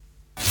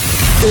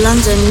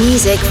London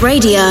Music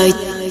Radio.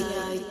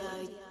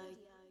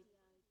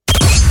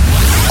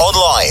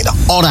 Online,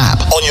 on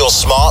app, on your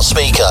smart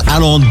speaker,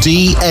 and on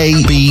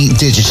DAB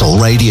digital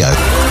radio.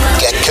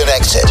 Get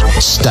connected.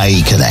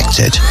 Stay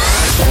connected.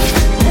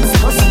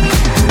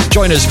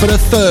 Join us for the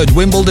third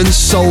Wimbledon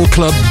Soul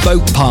Club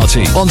Boat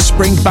Party on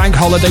Spring Bank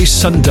Holiday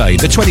Sunday,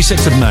 the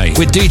 26th of May,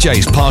 with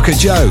DJs Parker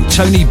Joe,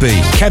 Tony B,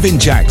 Kevin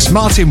Jacks,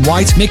 Martin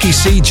White, Mickey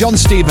C, John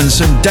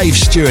Stevenson, Dave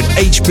Stewart,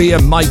 HB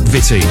and Mike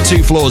Vitti.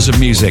 2 floors of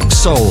music,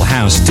 soul,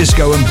 house,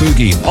 disco and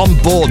boogie. On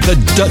board the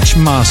Dutch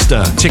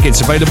Master.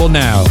 Tickets available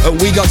now at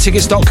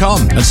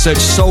wegottickets.com and search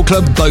Soul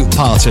Club Boat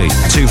Party.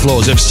 2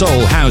 floors of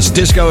soul, house,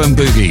 disco and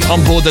boogie.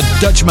 On board the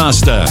Dutch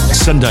Master.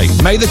 Sunday,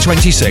 May the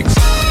 26th.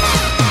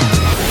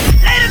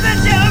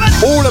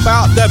 All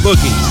about the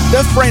boogie,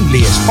 the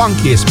friendliest,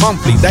 funkiest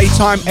monthly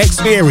daytime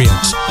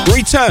experience,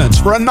 returns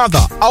for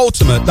another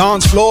ultimate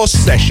dance floor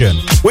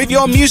session with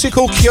your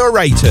musical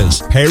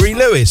curators, Perry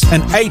Lewis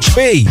and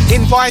HB,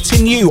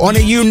 inviting you on a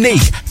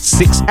unique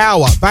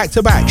 6-hour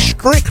back-to-back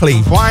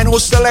strictly vinyl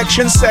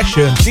selection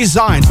session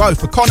designed both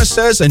for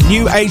connoisseurs and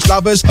new age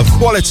lovers of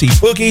quality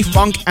boogie,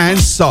 funk and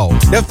soul.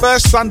 The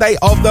first Sunday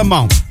of the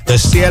month, the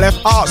CLF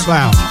Arts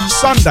Lounge,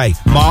 Sunday,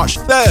 March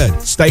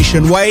 3rd,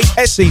 Station Way,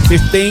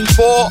 SC15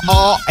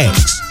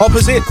 4RX,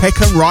 opposite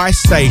Peckham Rye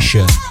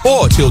Station.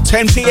 4 till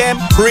 10 p.m,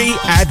 free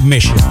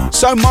admission.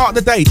 So mark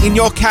the date in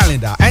your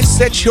calendar and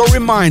set your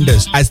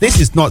reminders, as this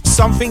is not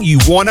something you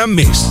want to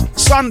miss.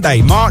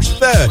 Sunday, March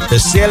 3rd, the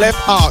CLF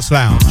Arts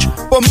Lounge.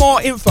 For more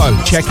info,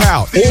 check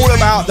out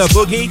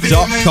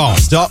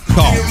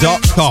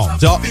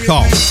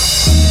allabouttheboogie.com.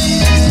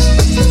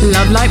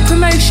 Love Light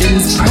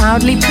Promotions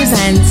proudly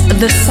presents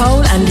the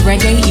Soul and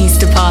Reggae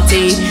Easter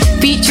Party,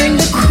 featuring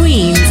the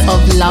queens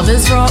of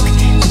Lovers Rock,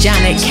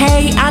 Janet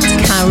Kay and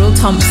Carol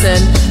Thompson,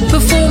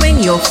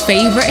 performing your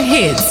favourite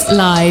hits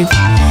live.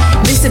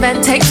 This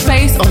event takes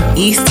place on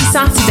Easter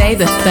Saturday,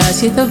 the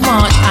 30th of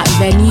March at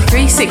Venue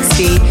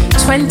 360,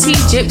 20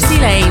 Gypsy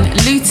Lane,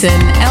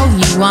 Luton,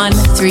 LU1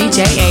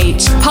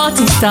 3JH.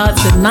 Party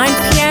starts at 9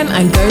 p.m.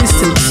 and goes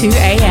till 2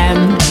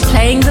 a.m.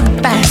 Playing the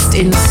best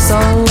in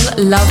soul,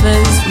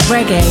 lovers,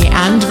 reggae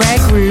and rare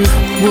groove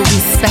will be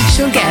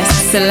special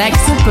guests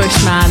Selector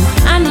Bushman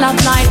and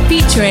Love Light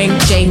featuring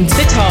James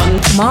Vitton,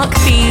 Mark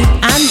B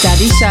and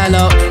Daddy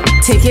Sherlock.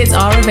 Tickets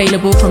are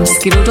available from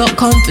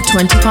skiddle.com for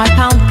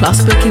 £25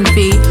 plus booking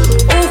fee,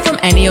 or from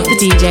any of the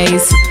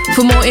DJs.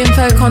 For more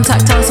info,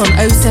 contact us on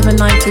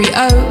 07930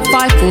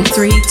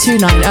 543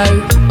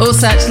 290 or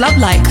search Love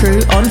Light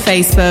Crew on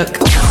Facebook.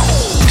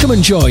 Come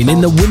and join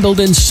in the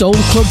Wimbledon Soul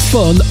Club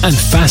fun and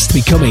fast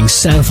becoming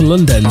South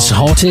London's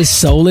hottest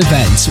soul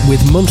event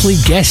with monthly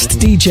guest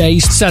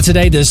DJs.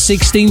 Saturday the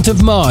 16th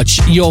of March,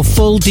 your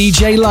full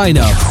DJ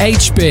lineup: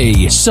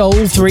 HB, Soul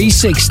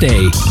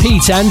 360,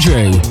 Pete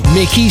Andrew,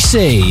 Mickey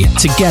C,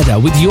 together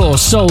with your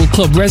Soul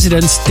Club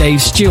residents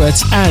Dave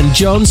Stewart and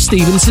John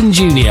Stevenson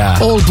Jr.,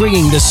 all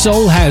bringing the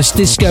soul, house,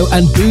 disco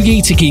and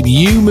boogie to keep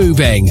you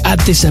moving at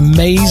this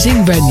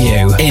amazing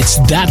venue. It's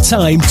that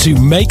time to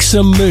make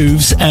some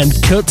moves and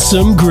cut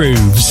some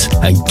grooves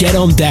and get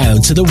on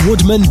down to the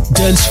Woodman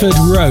Dunsford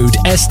Road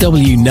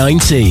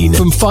SW19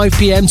 from 5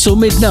 p.m. till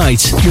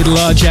midnight, with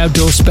large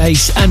outdoor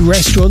space and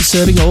restaurant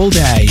serving all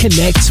day.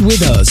 Connect with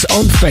us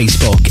on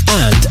Facebook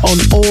and on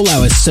all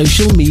our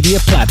social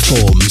media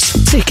platforms.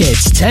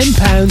 Tickets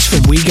 £10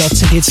 from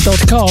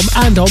wegottickets.com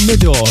and on the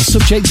door,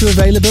 subject to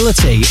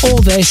availability. All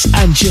this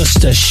and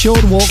just a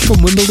short walk from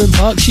Wimbledon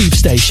Park Tube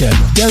Station.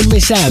 Don't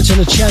miss out on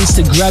a chance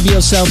to grab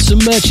yourself some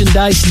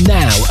merchandise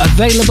now,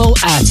 available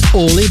at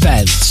all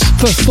events.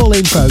 For full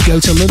info,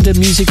 go to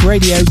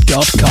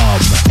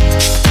londonmusicradio.com.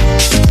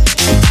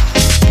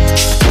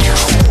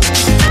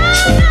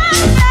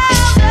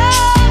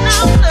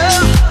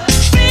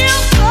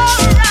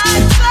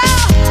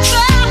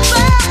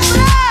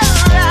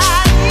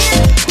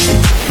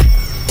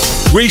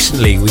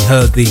 Recently, we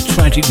heard the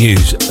tragic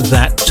news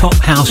that top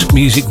house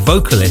music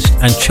vocalist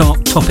and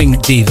chart-topping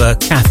diva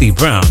Kathy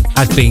Brown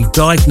had been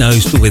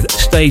diagnosed with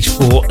stage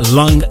 4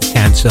 lung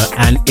cancer,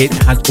 and it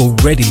had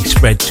already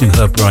spread to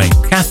her brain.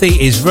 Kathy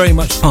is very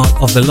much part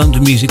of the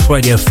London Music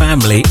Radio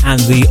family and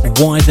the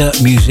wider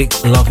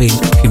music-loving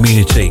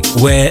community,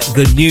 where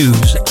the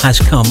news has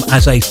come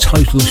as a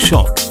total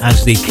shock,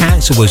 as the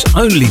cancer was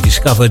only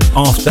discovered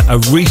after a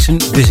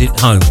recent visit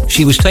home.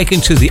 She was taken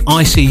to the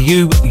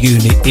ICU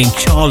unit in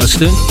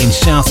Charleston in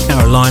South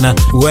Carolina,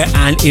 where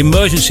an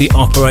emergency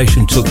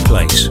operation took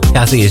place.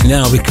 Kathy is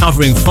now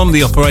recovering from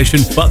the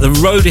operation, but the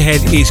road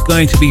ahead is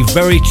going to be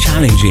very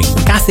challenging.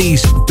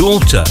 Kathy's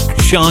daughter,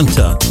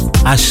 Shanta,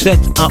 has set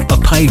up a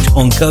page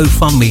on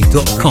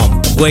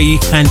GoFundMe.com where you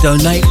can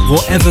donate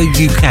whatever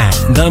you can.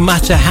 No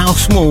matter how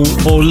small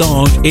or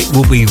large, it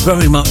will be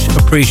very much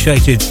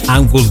appreciated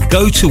and will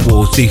go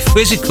towards the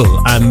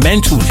physical and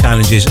mental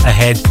challenges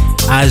ahead,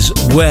 as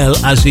well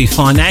as the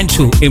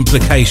financial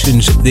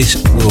implications this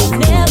will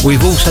cause.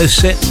 We've also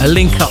set a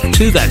link up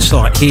to that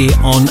site here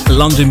on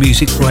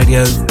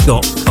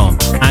londonmusicradio.com,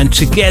 and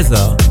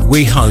together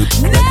we hope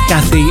that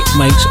Kathy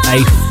makes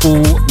a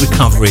full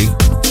recovery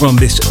from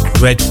this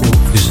dreadful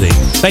disease.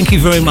 Thank you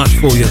very much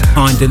for your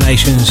kind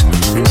donations.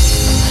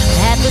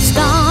 At the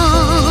start,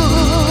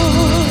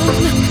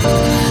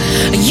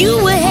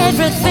 you were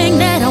everything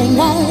that I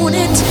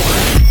wanted.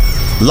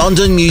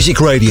 London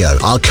Music Radio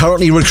are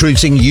currently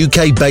recruiting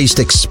UK-based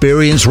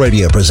experienced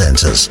radio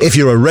presenters. If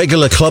you're a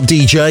regular club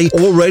DJ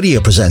or radio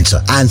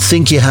presenter and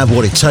think you have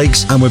what it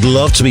takes and would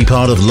love to be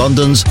part of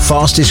London's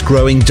fastest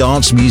growing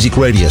dance music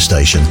radio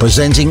station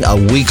presenting a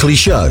weekly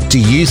show, do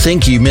you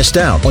think you missed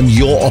out on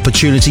your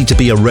opportunity to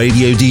be a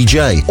radio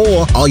DJ?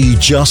 Or are you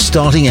just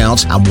starting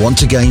out and want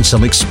to gain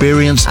some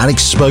experience and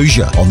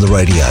exposure on the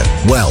radio?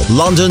 Well,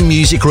 London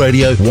Music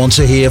Radio want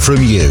to hear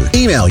from you.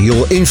 Email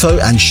your info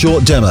and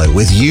short demo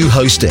with you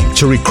hosting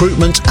to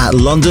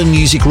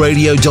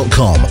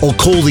recruitment@londonmusicradio.com or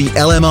call the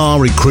LMR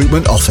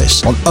recruitment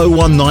office on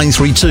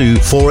 01932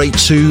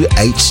 482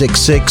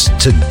 866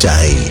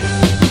 today.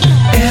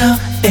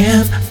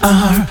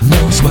 LMR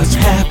knows what's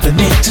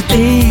happening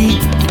today.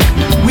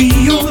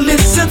 We'll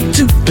listen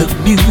to the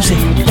music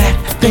that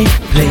they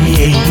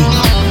play,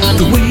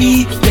 the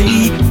way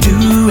they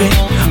do it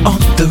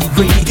on the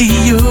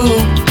radio.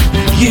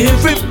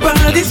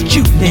 Everybody's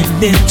tuning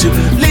in to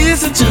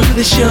listen to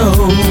the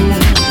show.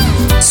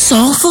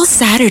 Soulful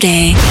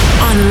Saturday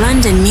on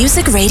London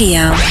Music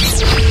Radio.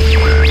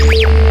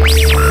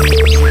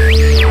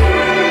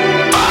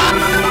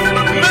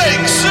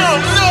 Make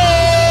some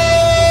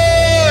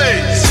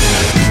noise!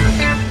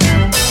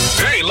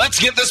 Hey, let's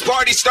get this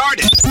party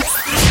started.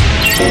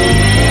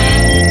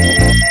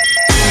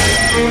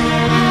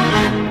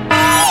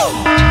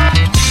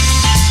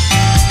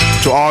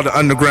 To all the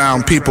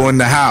underground people in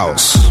the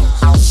house.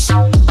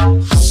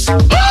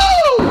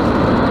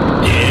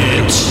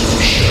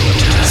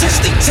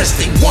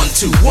 Testing, 1,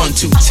 2, 1,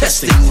 2,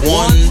 testing,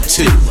 1,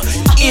 2.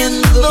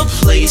 In the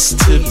place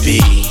to be.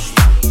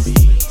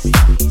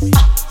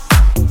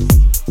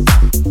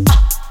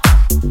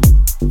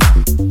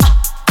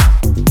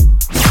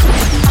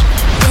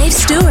 Dave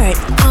Stewart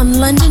on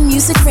London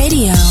Music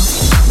Radio.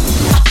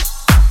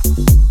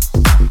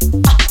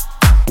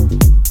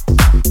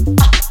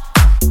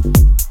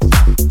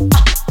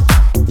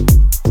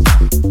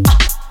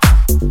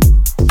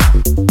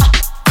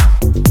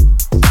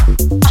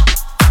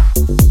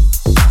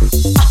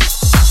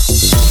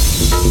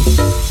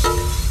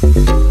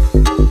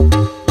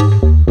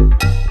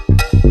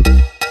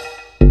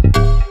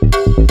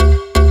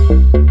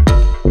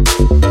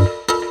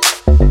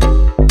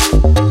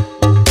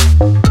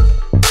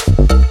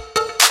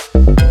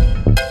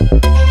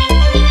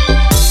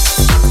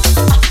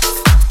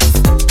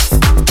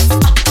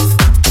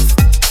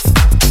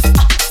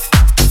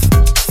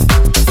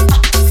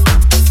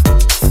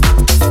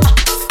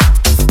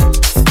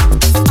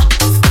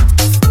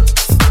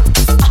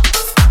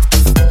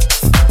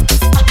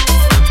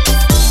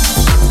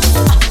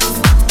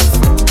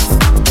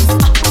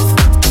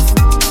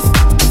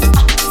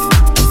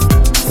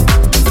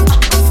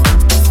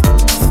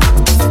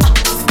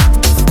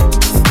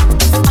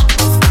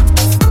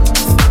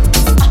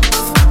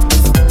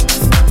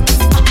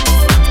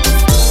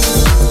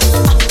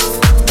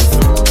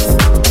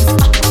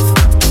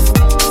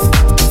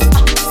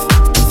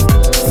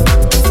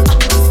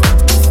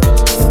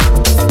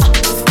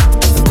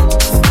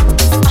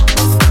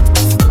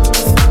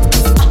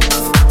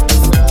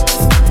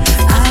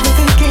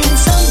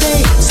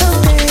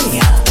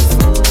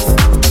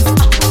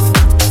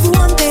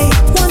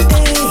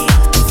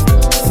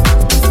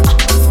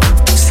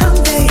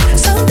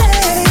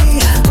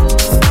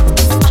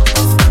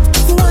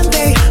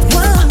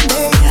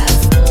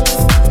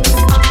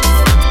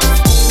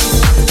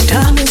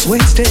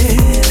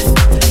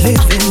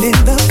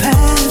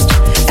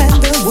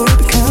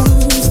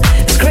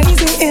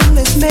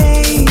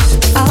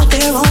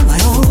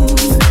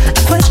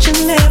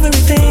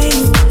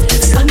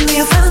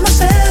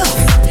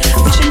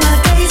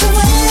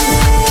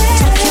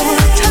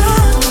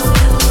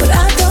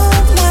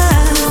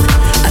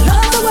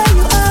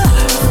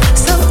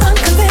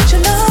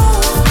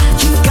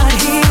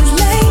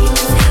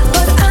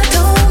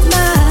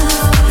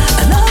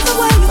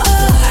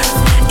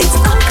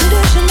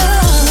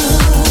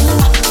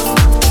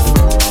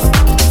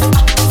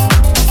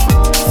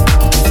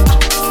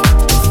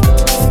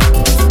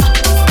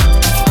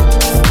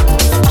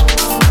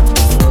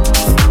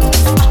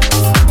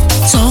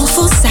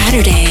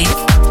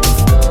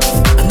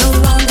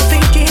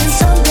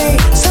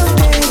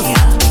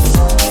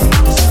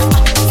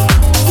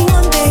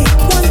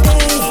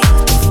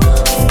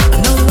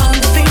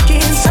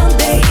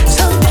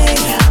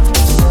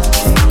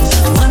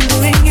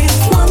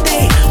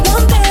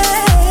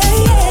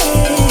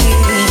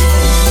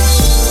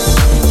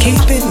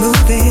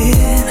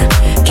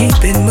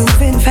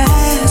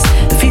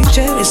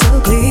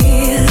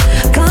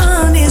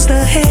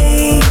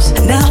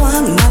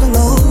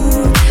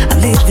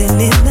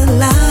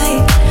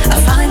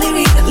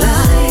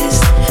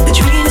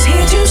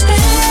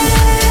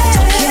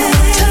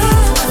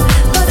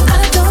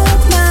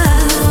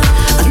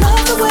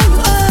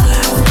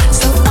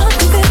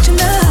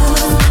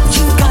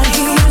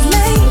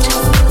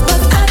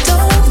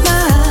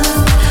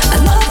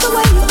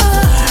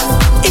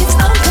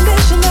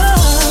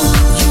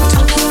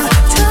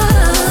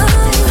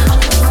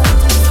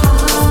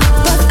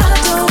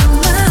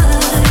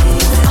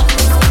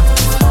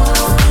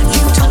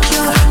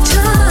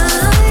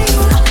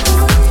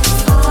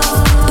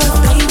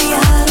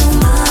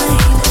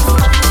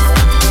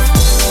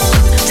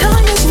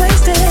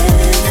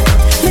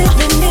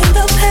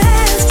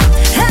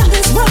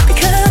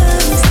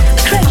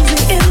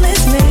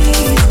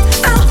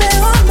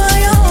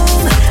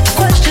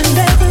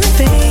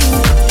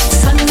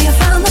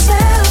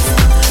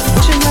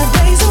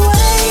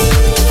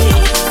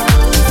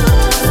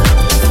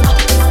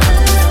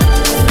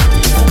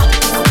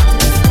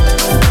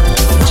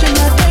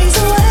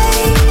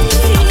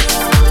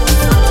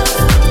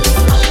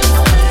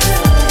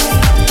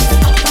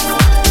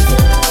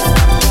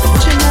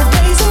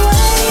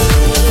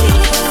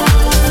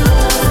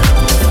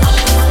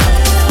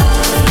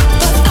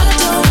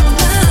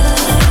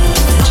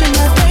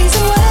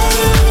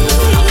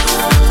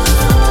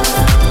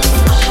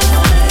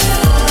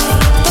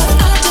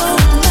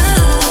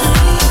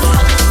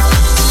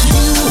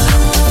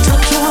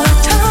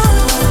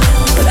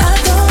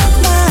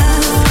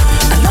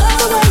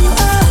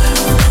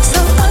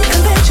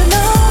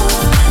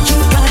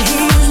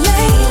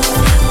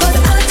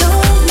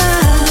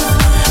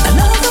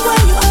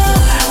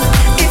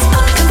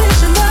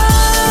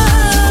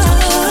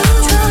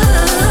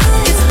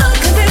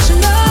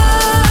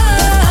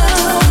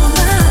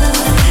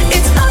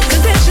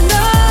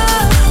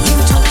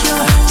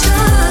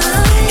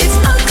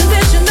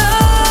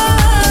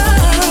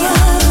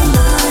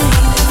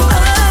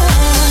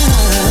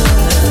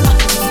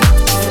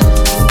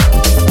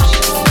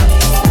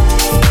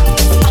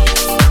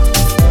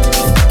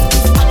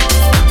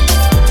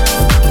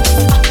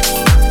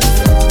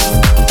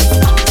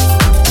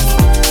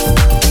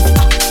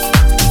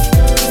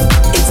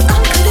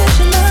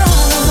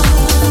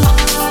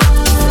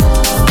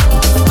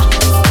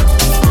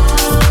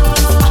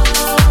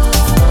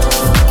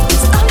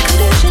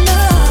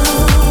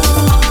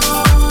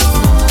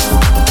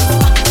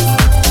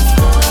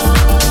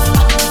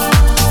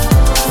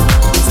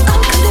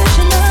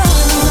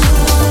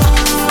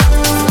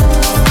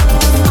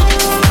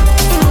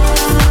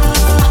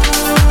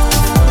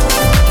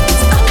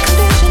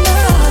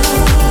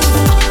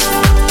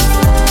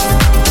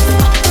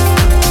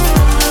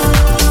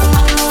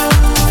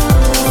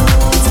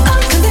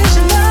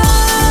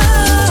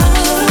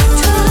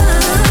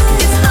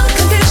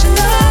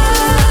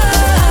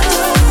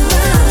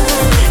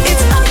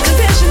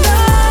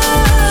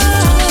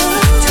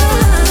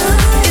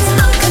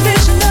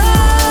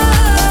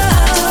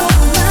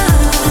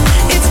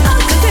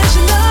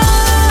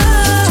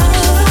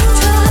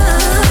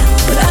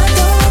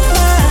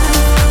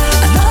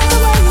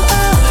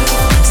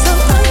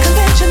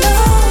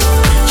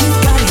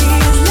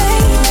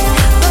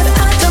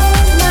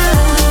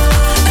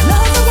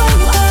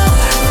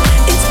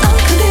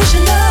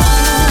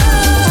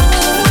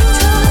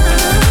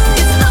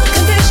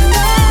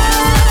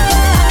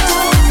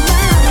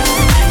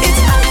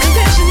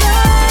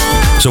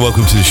 So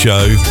welcome to the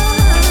show.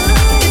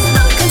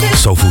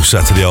 Soulful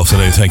Saturday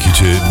afternoon. Thank you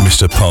to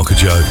Mr. Parker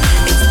Joe.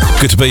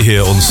 Good to be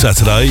here on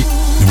Saturday,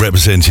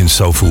 representing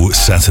Soulful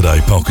Saturday.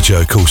 Parker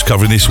Joe, of course,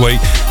 covering this week.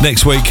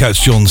 Next week,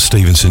 catch John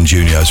Stevenson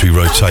Jr. as we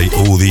rotate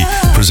all the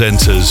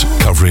presenters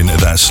covering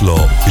that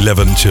slot,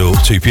 11 till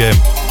 2 p.m.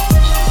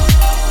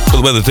 Got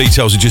the weather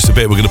details in just a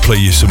bit. We're going to play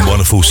you some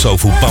wonderful,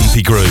 soulful,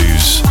 bumpy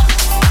grooves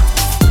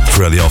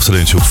throughout the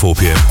afternoon till 4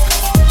 p.m.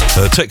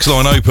 Text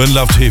line open.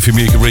 Love to hear from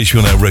you. You can reach me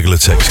on our regular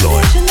text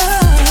line.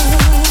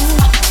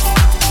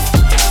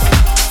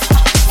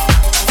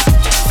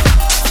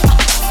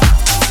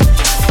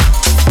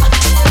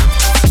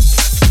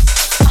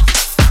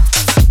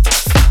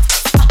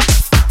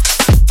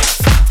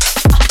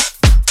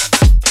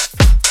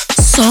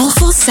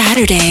 Soulful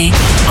Saturday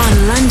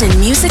on London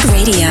Music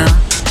Radio.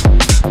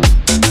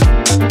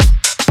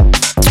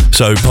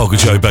 So Parker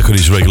Joe back on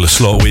his regular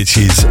slot, which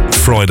is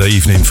Friday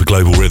evening for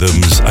Global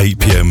Rhythms, 8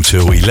 p.m.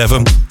 till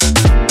 11.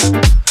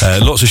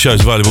 Lots of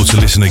shows available to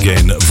listen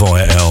again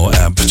via our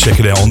app. Check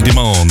it out on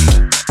demand.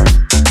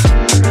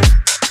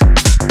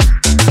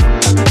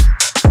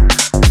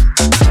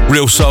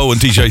 Real Soul and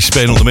DJ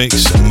Spen on the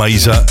mix,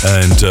 Mazer,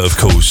 and of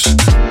course,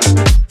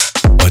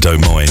 I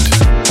Don't Mind,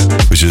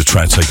 which is a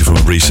track taken from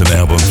a recent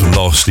album from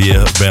last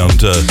year,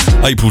 around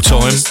April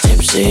time.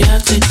 Tipsy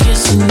after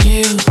kissing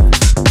you,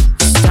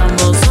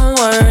 stumble some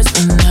words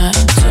when I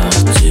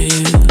talk to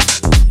you.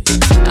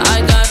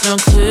 I got no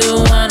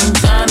clue what I'm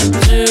gonna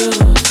do.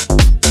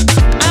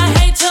 I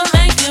hate to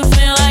make you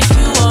feel like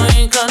you are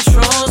in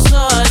control, so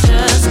I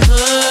just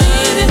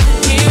couldn't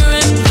hear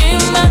it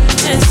in my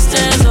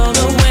distance all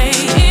the way.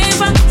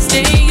 If I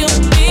stay,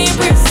 you'll be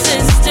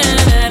persistent,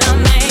 and I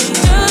may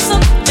do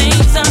some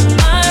things I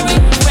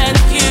regret.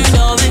 You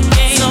know the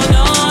game, so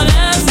don't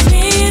ask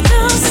me to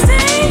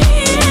stay.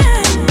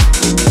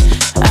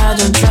 I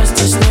don't trust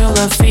this new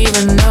love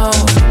even though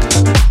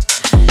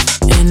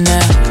it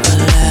never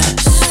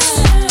lasts.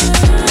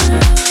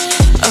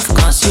 Of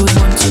course you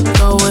want to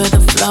go with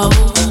the flow.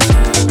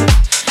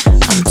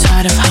 I'm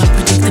tired of how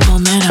predictable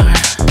men are.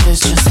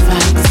 There's just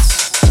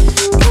facts.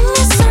 Give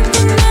me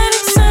something that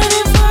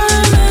exciting for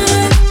a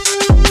minute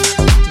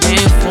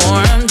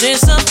before I'm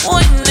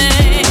disappointed.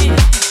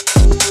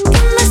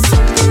 Give me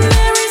something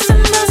that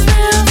resembles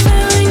real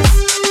feelings.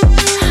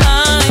 I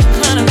ain't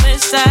gonna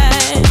miss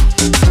that.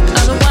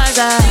 Otherwise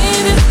I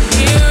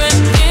hear it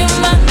in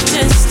my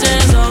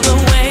distance all the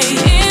way.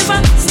 If I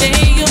stay,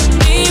 you'll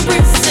be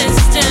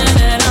persistent,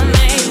 and I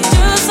may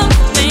do some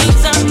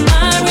things I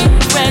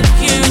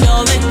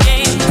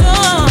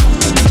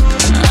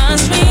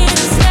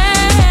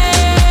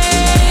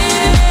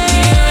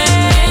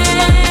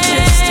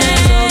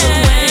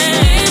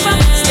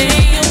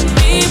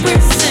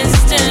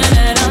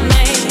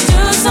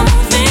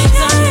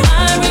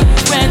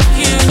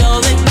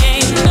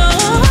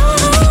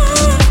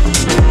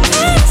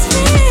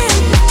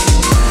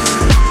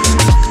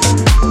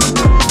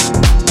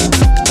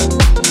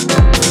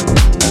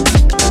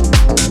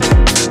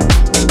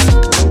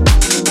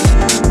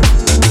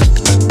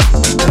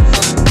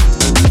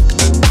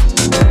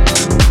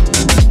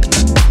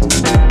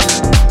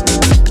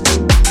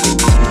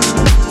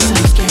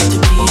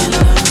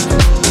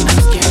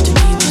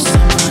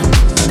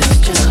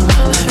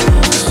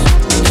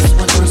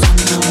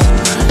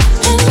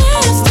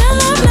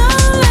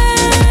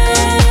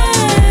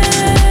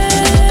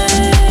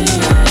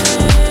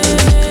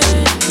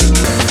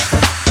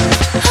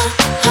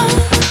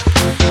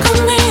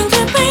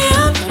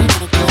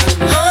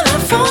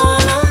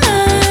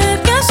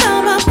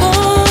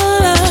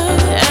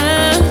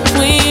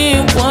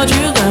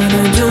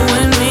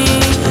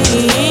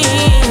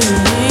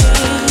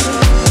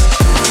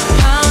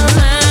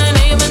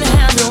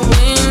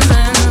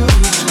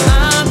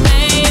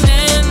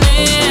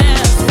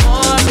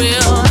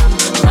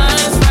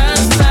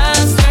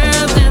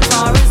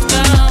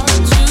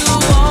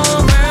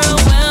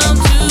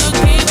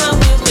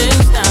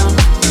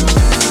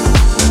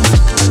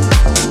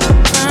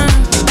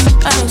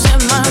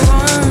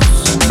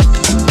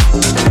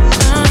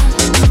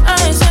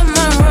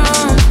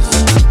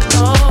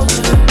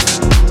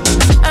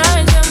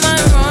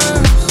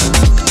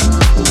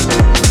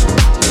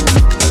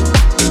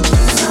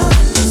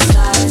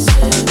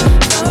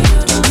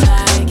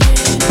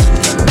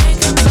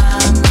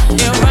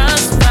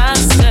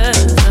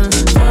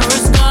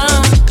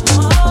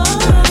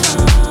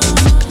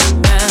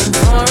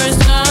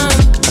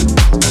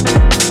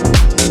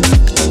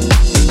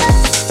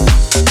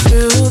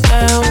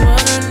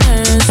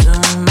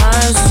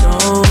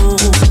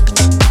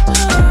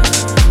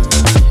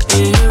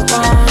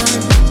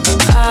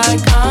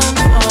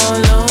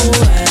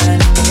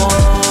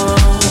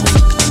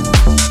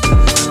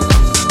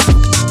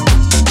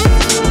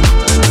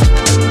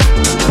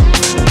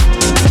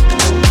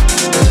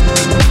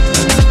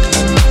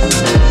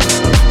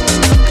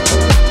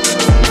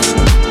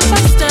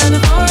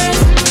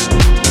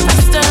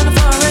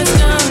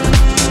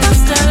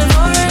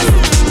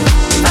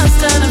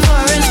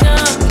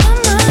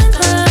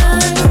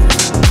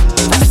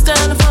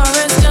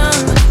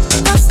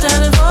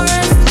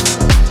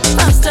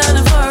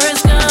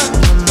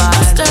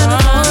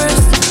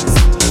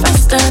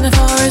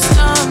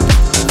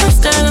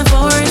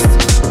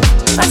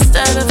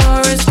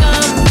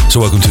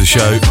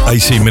show,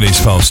 18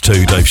 minutes past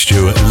 2, Dave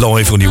Stewart,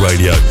 live on your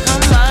radio.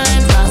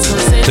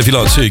 So if you'd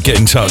like to get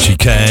in touch, you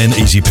can.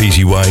 Easy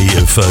peasy way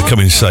of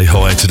coming to say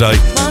hi today.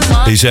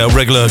 Is our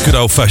regular good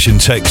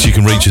old-fashioned text. You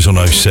can reach us on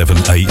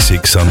 078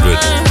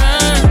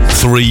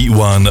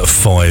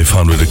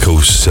 31500. Of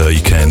course,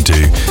 you can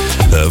do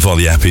via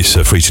the app. It's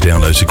free to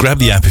download. So grab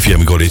the app if you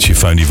haven't got it to your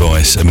phone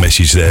device. A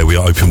message there. We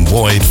are open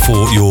wide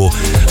for your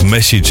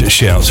message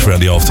shouts throughout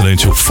the afternoon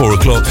till 4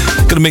 o'clock.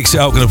 Going to mix it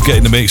up. Going to get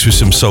in the mix with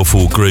some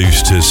soulful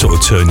grooves to sort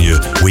of turn your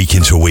week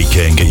into a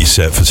weekend. Get you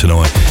set for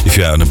tonight if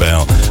you're out and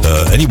about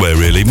anywhere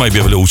really. Maybe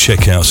have a little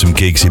check out some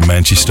gigs in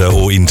Manchester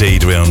or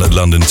indeed around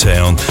London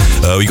town.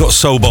 We got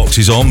Soul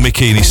Boxes on.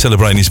 Mickey, and he's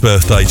celebrating his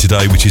birthday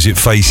today, which is at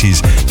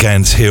Faces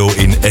Gants Hill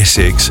in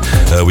Essex,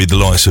 with the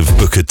likes of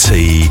Booker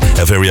T,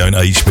 our very own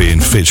HB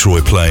and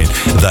Fitzroy playing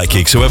that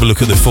gig. So have a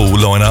look at the full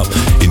lineup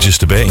in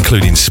just a bit,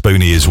 including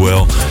Spoonie as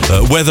well.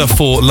 Weather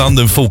for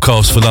London,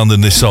 forecast for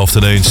London this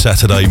afternoon,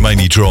 Saturday,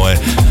 mainly dry,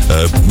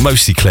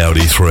 mostly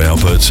cloudy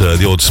throughout, but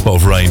the odd spot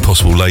of rain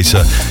possible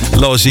later.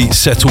 Largely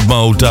settled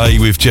mild day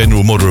with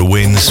general moderate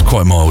winds.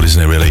 Quite mild,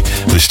 isn't it, really,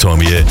 this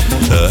time of year?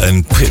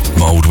 And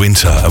mild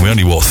winter, and we're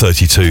only,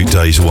 32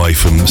 days away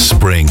from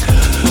spring.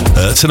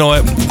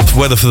 Tonight,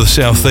 weather for the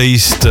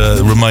southeast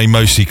remain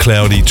mostly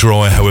cloudy,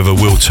 dry, however,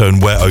 will turn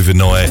wet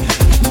overnight.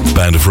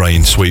 Band of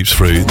rain sweeps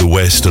through the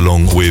west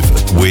along with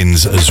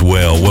winds as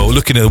well. Well,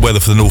 looking at the weather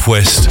for the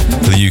northwest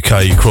of the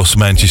UK, across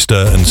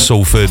Manchester and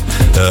Salford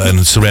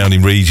and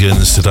surrounding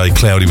regions, today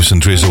cloudy with some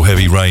drizzle,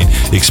 heavy rain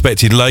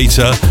expected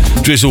later.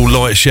 Drizzle,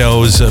 light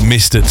showers,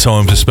 mist at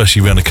times,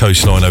 especially around the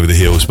coastline over the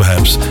hills,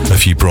 perhaps a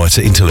few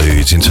brighter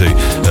interludes into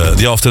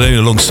the afternoon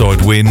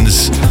alongside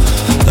winds.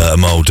 A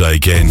mild day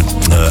again,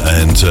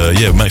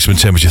 maximum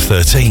temperature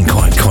 13,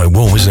 quite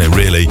warm, isn't it,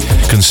 really,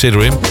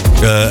 considering.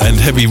 And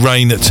heavy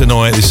rain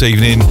tonight, this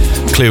evening,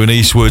 clearing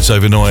eastwards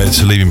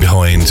overnight, leaving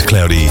behind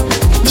cloudy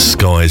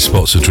skies,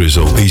 spots of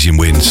drizzle, easing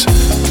winds,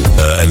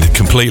 and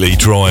completely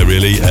dry,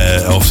 really,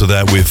 after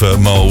that, with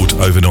mild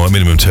overnight,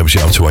 minimum temperature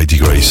up to 8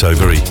 degrees, so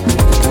very,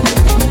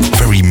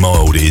 very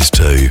mild it is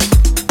too.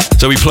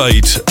 So we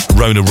played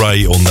Rona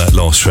Ray on that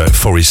last track,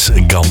 Forrest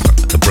Gump,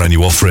 a brand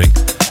new offering.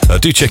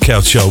 Do check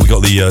out the show. We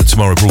got the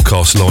tomorrow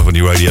broadcast live on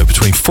your radio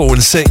between 4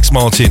 and 6.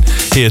 Martin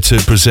here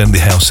to present the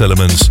House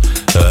Elements,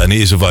 and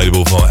it is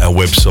available via our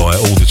website,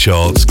 all the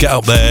charts. Get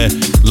up there,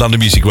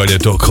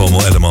 londonmusicradio.com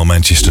or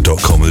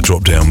lmrmanchester.com with the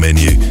drop down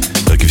menu.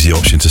 Gives you the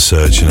option to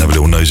search and have a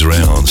little nose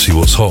around, see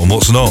what's hot and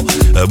what's not.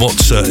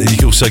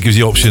 It also gives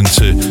you the option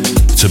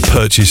to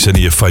purchase any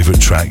of your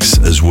favourite tracks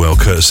as well,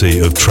 courtesy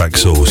of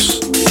Tracksource,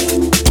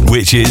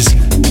 which is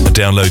a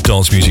download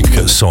dance music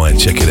site.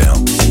 Check it out.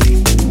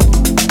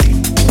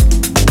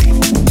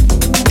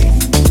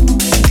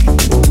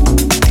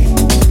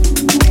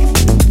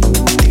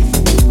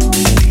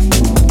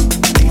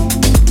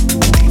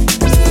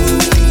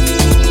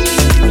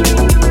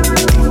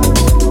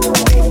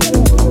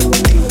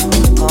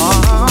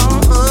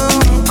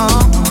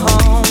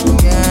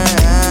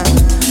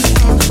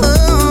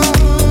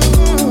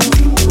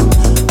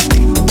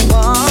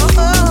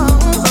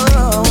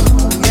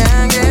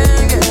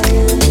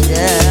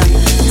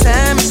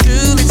 Time has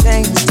truly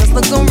changed. Just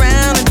look around.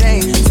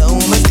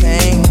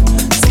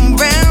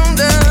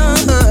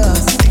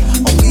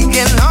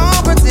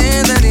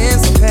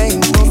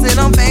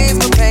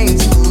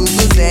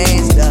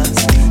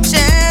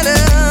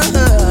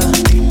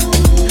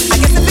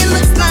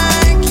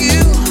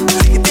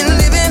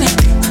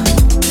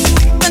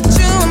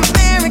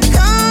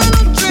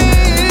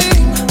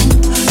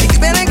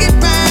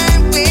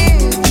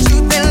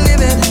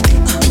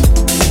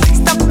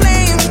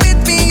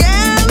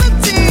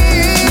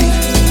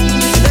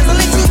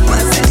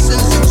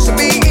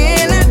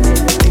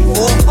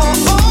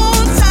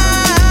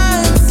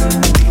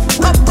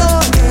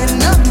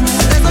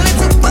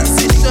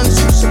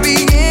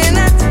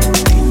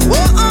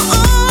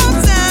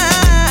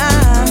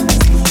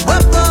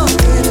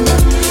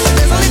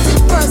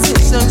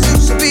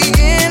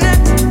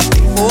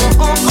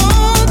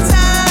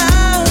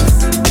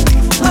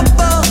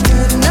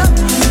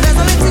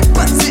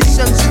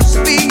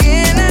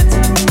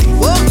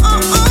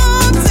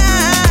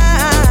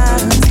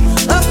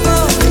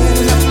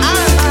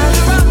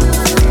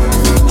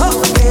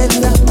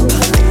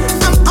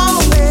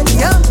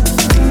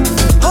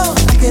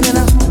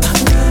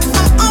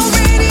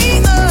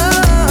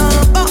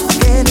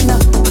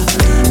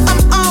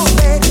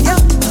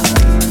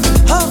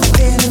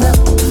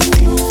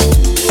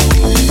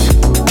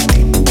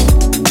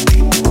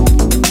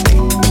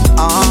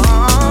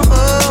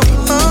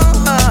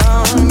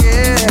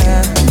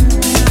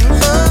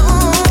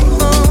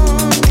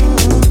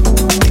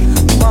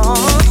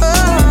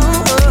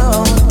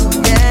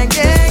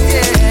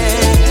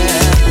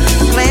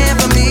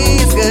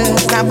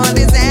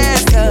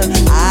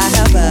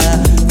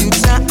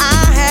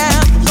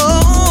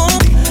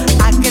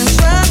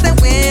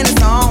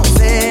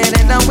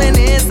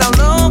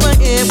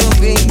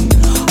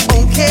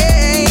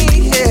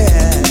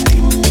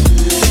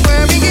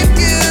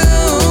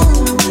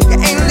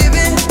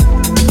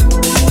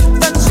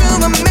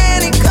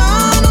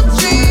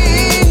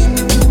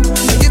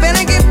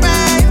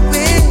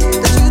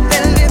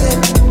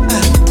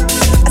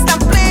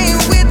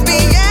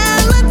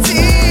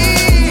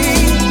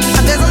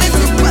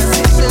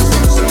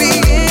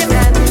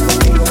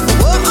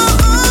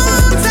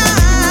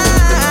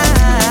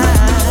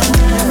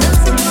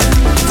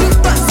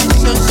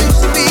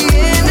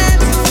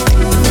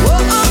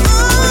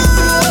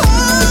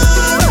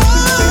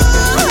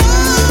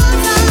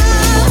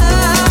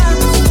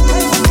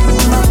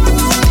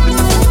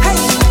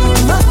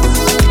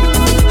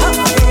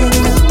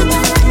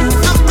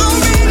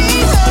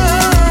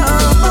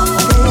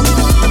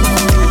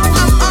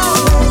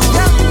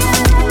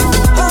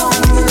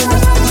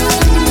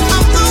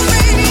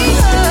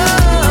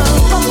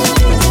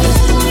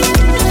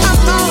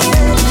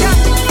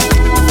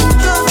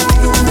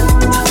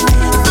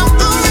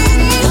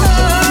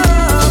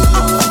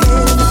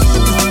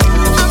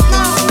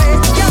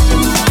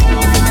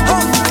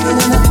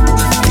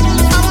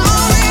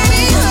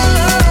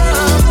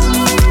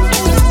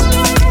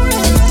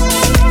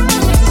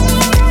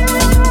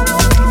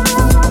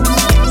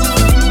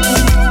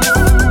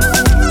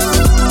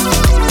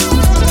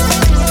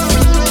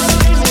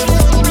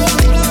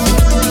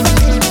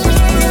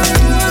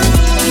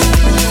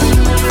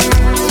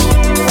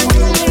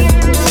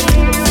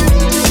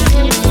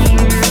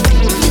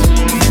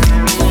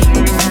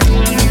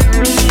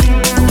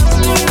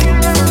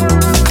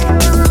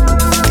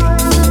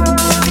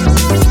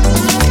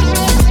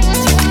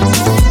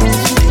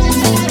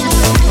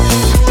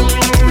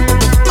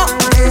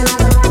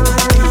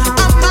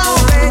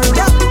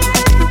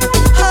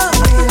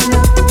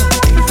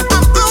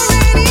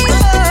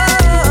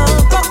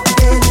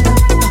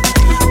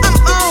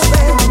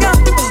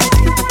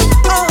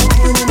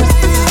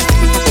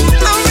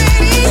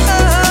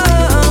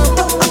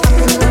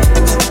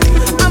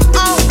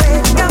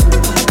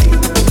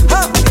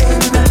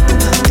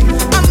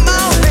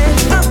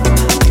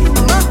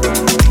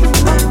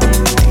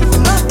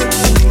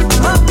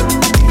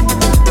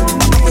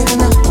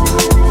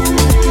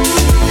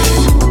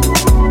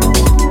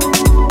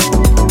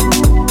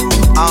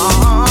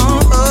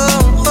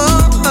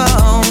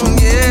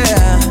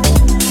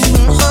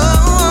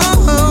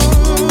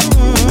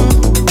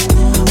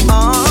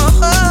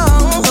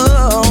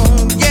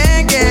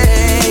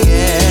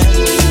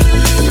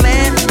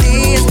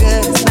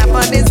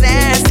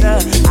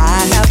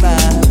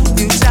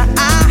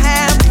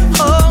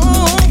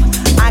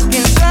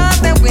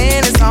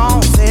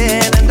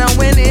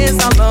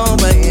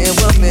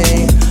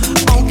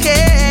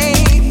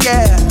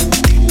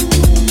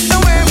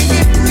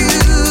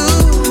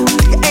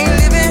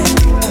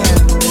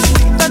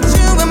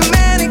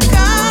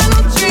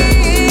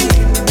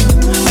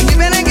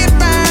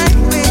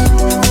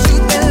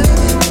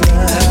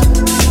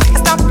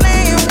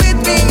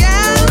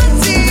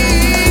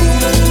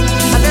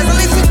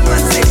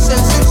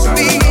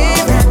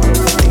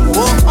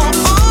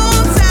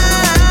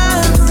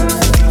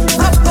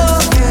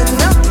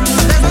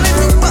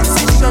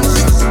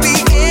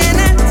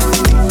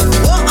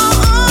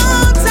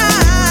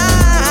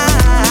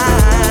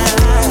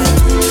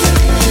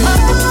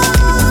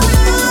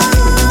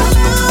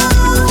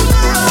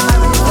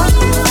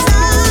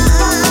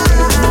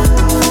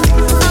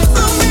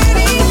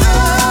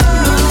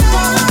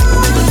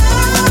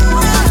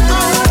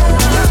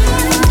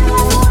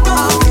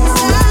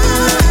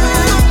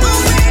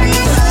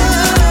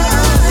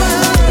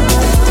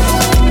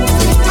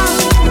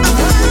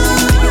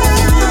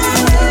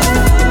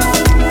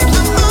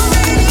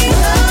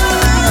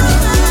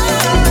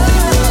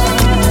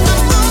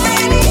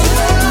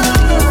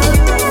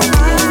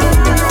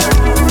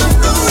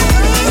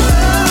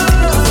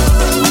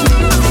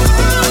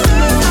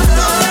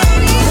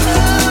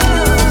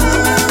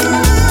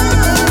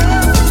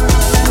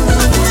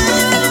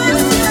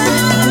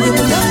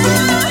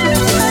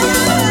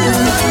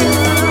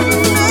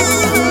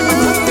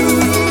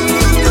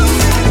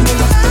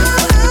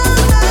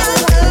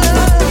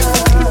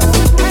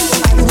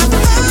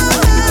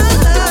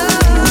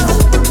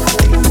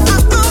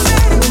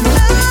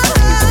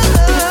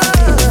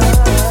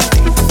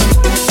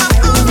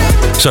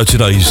 So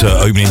today's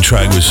opening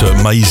track was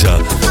Mesa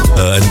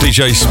and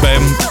DJ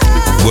Spam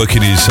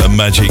working his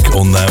magic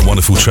on that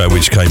wonderful track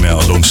which came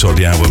out alongside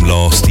the album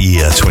last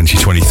year,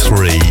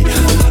 2023.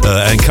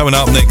 And coming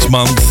up next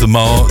month,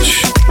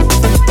 March,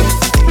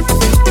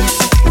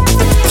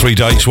 3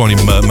 dates, one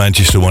in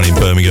Manchester, one in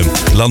Birmingham.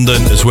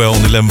 London as well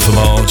on the 11th of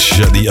March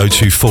at the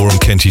O2 Forum,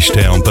 Kentish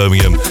Town,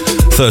 Birmingham.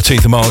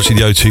 13th of March at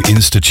the O2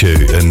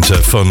 Institute, and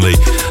finally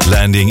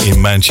landing in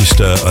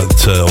Manchester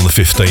on the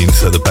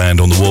 15th at the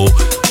Band on the Wall.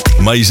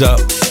 Mesa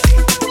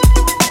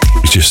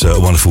is just a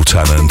wonderful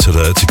talent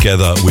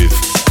together with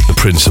the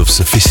Prince of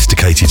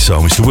Sophisticated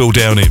Soul, Mr. Will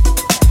Downing.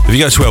 If you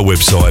go to our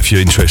website, if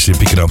you're interested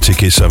in picking up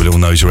tickets, have a little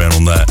nose around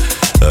on that,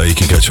 you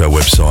can go to our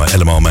website,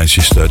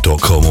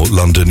 lmrmanchester.com or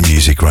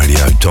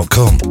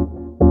londonmusicradio.com.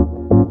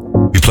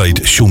 We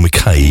played Sean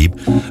McCabe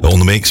on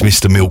the mix,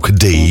 Mr. Milk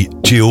D,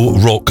 Jill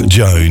Rock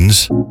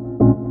Jones.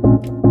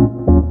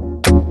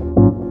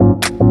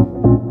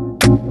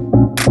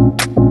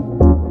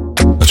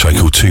 A track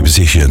called Two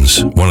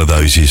Positions. One of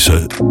those is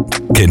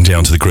getting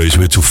down to the grooves.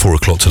 We're till 4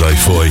 o'clock today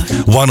for a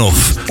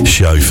one-off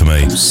show for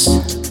me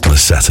on a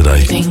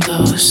Saturday.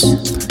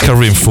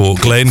 Covering for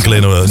Glenn.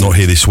 Glenn not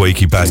here this week.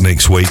 He's back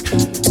next week,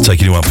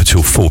 taking you up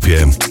until 4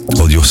 p.m.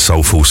 on your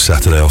Soulful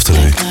Saturday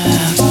afternoon.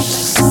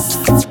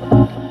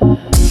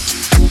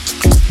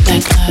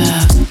 Like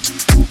love,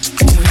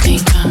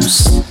 everything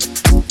comes,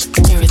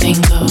 everything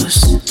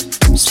goes,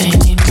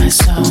 staying in my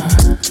soul.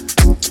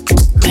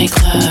 Make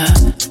love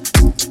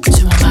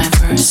to my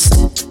first,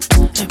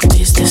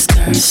 appease this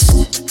thirst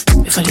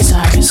before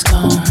desire is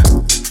gone.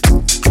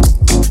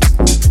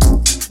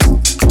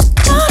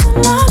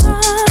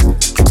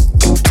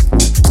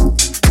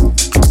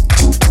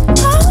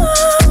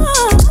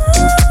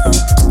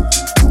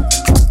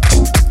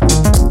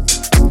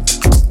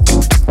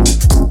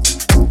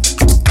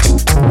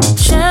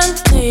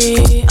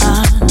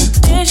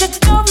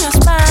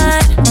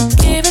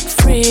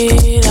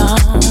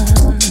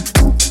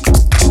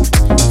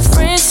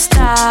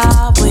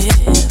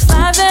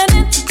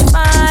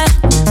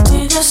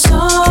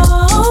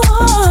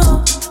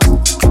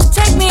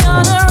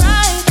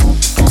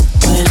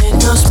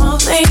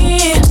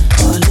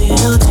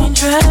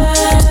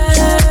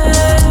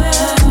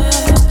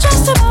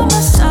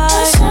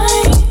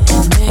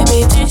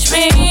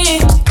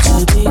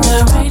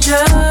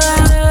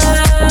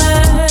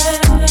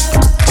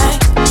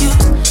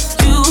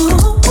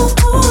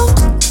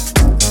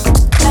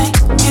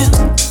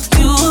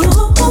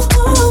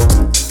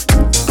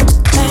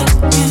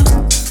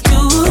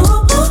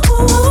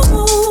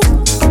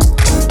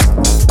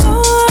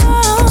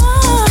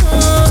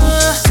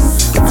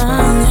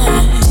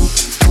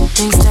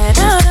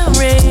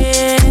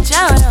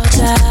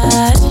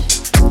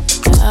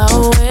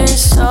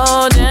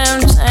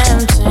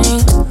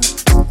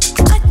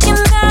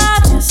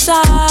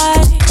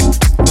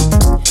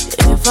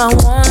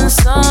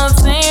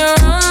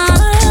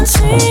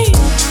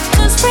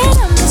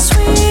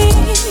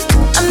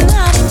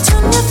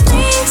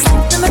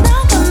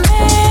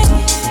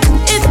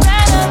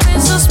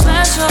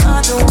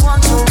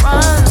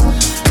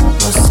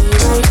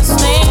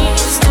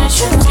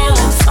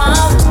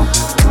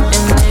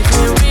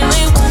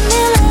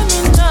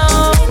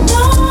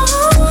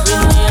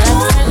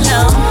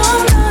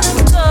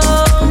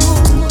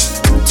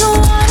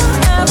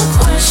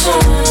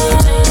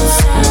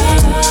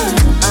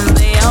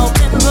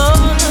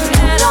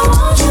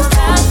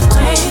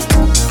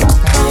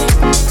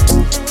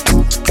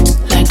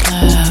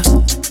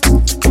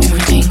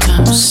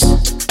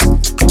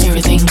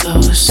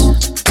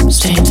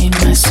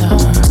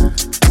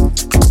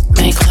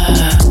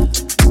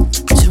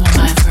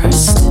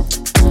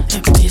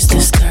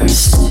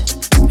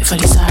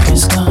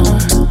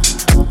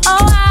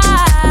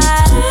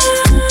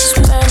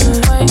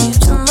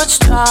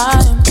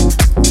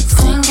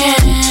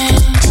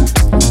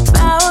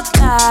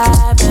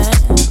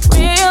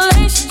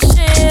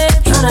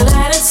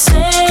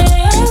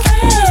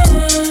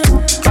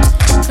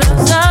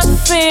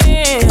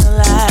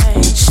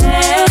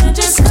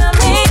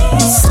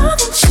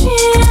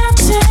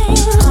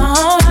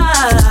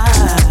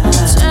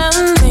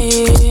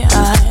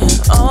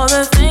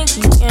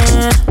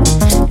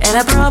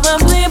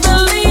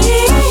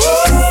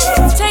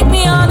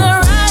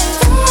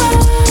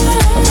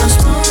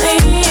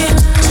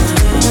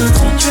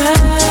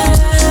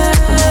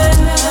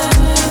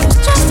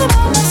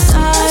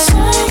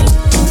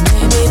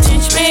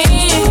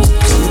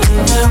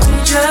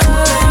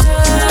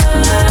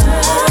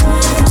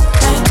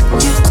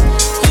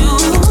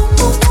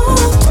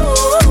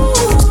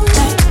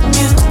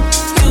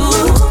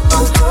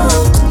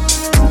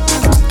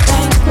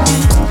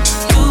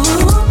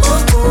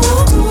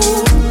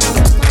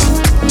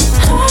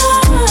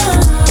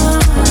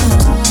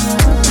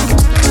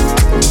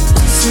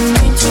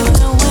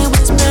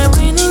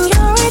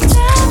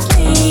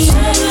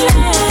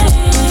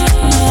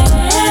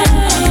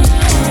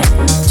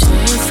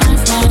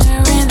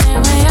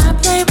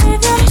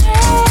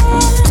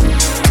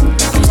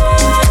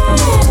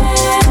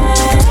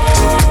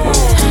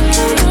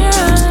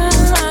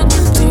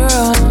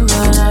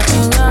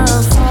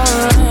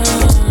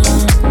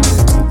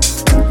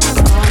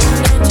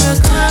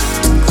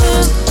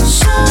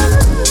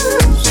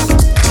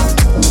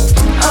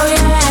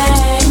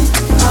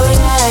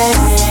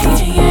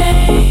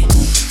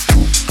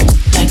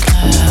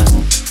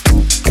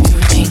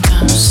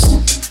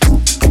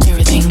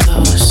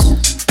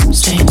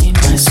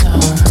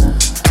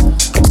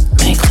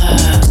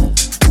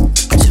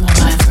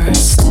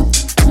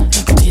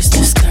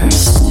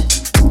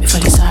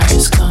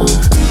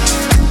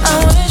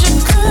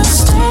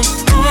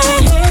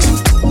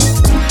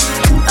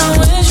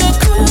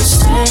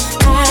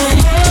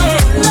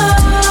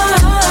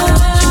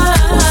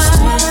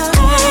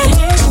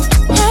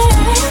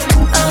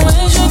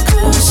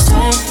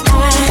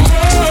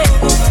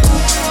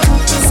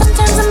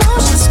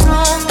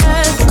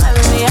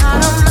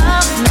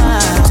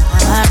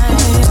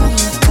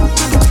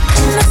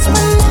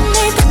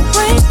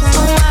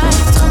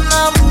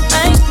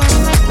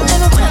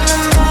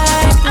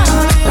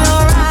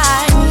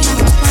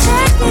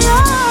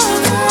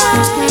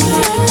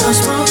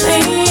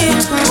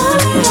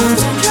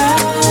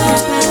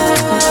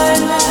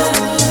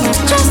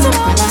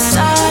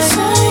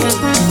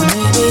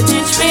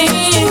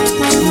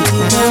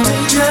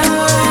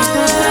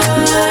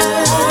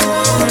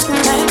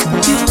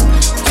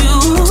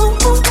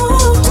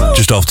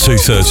 Just after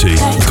 2:30.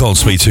 I can't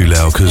speak too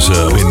loud because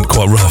I've been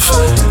quite rough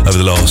over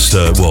the last,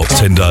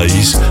 10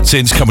 days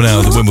since coming out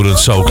of the Wimbledon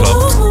Soul Club.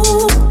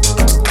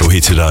 We're here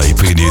today,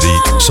 bringing you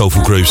the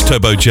Soulful Grooves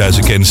Turbo Jazz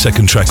again,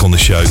 second track on the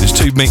show. There's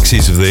two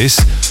mixes of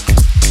this.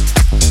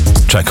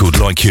 Track called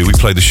Like You. We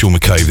played the Sean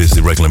McCabe. There's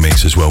the regular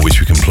mix as well, which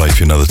we can play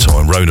for another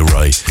time. Rona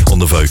Ray on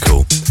the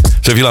vocal.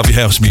 So if you love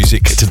your house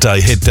music today,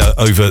 head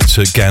over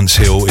to Gants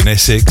Hill in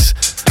Essex,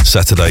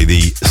 Saturday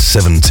the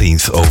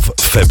 17th of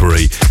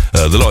February.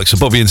 The likes of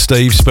Bobby and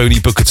Steve, Spoony,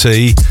 Booker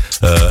T,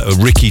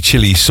 Ricky,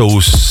 Chili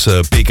Sauce,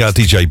 Bigger,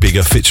 DJ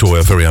Bigger, Fitzroy,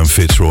 our very own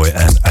Fitzroy,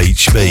 and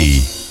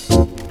HB.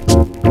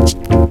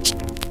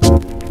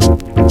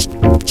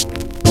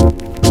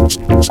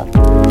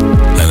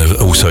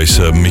 And also it's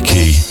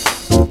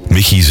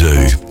Mickey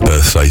Zoo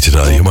birthday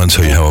today. I won't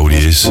tell you how old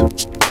he is.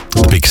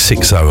 The big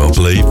 6-0, I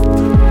believe.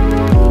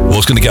 I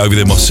was going to get over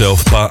there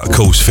myself, but of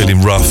course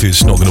feeling rough,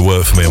 it's not going to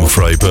work for me, I'm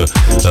afraid. But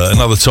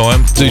another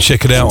time, do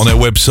check it out on their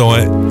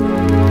website.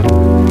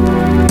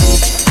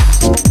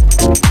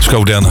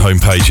 Scroll down the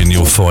homepage and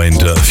you'll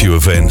find a few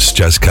events,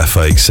 Jazz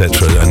Cafe,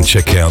 etc., and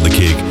check out the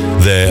gig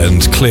there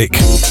and click,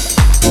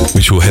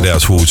 which will head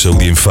out towards all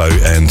the info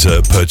and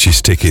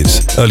purchase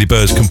tickets. Early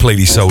birds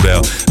completely sold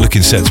out.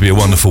 Looking set to be a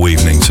wonderful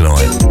evening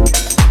tonight.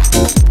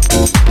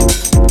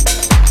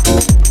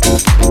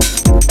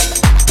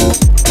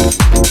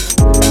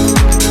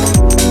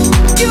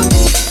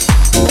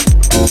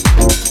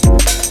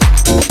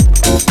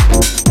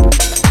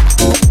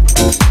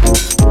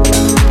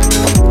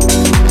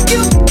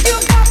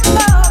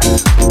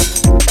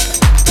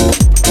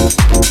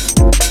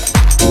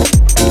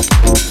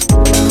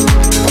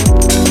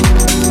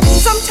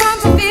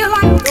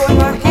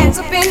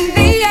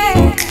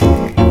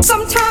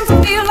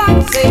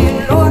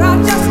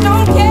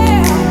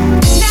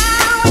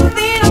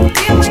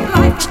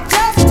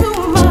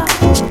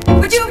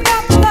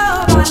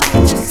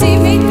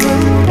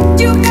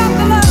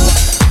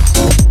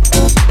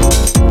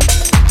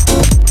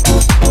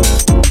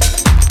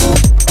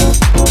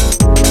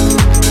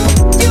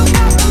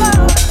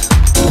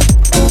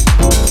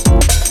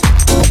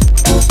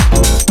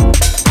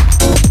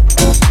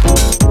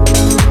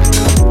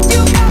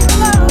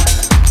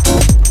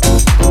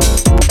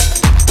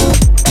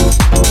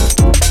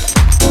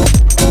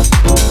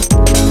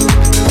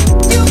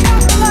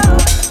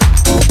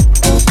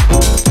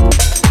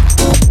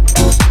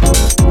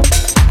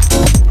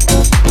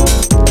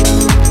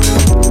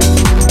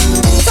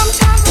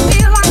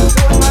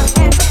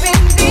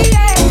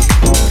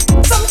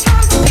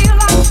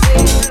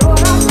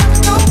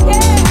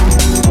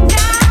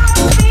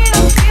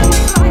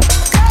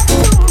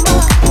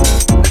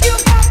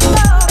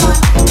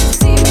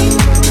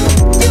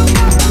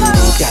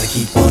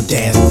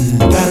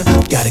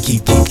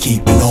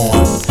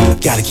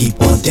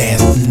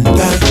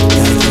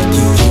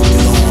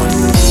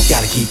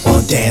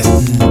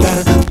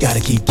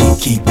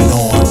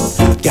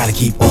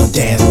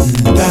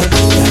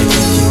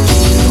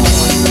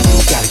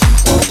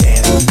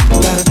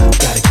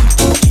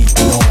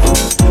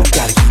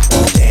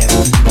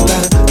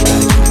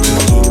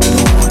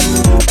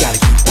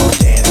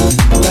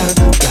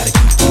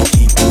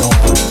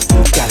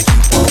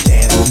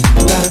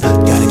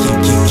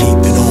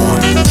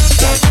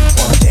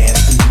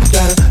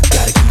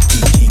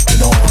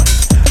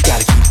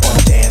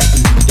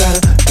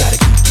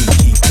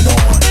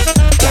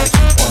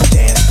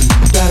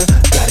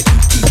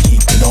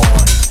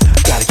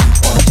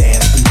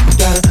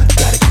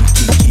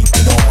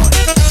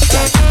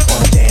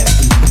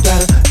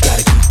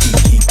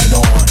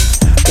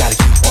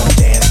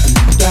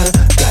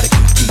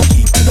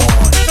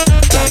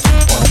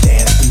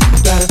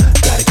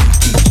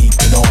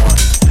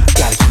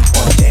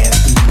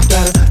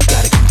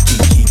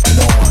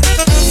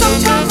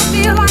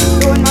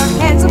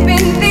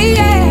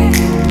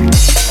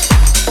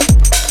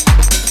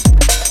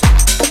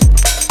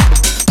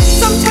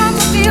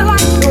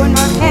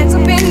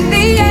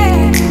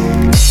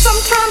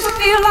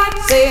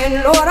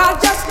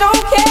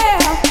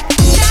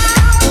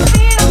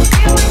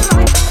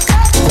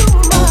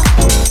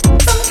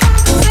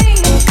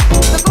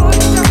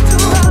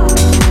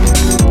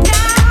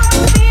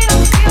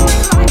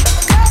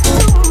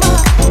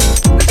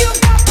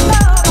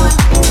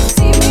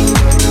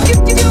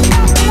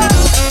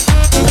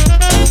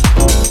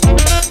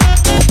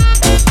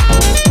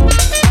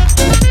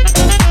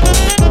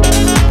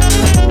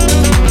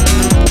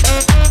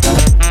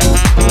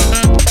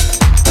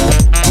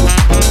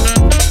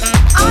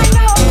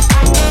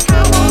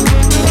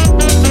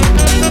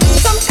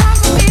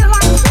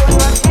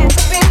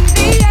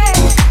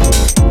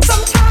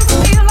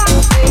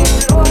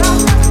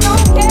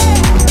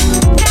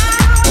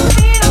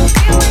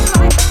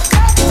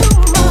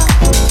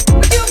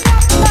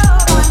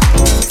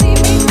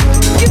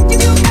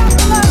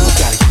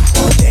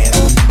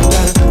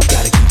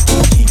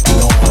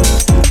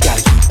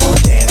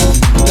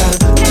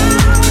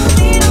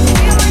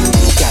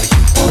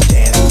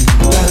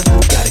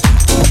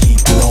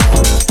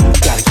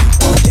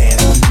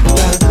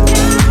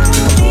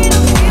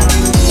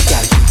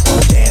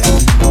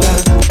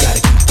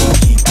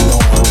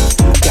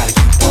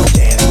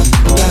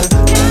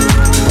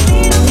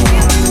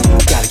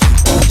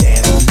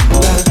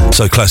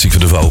 So classic for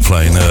Deval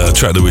playing a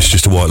track that was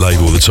just a white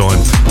label at the time.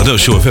 I'm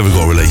not sure if it ever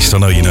got released. I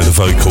know you know the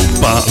vocal,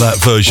 but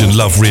that version,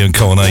 Love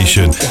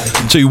Reincarnation.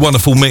 Two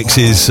wonderful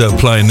mixes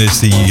playing.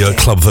 There's the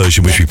club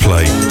version which we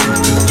play.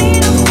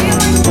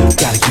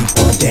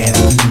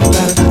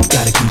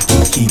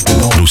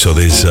 Also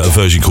there's a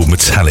version called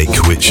Metallic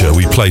which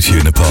we played for you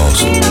in the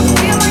past.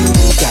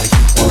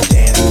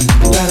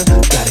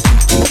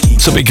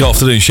 So big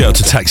afternoon shout out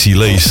to Taxi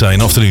Lee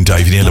saying, afternoon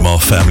Dave and the LMR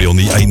family on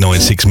the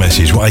 896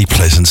 message. What a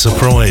pleasant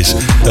surprise.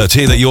 To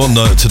hear that you're on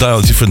today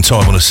on a different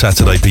time on a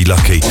Saturday, be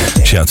lucky.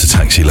 Shout out to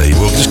Taxi Lee.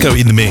 We'll just go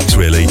in the mix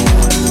really.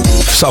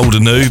 Old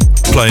and new,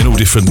 playing all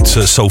different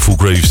soulful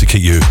grooves to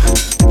keep you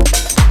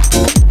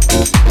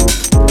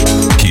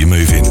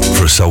moving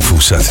for a soulful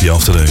Saturday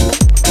afternoon.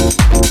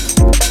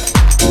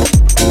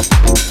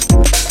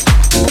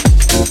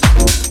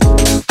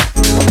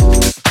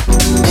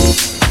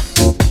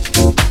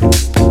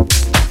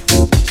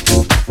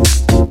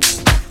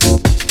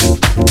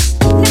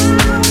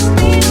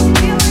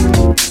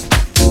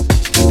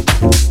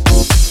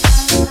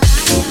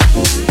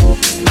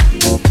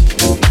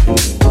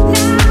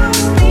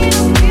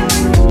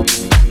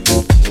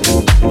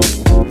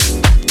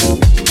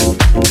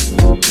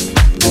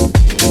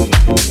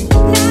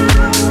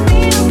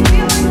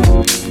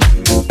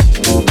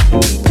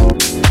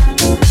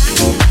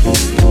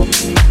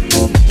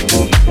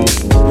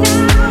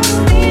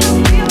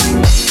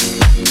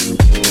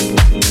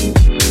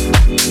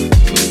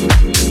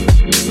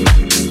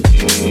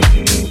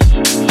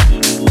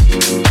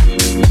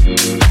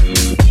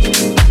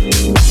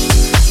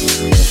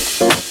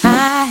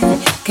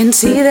 Can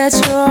see that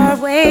you're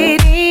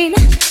waiting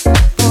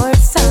for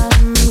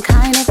some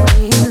kind of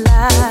green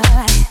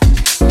light.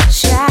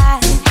 Shy,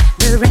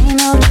 there ain't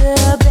no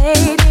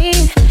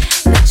debating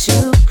that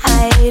you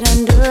hide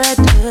under a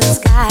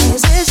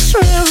disguise. It's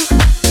true,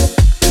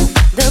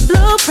 the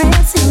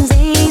blueprint seems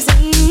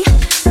easy,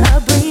 a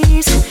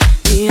breeze,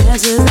 the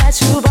answers that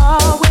you've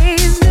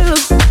always knew.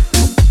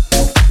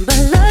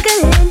 But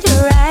looking in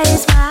your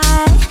eyes,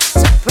 my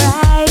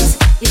surprise,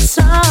 it's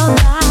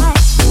alright.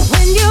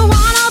 When you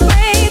wanna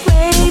break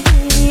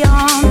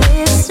beyond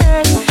this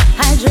earth,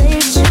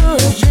 hydrate your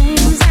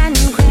dreams and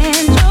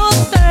quench your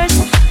thirst.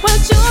 What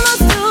you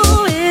must do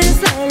is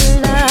let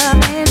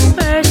love in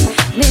first,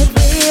 and it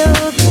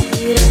will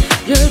be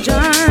your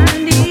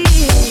journey.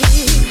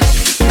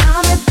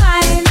 Come and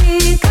find me,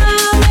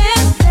 come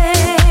and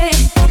play.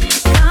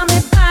 Come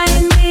and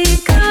find me,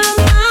 come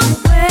my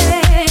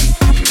way.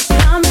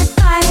 Come and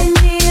find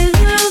me,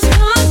 lose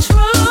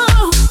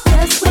control.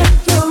 Just when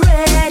you're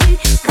ready,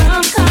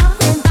 come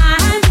and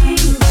find me.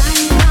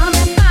 Come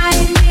and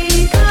find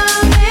me,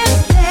 come and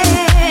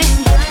play.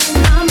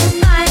 Come and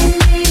find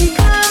me,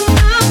 come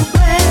my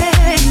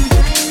way.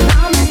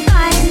 Come and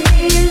find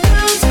me,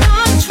 lose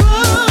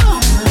control.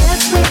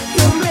 Just when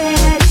you're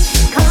ready,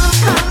 come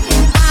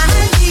and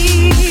find me.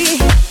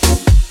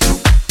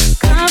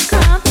 Come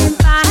and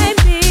find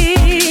me.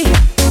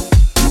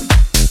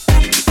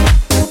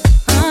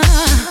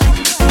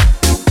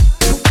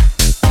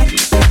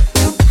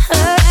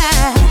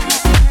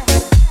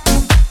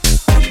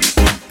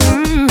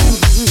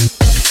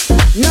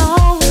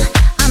 No,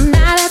 I'm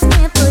not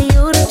asking for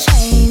you to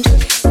change.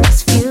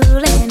 Just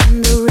fueling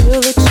the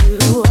real that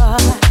you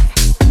are.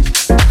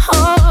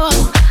 Oh,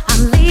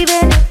 I'm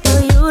leaving it for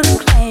you to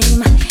claim.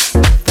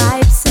 The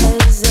vibe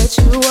says that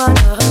you are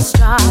a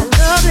star.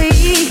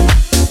 Lovely,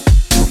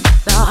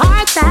 the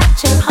heart that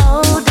you're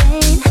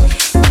holding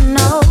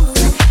knows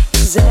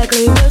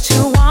exactly what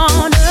you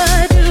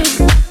wanna do.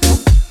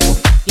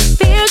 Your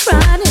fear's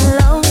running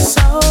low,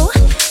 so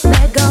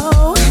let go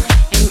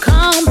and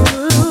come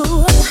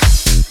through.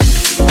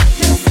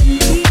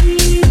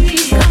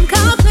 Come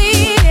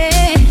complete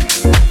it.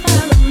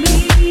 Follow me.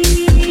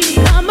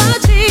 Come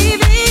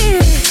achieve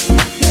it.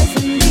 Yes,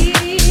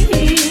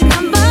 indeed.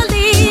 Come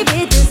believe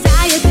it.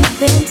 Desire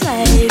deep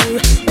inside you.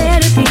 Let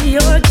it be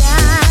your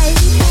guide.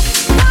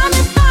 Come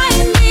and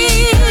find me.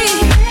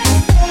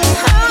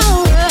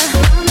 Oh,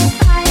 come and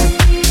find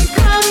me.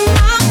 Come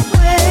my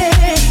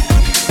way.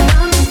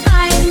 Come and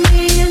find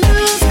me.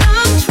 Lose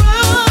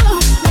control.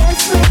 Yes,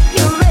 when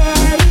you're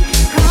ready,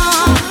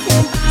 come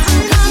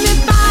and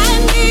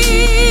find me.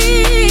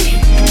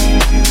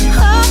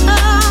 Oh,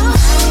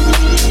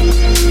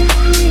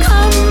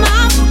 come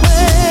my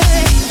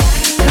way.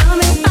 Come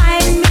and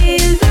find me.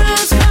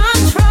 Lose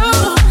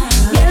control.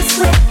 Yes,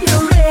 when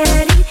you're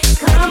ready,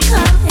 come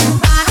and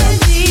find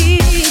me.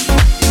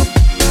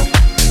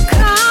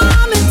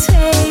 Come and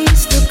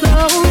taste the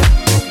glow.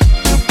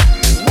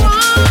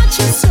 Watch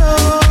your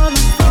soul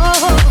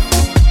unfold.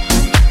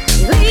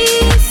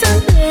 Release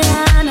and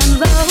then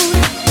unload.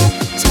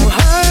 So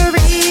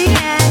hurry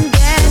and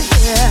get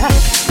here.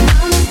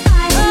 Come and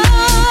find me.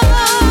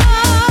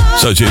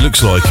 So it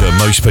looks like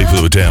most people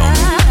that were down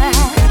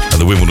at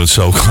the Wimbledon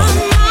Soul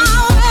Club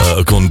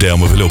have gone down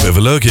with a little bit of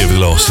a lurgy over the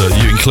last.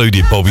 You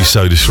included Bobby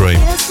SodaStream.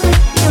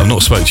 I've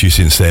not spoke to you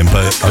since then,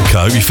 but okay,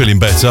 I hope you're feeling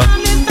better.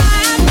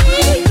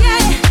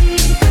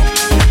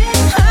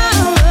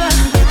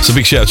 So So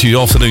big shout out to you,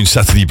 afternoon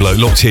Saturday bloke,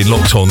 locked in,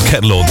 locked on,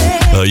 kettle on.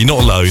 You're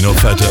not alone, I've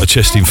had a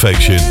chest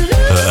infection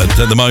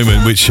at the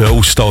moment, which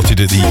all started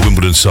at the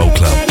Wimbledon Soul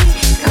Club.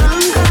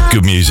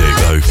 Good music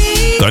though.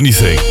 The only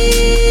thing,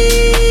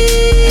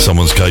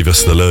 someone's gave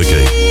us the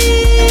lurgy.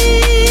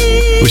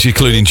 Which is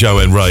including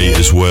Joanne Ray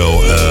as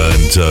well,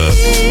 and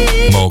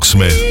Mark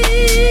Smith.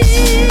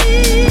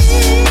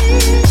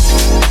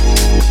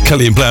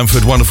 Kelly in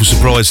Blandford, wonderful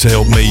surprise to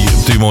help me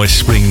do my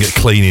spring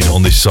cleaning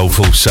on this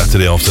Soulful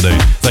Saturday afternoon.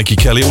 Thank you,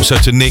 Kelly. Also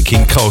to Nick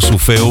in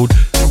Castlefield,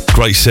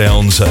 great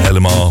sounds at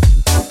LMR.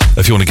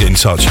 If you want to get in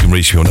touch, you can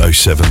reach me on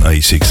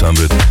 078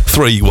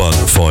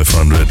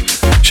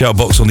 31500. Shout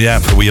box on the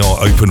app, we are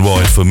open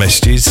wide for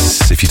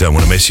messages. If you don't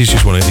want a message,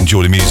 just want to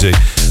enjoy the music,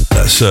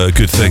 that's a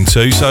good thing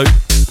too. So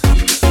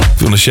if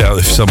you want to shout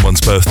if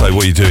someone's birthday,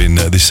 what are you doing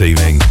this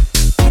evening?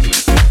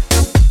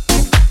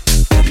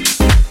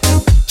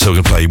 So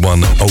we're going to play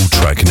one old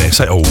track next.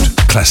 Say old,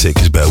 classic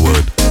is a better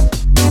word.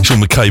 Sean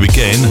McCabe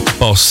again,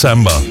 Boss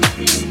Samba.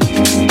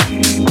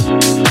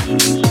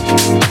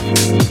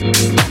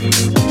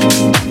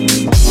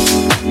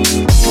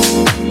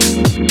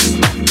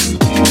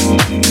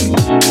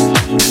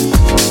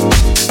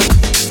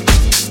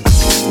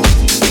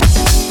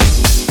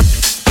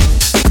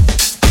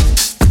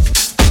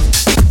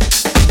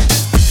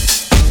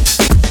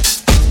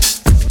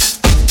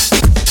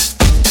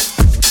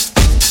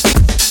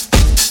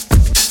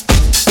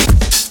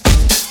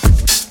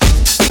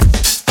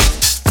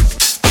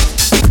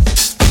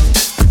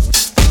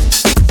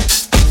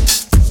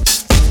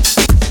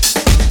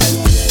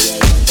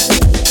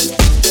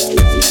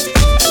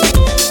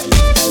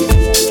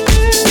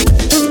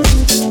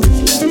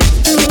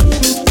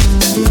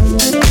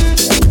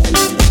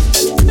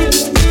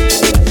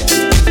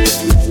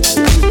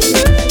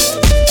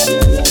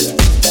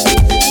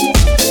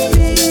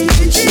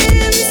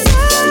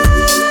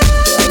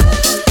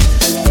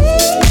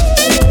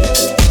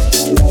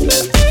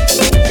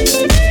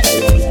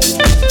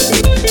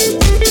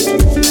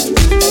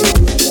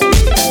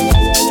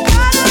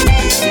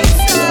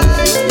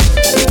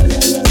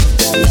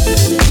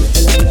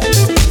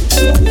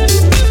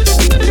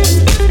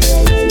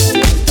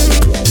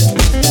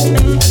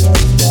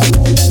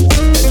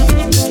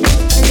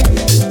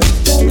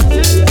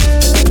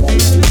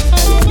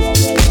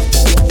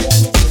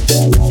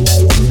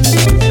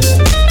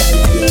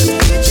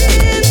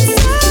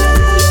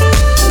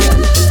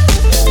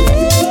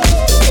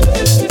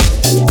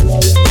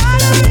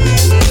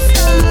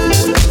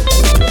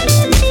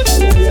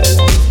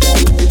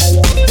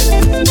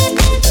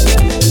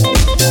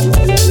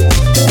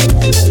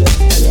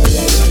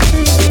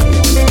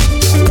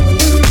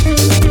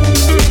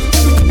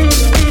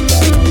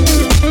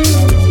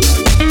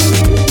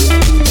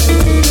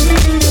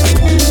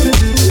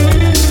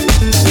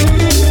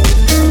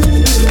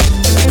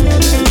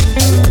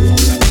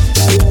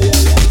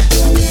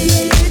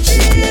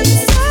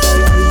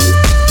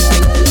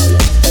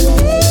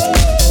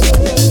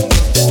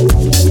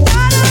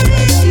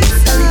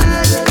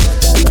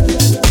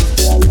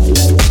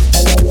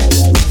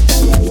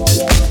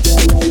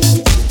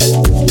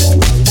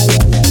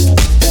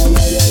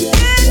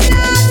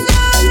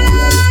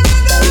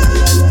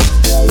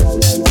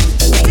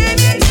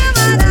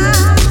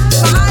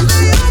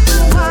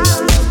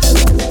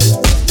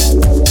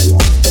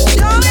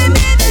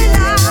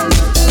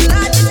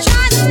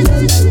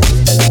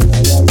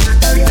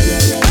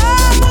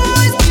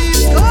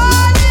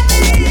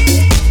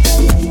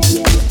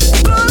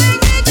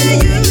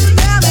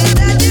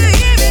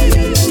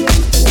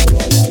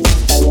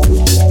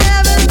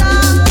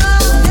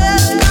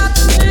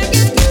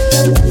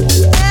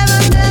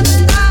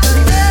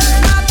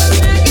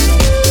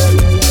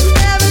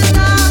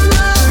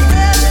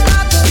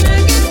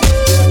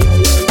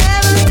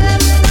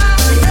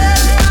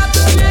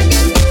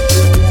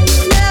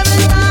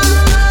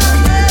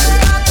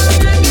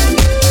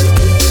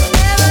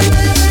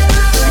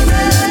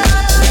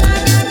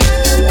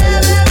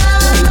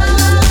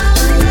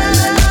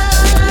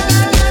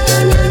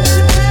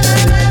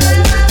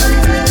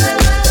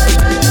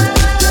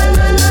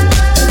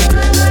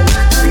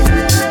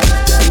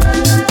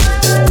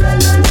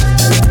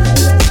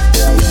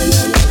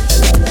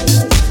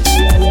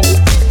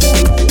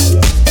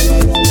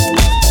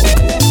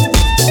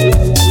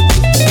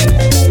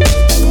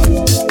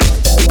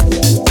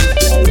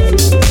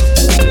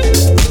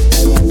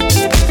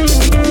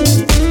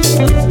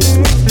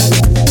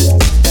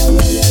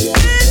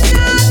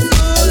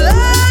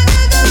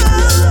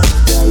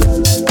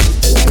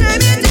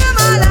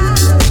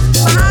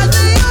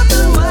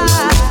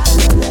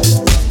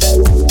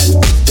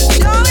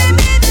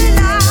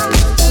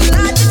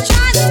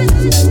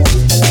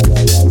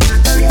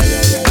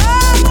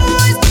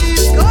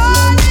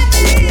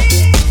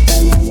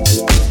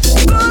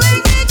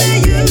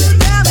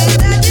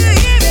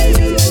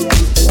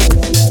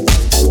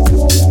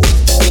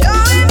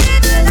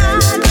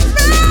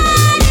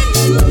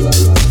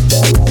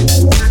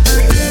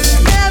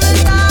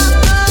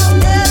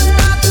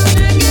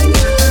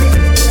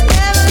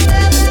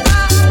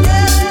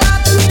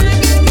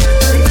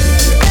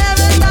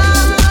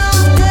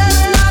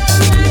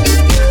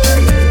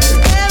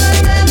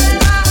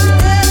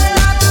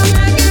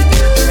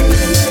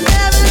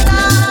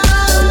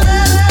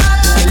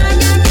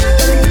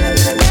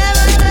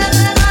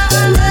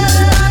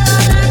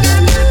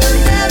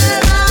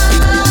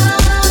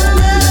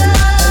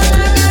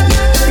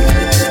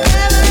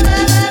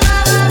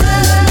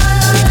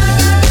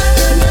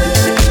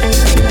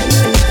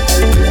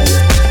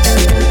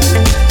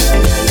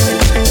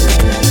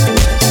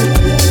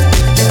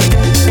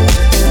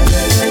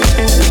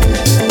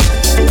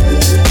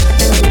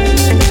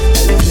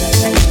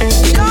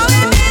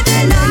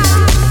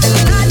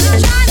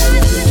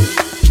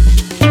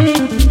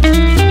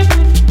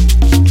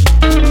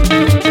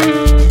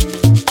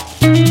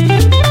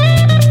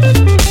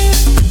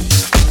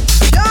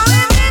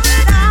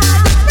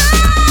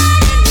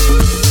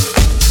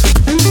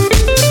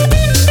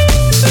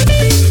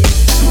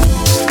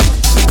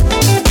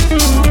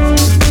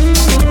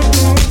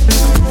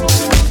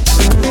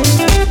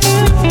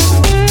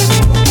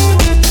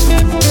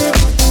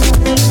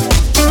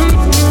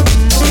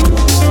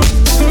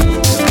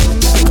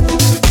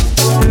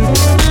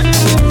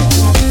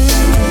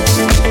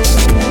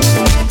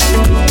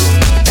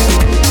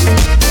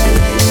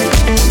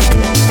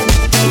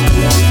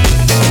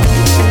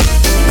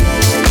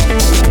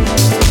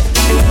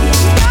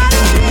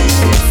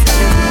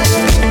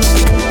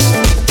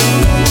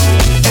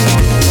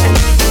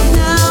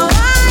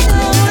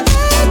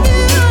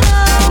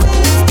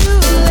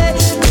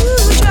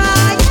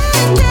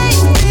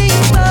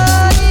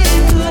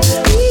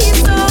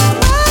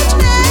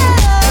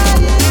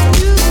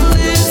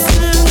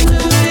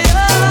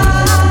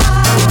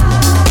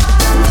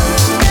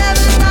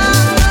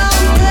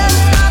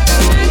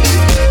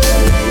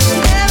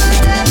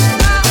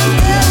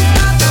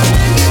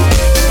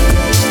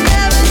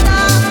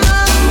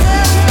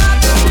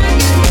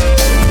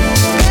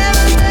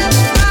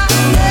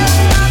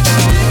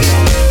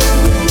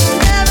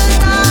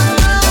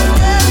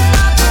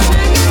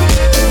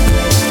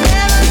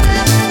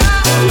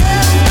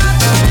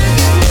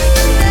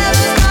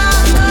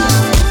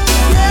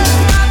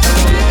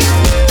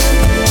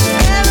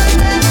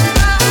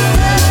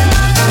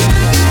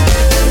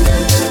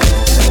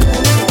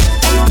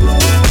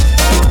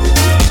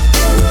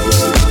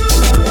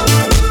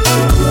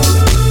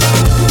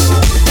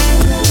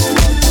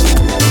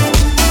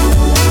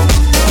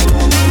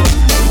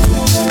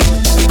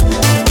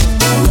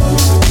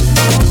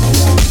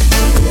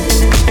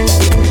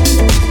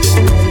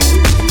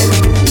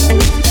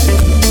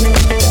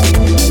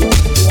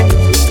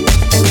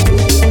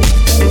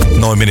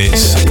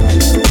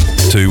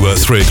 to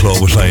 3 o'clock.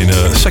 We're playing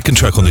a second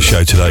track on the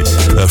show today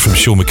from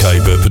Sean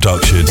McCabe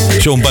production.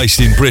 Sean based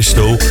in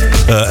Bristol,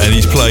 and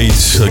he's played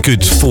a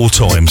good 4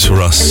 times for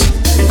us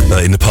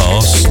in the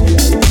past.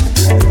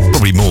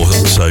 Probably more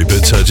so,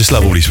 but just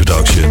love all his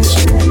productions.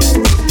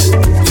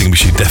 I think we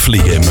should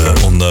definitely get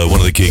him on one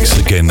of the gigs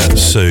again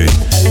soon.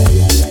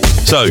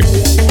 So,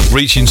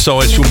 reach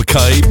inside Sean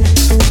McCabe.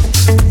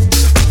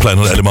 Playing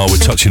on LMR, we're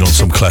touching on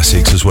some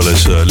classics as well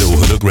as a little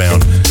look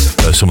round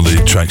some of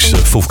the tracks,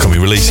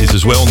 forthcoming releases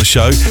as well on the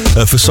show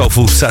for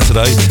Soulful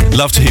Saturday.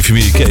 Love to hear from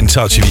you. Get in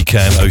touch if you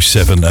can.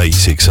 078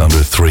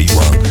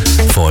 31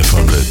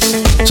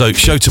 500. So,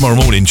 show tomorrow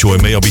morning.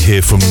 Join me. I'll be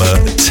here from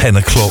 10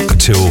 o'clock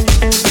till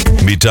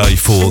midday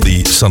for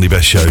the Sunday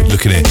Best Show,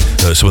 looking at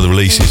some of the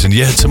releases. And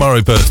yeah,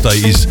 tomorrow's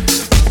birthday is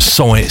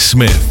Cy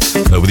Smith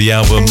with the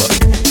album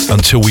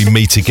Until We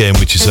Meet Again,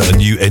 which is a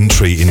new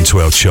entry into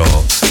our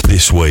chart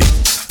this week.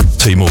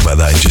 Tell you more about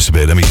that in just a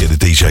bit. Let me get the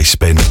DJ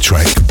Spend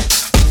track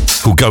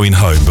called Going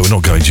Home, but we're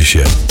not going just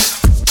yet.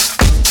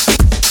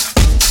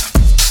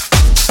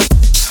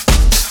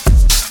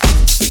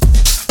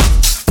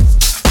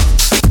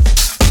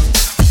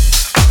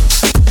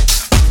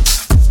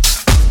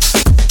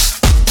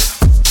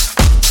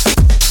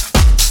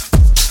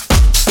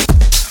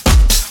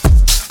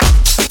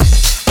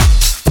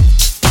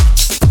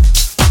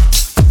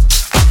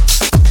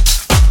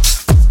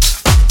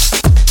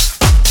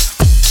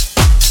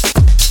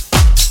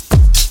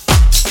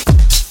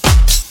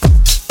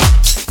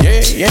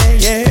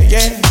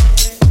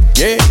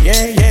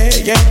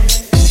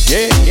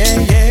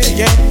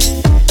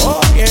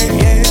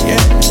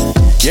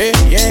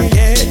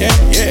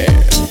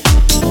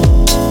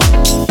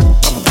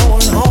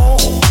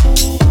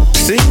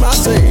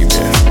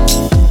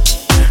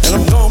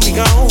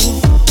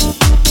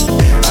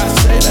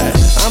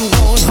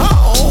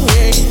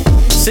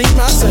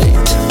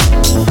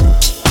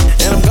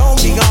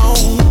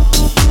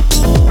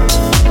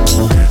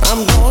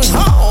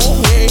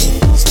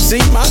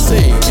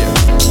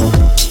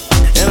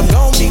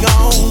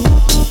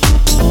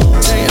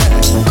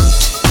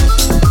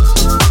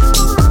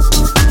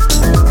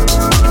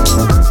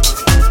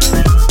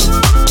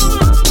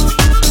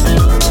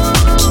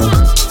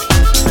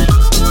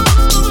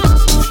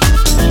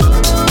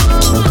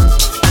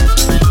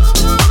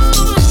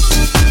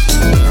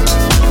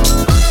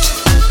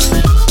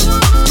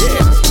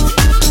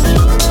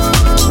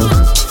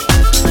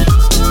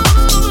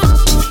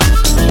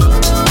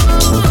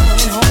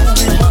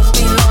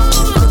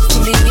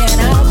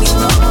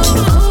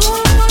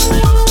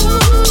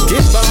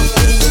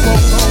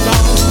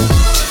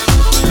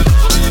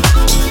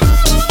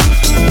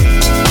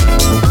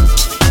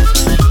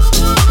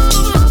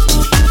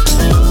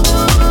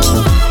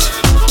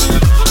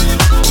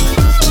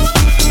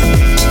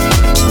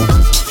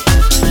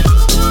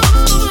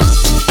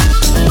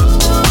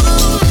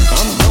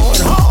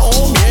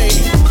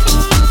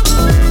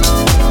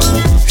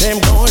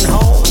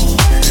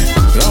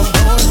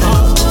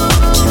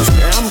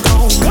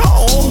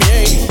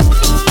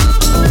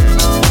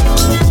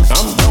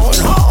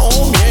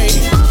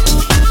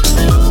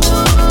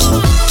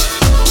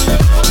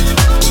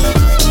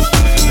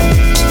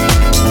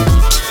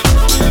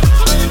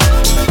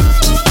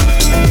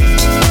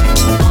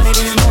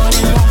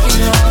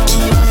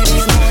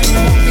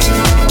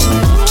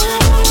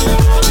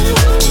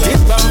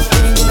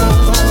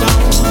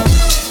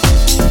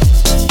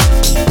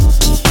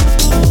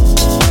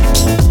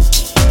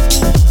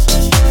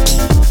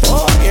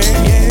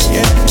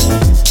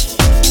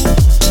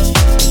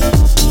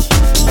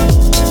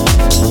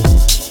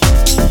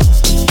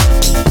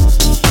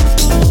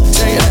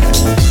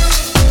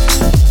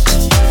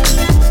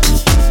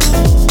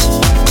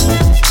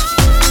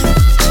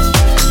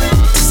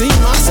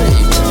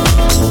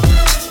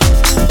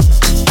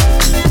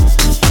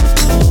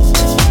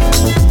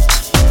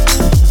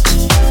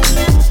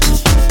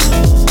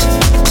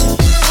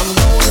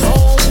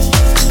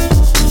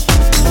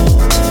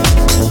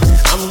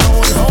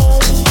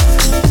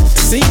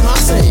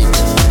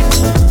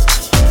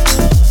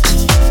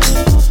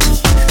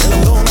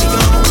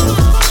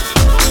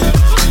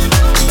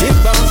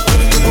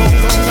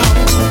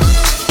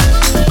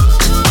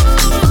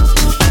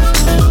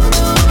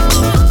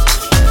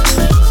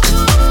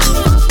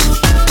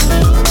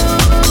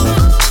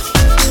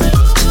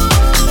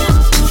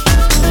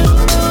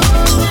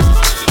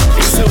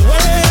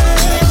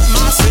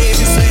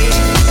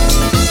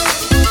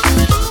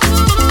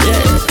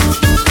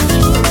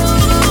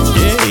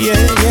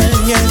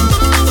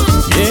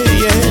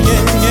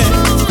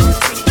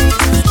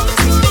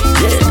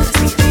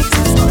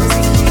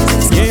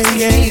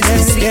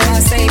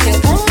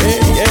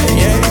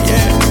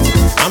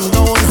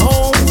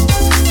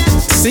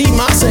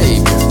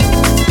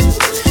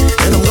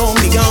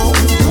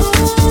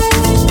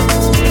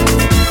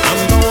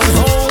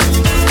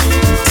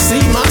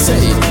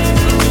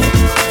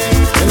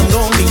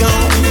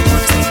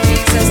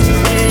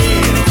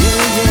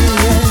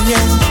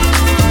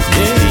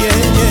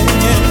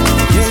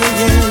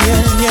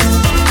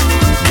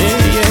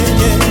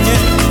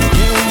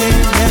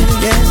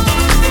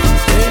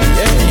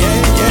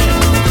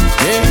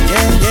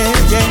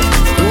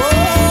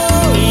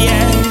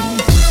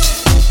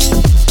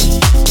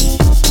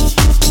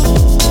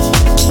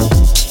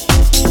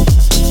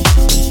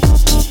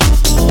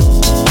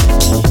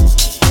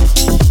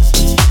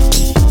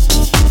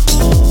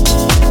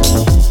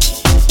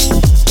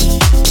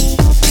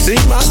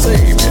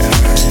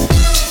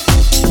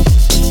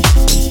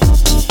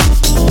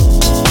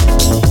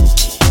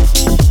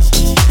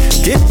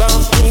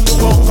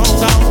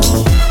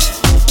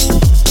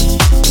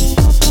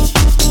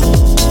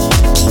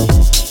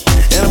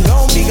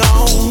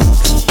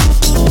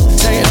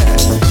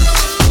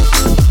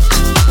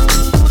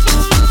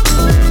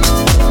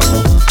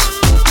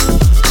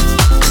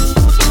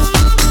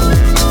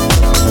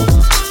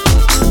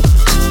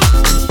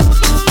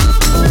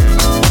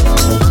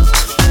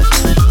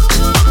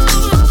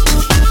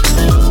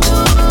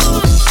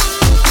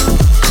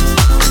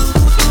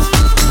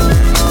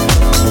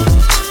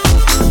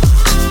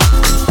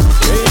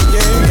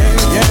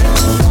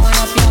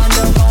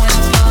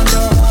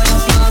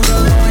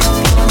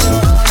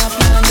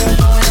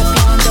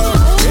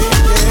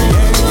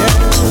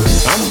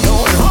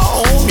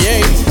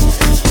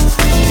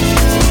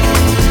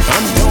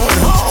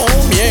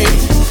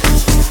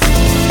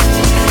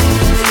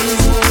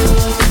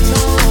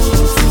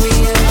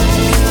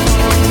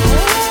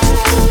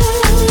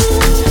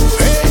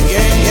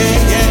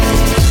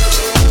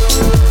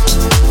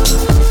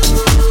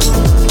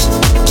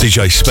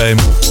 DJ Spem,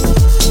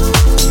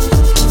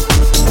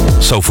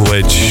 Soulful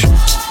Edge,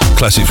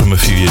 classic from a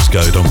few years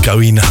ago, I'm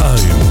Going Home.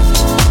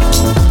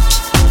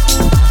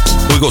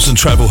 We've got some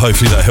travel,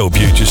 hopefully that helped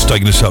you, just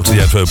taking us up to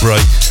the advert break.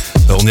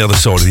 On the other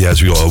side of the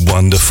ads, we've got a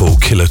wonderful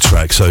killer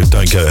track, so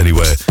don't go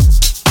anywhere.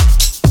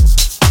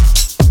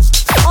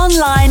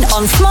 Online,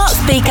 on smart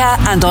speaker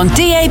and on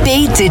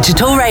DAB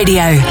digital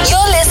radio.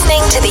 You're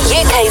listening to the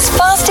UK's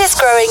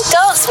fastest growing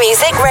dance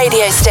music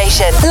radio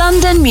station,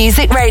 London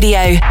Music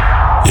Radio.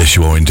 Yes,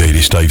 you are indeed.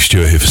 It's Dave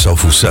Stewart here for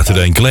Soulful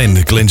Saturday. And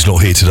Glenn's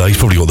not here today. He's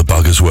probably got the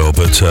bug as well.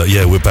 But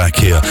yeah, we're back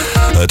here.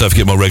 Don't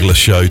forget my regular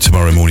show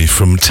tomorrow morning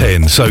from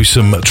 10. So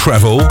some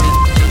travel.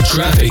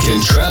 Traffic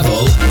and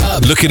travel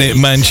up. Looking at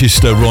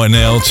Manchester right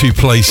now, 2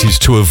 places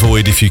to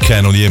avoid if you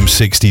can on the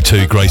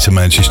M62 Greater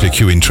Manchester,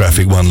 queuing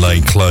traffic, 1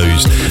 lane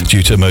closed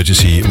due to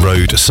emergency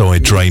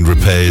roadside drain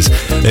repairs.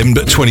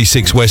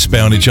 M26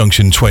 westbound at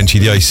junction 20,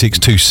 the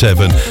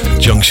A627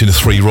 junction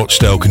 3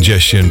 Rochdale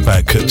congestion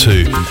back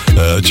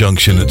to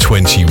junction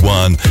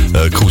 21,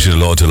 causing a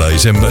lot of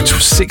delays.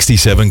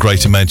 M67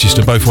 Greater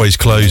Manchester, both ways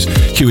closed,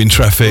 queuing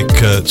traffic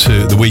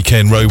to the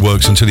weekend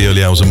roadworks until the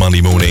early hours of Monday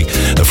morning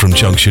from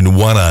junction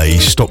 1A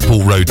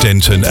Stockport Road,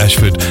 Denton,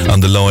 Ashford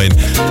Underline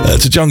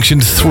to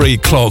junction 3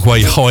 Clark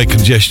Way, high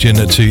congestion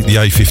to the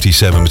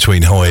A57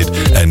 between Hyde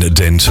and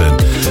Denton.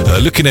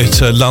 Looking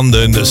at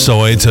London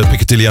side,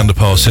 Piccadilly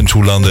Underpass,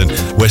 Central London,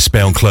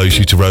 westbound closed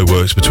due to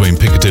roadworks between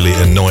Piccadilly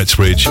and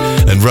Knightsbridge,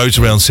 and roads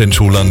around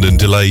Central London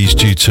delays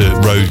due to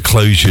road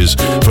closures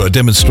for a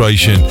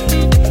demonstration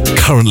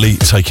currently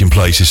taking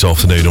place this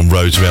afternoon on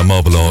roads around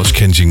Marble Arch,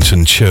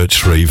 Kensington, Church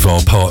Street,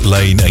 via Park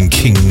Lane and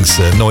King's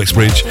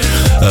Knightsbridge.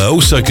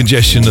 Also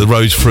congestion of the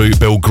roads through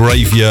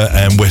Belgravia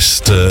and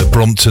West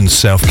Brompton,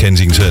 South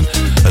Kensington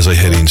as they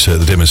head into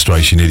the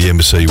demonstration near the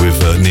embassy with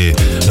near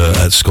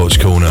at Scotch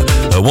Corner.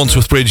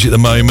 Wandsworth Bridge at the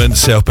moment,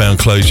 southbound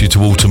closed due to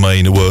water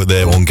main work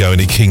there ongoing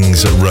at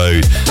King's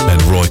Road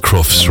and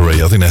Rycroft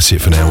Street. I think that's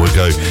it for now. We'll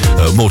go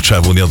more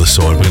travel on the other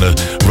side. We're going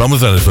to run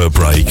with an advert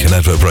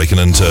break and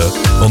on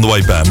the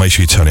way back, make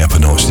sure you turn it up a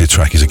notch. The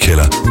track is a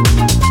killer.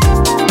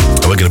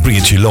 And we're going to bring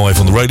it to you live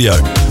on the radio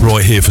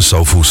right here for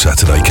Soulful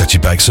Saturday. Catch you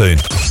back soon.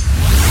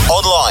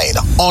 Online,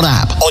 on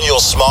app, on your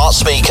smart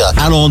speaker,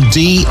 and on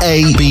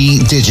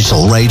DAB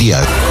digital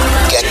radio.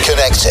 Get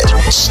connected.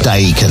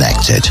 Stay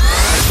connected.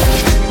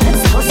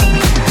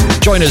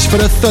 Join us for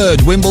the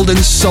 3rd Wimbledon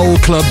Soul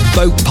Club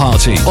Boat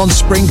Party on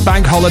Spring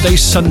Bank Holiday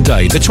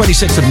Sunday, the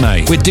 26th of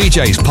May, with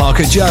DJs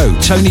Parker Joe,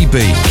 Tony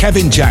B,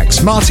 Kevin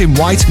Jacks, Martin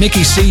White,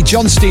 Mickey C,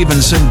 John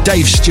Stevenson,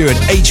 Dave Stewart,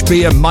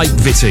 HB and Mike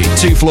Vitti.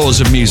 2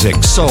 floors of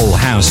music, soul,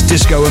 house,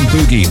 disco and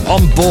boogie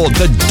on board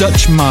the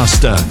Dutch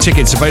Master.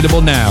 Tickets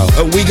available now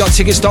at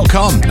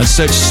wegottickets.com and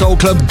search Soul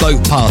Club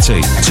Boat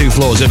Party. 2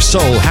 floors of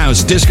soul,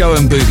 house, disco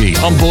and boogie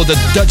on board the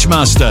Dutch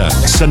Master.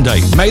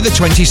 Sunday, May the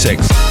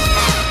 26th.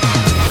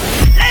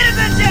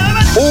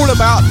 All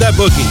about the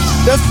boogie,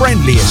 the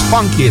friendliest,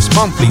 funkiest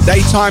monthly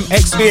daytime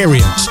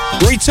experience,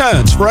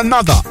 returns for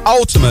another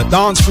ultimate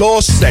dance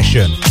floor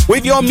session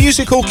with your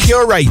musical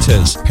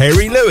curators,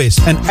 Perry Lewis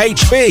and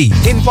HB,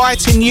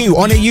 inviting you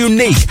on a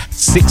unique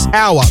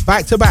 6-hour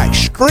back-to-back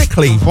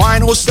strictly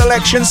vinyl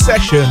selection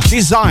session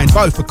designed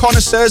both for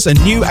connoisseurs and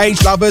new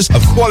age lovers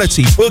of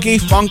quality boogie,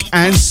 funk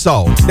and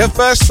soul. The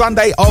first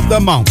Sunday of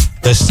the month,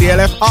 the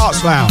CLF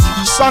Arts Lounge,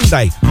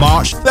 Sunday,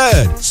 March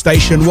 3rd,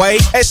 Station Way,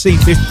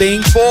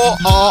 SC15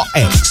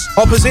 4RX,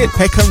 opposite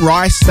Peckham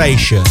Rice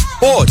Station.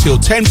 4 till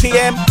 10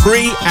 p.m,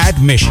 free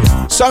admission.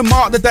 So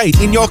mark the date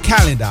in your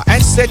calendar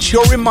and set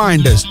your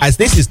reminders, as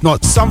this is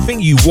not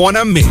something you want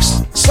to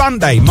miss.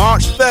 Sunday,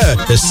 March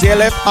 3rd, the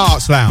CLF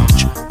Arts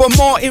Lounge. For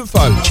more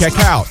info, check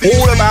out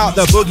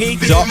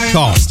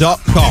allabouttheboogie.com.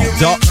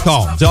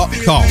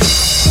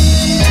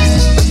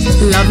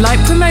 Love Light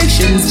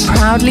Promotions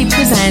proudly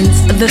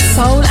presents the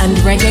Soul and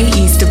Reggae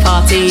Easter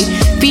Party,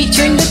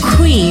 featuring the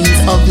queens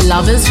of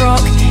Lovers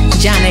Rock,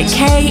 Janet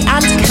Kay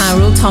and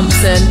Carol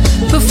Thompson,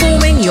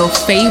 performing your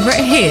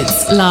favourite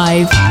hits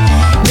live.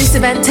 This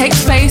event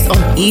takes place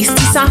on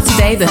Easter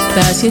Saturday, the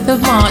 30th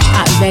of March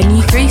at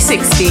Venue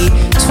 360,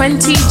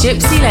 20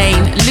 Gypsy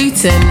Lane,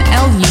 Luton,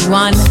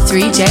 LU1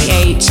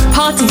 3JH.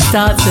 Party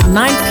starts at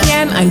 9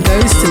 p.m. and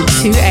goes till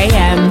 2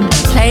 a.m.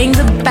 Playing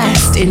the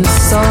best in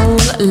soul,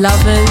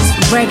 lovers,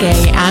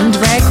 reggae and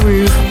rare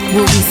groove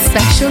will be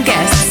special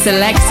guests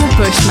Selector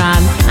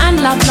Bushman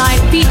and Love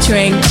Light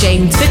featuring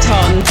James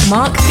Vitton,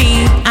 Mark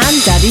B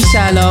and Daddy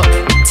Sherlock.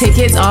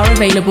 Tickets are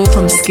available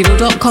from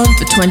skiddle.com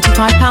for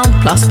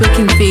 £25 plus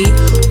booking fee,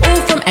 or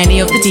from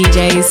any of the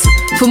DJs.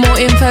 For more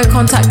info,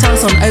 contact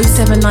us on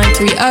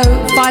 07930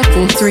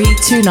 543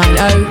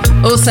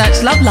 290 or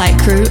search Love Light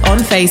Crew on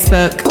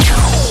Facebook.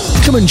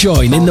 Come and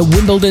join in the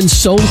Wimbledon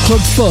Soul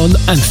Club fun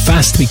and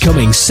fast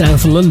becoming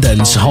South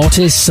London's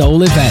hottest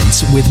soul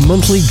event with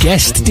monthly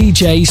guest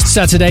DJs.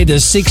 Saturday the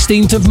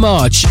 16th of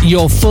March,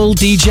 your full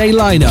DJ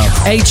lineup: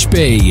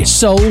 HB,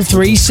 Soul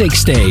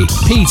 360,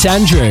 Pete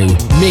Andrew,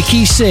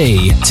 Mickey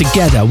C,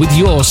 together with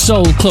your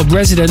Soul Club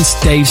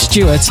residents Dave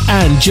Stewart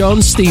and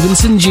John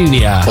Stevenson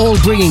Jr., all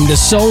bringing the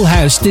soul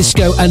house,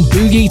 disco and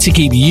boogie to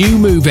keep you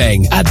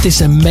moving at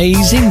this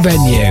amazing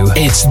venue.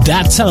 It's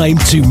that time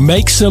to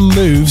make some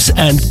moves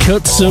and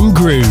cut some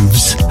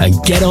grooves and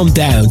get on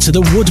down to the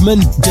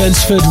Woodman,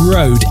 Dunsford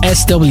Road,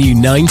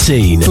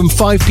 SW19 from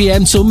 5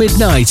 p.m. till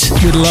midnight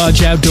with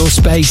large outdoor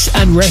space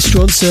and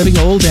restaurant serving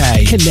all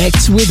day.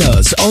 Connect with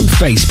us on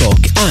Facebook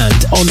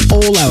and on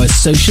all our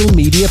social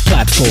media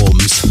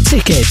platforms.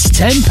 Tickets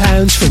 £10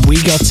 from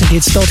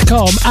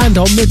wegottickets.com and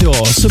on the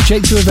door,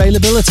 subject to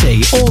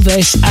availability. All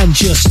this and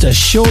just a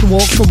short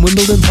walk from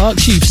Wimbledon Park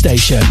Tube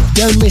Station.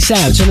 Don't miss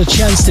out on a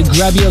chance to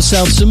grab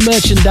yourself some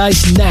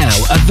merchandise now,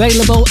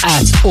 available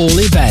at all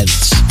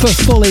events. For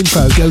full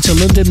info, go to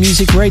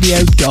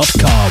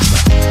londonmusicradio.com.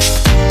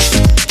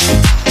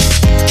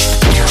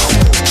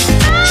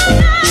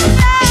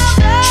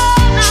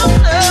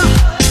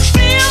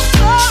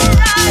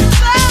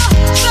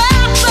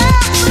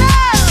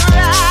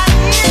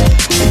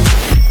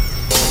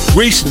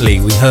 Recently,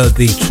 we heard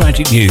the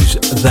tragic news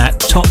that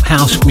top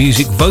house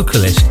music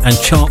vocalist and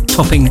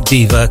chart-topping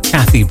diva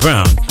Kathy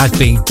Brown had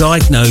been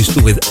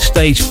diagnosed with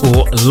stage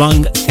 4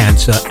 lung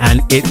cancer, and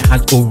it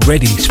had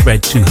already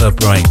spread to her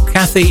brain.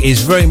 Kathy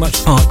is very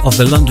much part of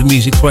the London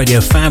Music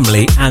Radio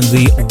family and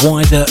the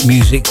wider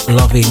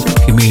music-loving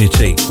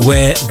community,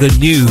 where the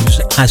news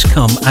has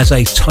come as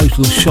a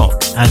total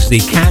shock, as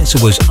the cancer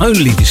was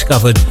only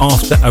discovered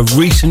after a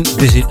recent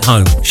visit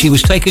home. She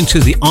was taken to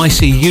the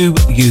ICU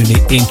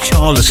unit in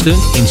Charleston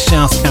in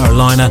South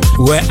Carolina,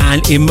 where an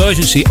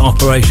emergency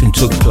operation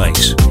took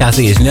place.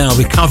 Kathy is now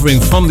recovering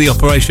from the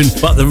operation,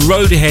 but the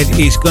road ahead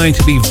is going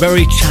to be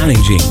very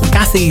challenging.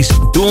 Kathy's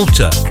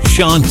daughter,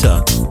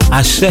 Shanta,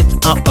 has set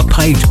up a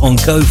page on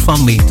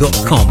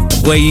GoFundMe.com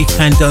where you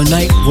can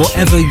donate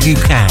whatever you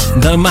can.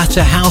 No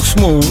matter how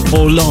small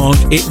or large,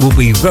 it will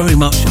be very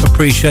much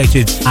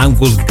appreciated and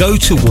will go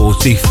towards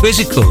the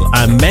physical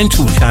and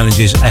mental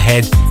challenges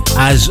ahead,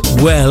 as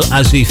well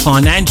as the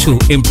financial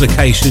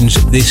implications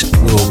this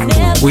will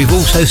cause. We've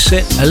also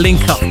set a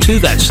link up to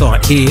that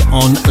site here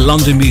on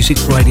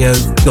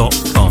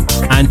londonmusicradio.com,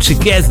 and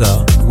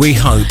together we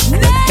hope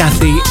that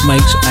Kathy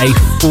makes a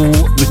full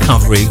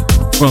recovery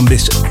from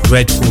this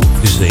dreadful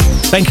disease.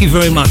 Thank you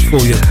very much for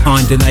your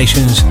kind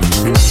donations.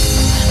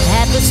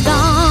 At the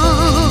start,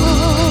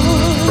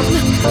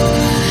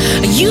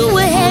 you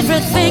were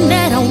everything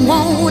that I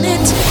wanted.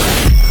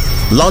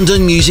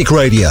 London Music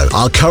Radio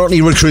are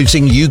currently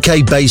recruiting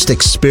UK-based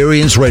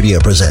experienced radio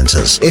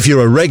presenters. If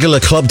you're a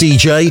regular club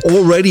DJ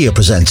or radio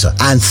presenter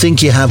and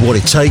think you have what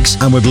it takes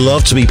and would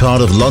love to be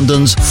part of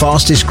London's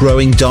fastest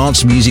growing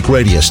dance music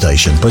radio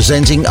station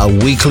presenting a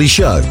weekly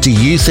show, do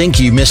you think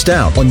you missed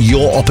out on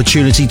your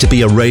opportunity to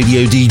be a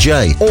radio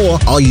DJ? Or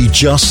are you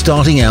just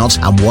starting out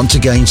and want to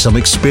gain some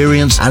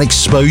experience and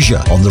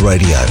exposure on the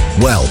radio?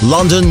 Well,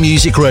 London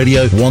Music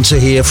Radio want to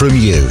hear from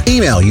you.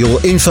 Email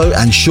your info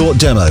and short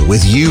demo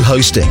with you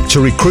hosting to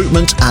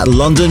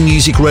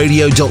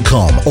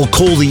recruitment@londonmusicradio.com or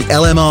call the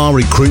LMR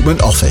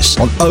Recruitment Office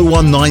on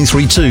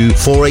 01932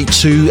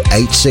 482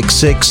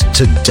 866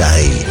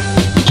 today.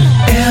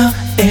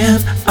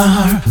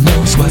 LMR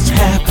knows what's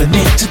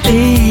happening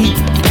today.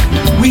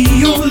 We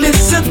all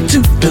listen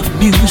to the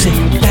music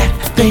that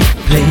they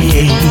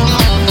play,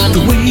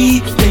 the way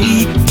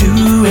they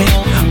do it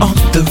on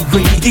the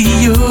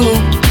radio.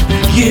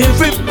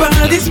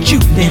 Everybody's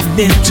tuning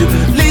in to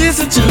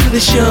listen to the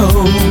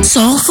show.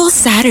 Soulful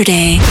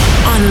Saturday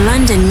on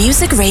London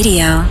Music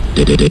Radio.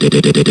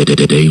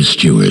 Dave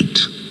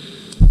Stewart.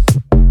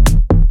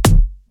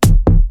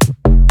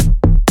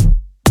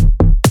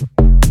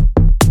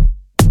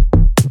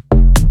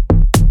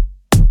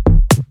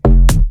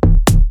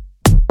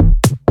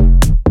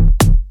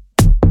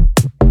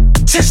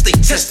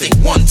 Testing,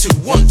 1 2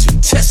 1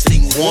 2,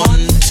 testing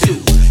 1 2,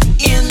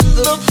 in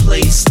the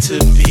place to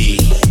be.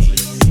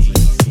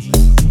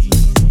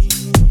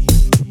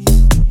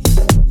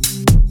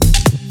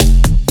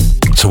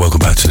 So welcome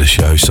back to the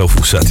show,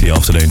 Soulful Saturday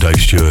afternoon.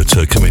 Dave Stewart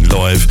coming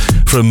live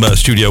from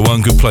Studio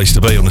One. Good place to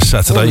be on a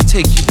Saturday. I want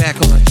to take you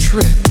back on a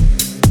trip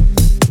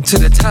to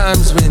the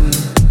times when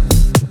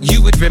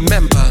you would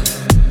remember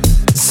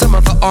some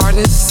of the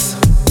artists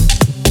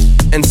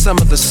and some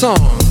of the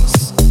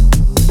songs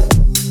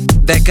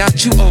that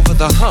got you over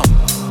the hump,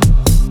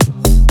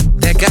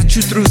 that got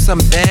you through some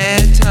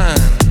bad time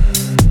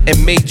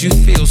and made you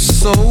feel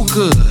so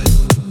good.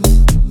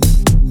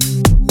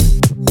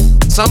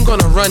 So I'm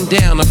gonna run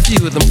down a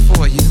few of them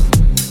for you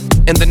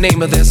in the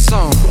name of their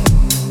song.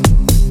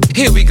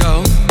 Here we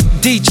go,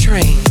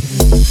 D-Train.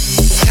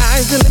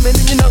 Sky's the limit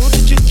and you know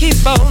that you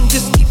keep on,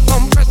 just keep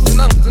on pressing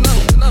on and on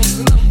and on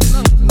and on and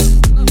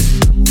on.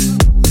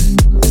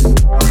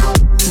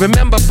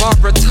 Remember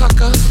Barbara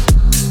Tucker?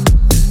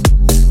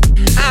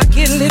 I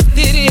get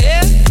lifted,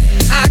 yeah.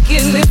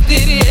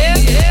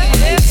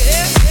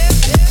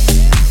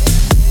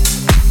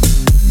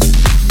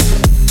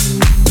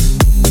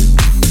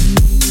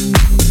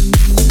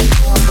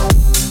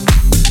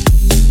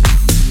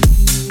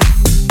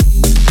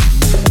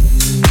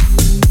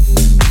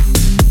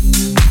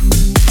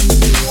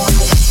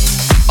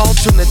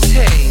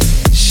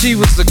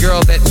 was the girl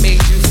that made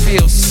you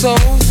feel so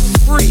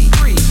free.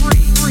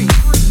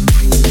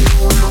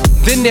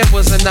 Then there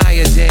was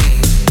Anaya Day.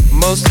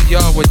 Most of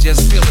y'all were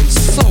just feeling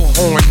so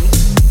horny.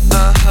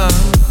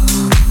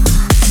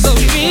 So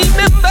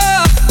remember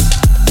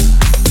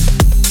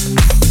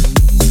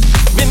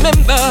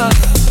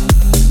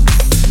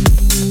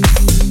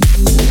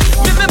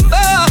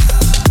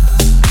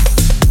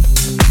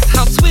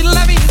how sweet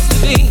love used to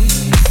be.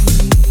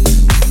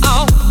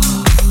 Oh,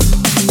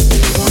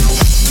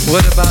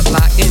 what about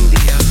La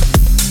India?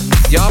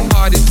 Y'all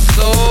partied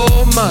so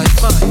much.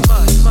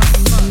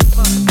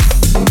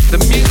 The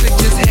music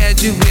just had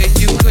you where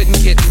you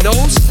couldn't get no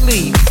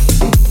sleep.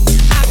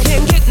 I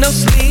can't get no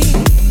sleep.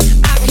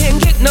 I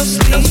can't get no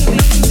sleep.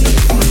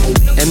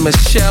 And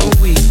Michelle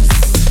Weeks,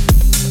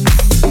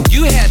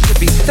 you had to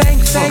be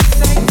thankful.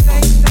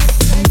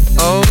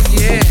 Oh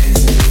yeah.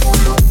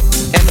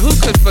 And who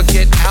could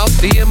forget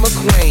Althea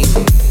McQueen?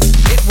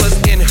 It was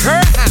in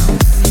her house.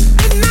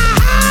 In my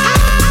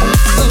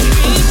house. So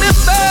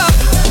remember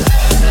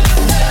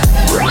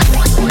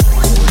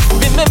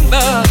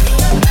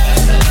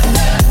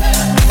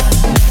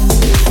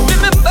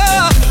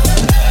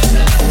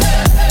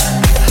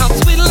how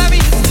sweet love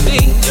used to be.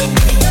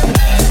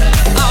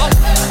 Oh.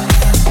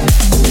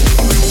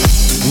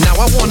 Now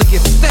I want to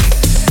give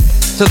thanks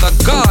to the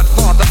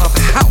godfather of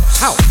house,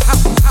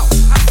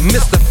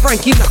 Mr.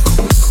 Frankie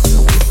Knuckles,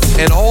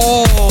 and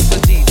all the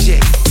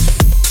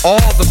DJs,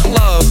 all the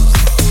clubs,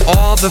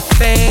 all the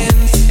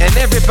fans, and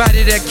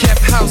everybody that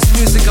kept house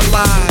music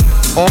alive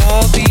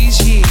all these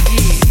years.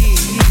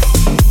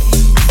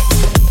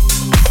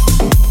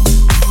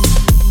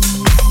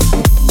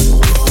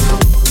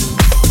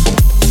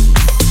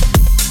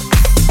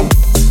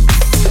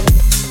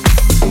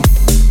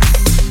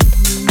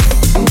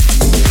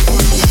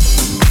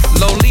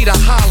 Lolita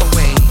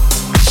Holloway,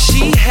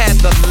 she had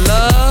the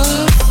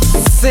love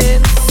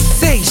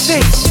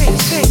sensation.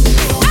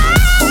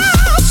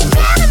 I'm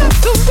strong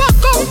enough to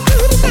walk on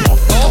through the night.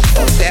 Oh,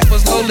 that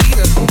was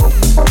Lolita.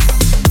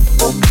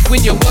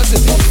 When you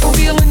wasn't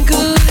feeling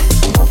good,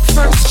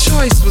 First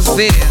Choice was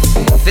there.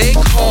 They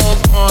called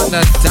on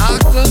a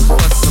doctor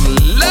for some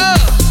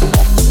love.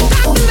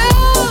 Dr.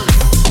 Love,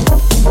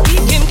 he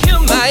can cure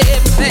my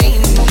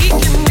everything. He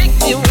can make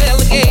me well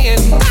again.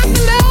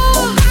 Dr.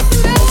 Love,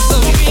 so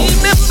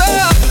remember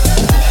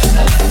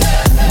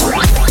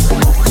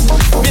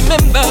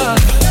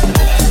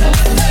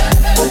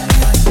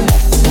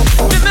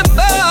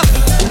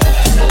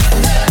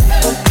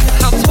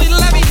how sweet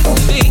love used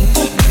to be.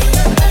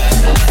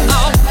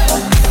 Oh.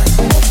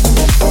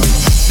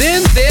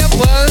 Then there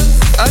was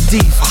a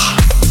diva.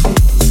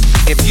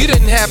 If you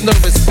didn't have no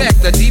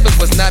respect, the diva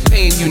was not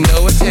paying you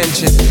no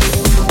attention.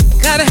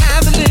 Gotta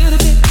have a little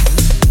bit.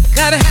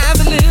 Gotta have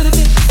a little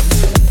bit.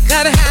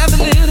 Gotta have a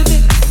little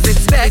bit.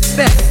 Respect.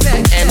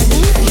 And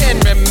who can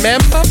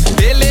remember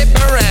Billy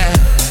Brown?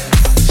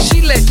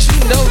 She let you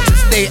know to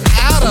stay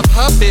out of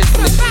her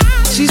business.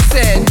 She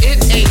said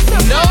it ain't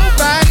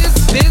nobody's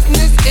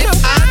business if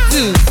I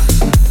do.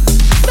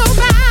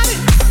 Nobody.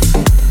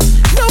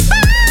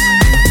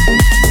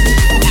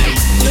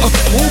 Oh,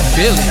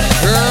 Billy,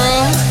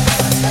 girl.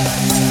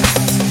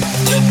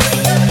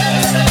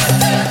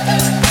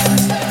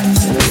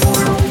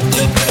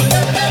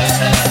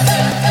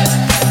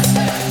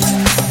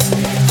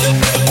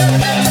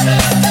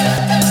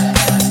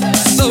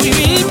 So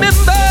remember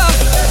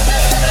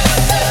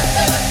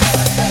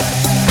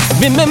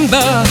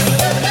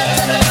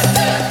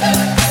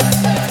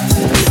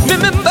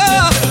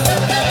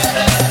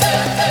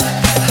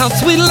how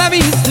sweet love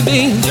used to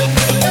be.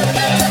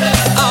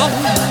 Oh,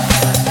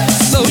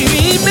 so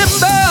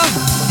remember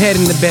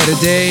heading to better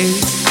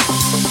days.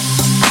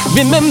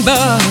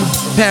 Remember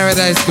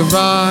Paradise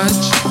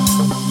Garage.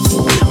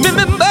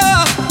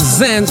 Remember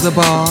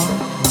Zanzibar,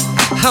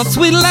 how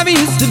sweet love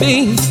used to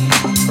be.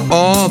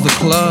 All the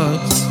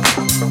clubs.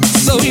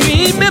 So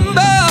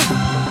remember.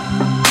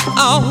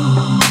 Oh,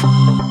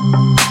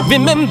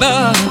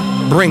 remember,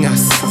 bring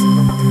us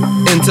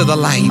into the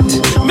light.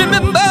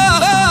 Remember,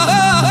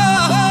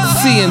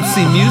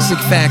 CNC Music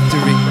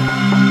Factory.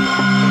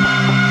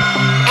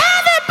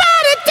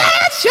 Everybody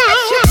dance,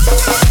 y'all.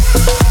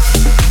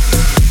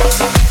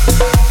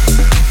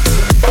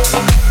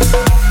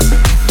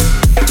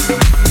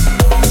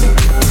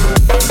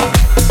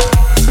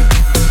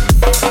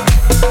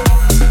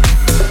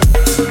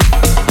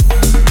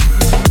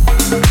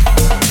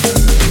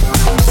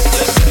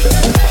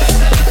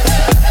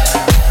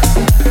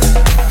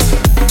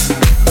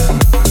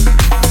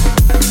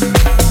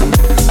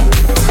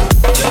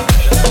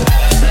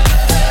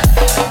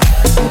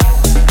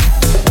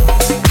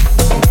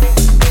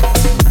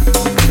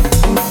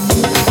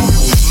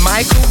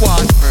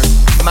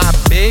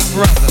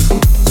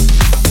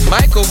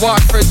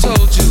 Watford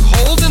told you,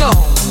 holding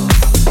on.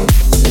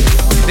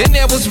 Then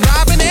there was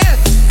Robin S.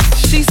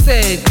 She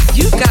said,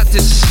 you got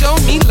to show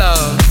me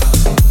love.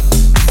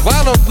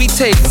 Why don't we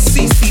take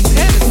CC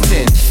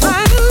Peniston?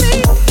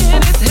 Finally,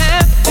 it has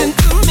happened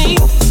to me.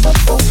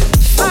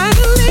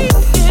 Finally,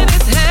 it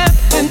has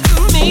happened to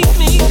me.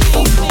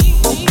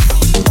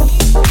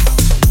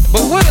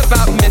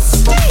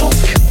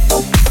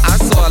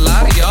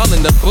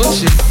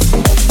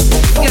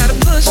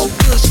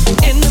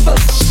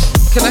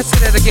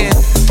 that again.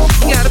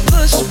 You gotta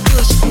push,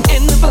 push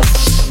in the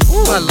bush.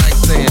 Ooh, I like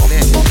saying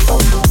that.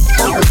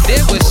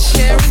 There was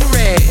Sharon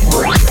Red.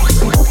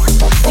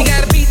 You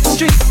gotta beat the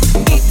street,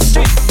 beat the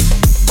street.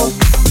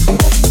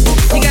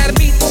 You gotta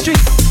beat the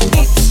street,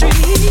 beat the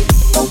street.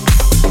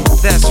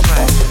 That's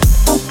right.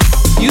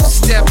 You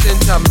stepped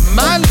into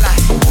my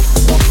life.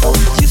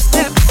 You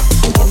stepped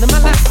into my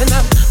life and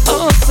I'm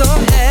oh so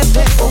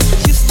happy.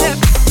 You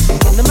stepped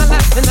into my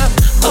life and I'm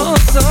oh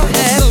so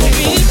happy. So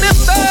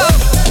remember,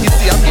 you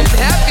see I'm getting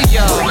happy,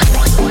 y'all.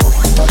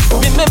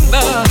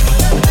 Remember,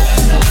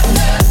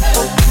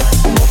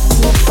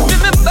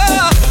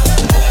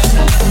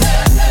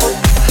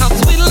 how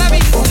sweet love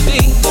used to be.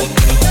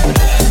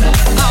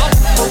 Oh,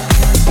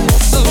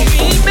 so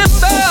remember,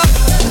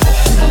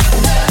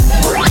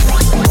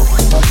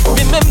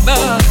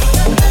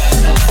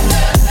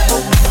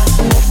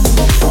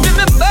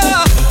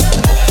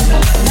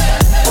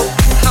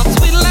 how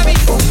sweet love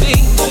used to be.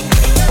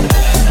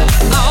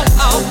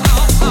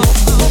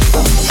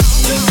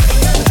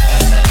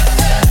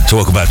 So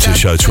welcome back to the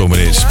show, 12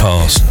 minutes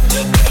past.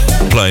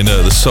 Playing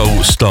the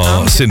Soul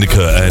Star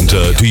Syndicate and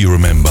Do You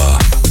Remember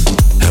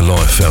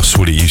how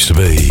sweet it used to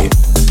be.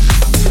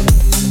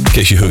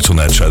 Gets you hooked on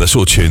that track. That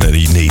sort of tune that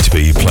you need to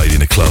be played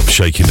in a club,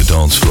 shaking the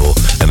dance floor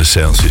and the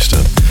sound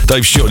system.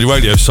 Dave Stewart on your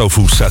radio,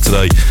 Soulful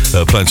Saturday,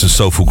 playing some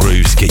soulful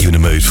grooves to get you in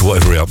the mood for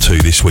whatever you're up to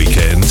this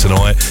weekend,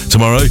 tonight,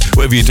 tomorrow,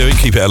 whatever you're doing.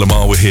 Keep it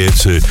LMR. We're here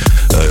to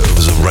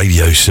as a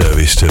radio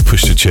service to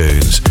push the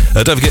tunes.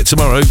 Don't forget,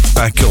 tomorrow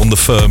back on the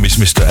firm is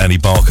Mr.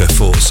 Annie Barker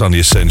for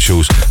Sunday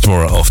Essentials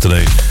tomorrow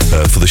afternoon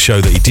for the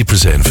show that he did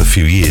present for a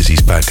few years.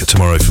 He's back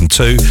tomorrow from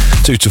 2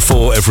 to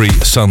 4 every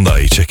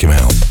Sunday. Check him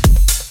out.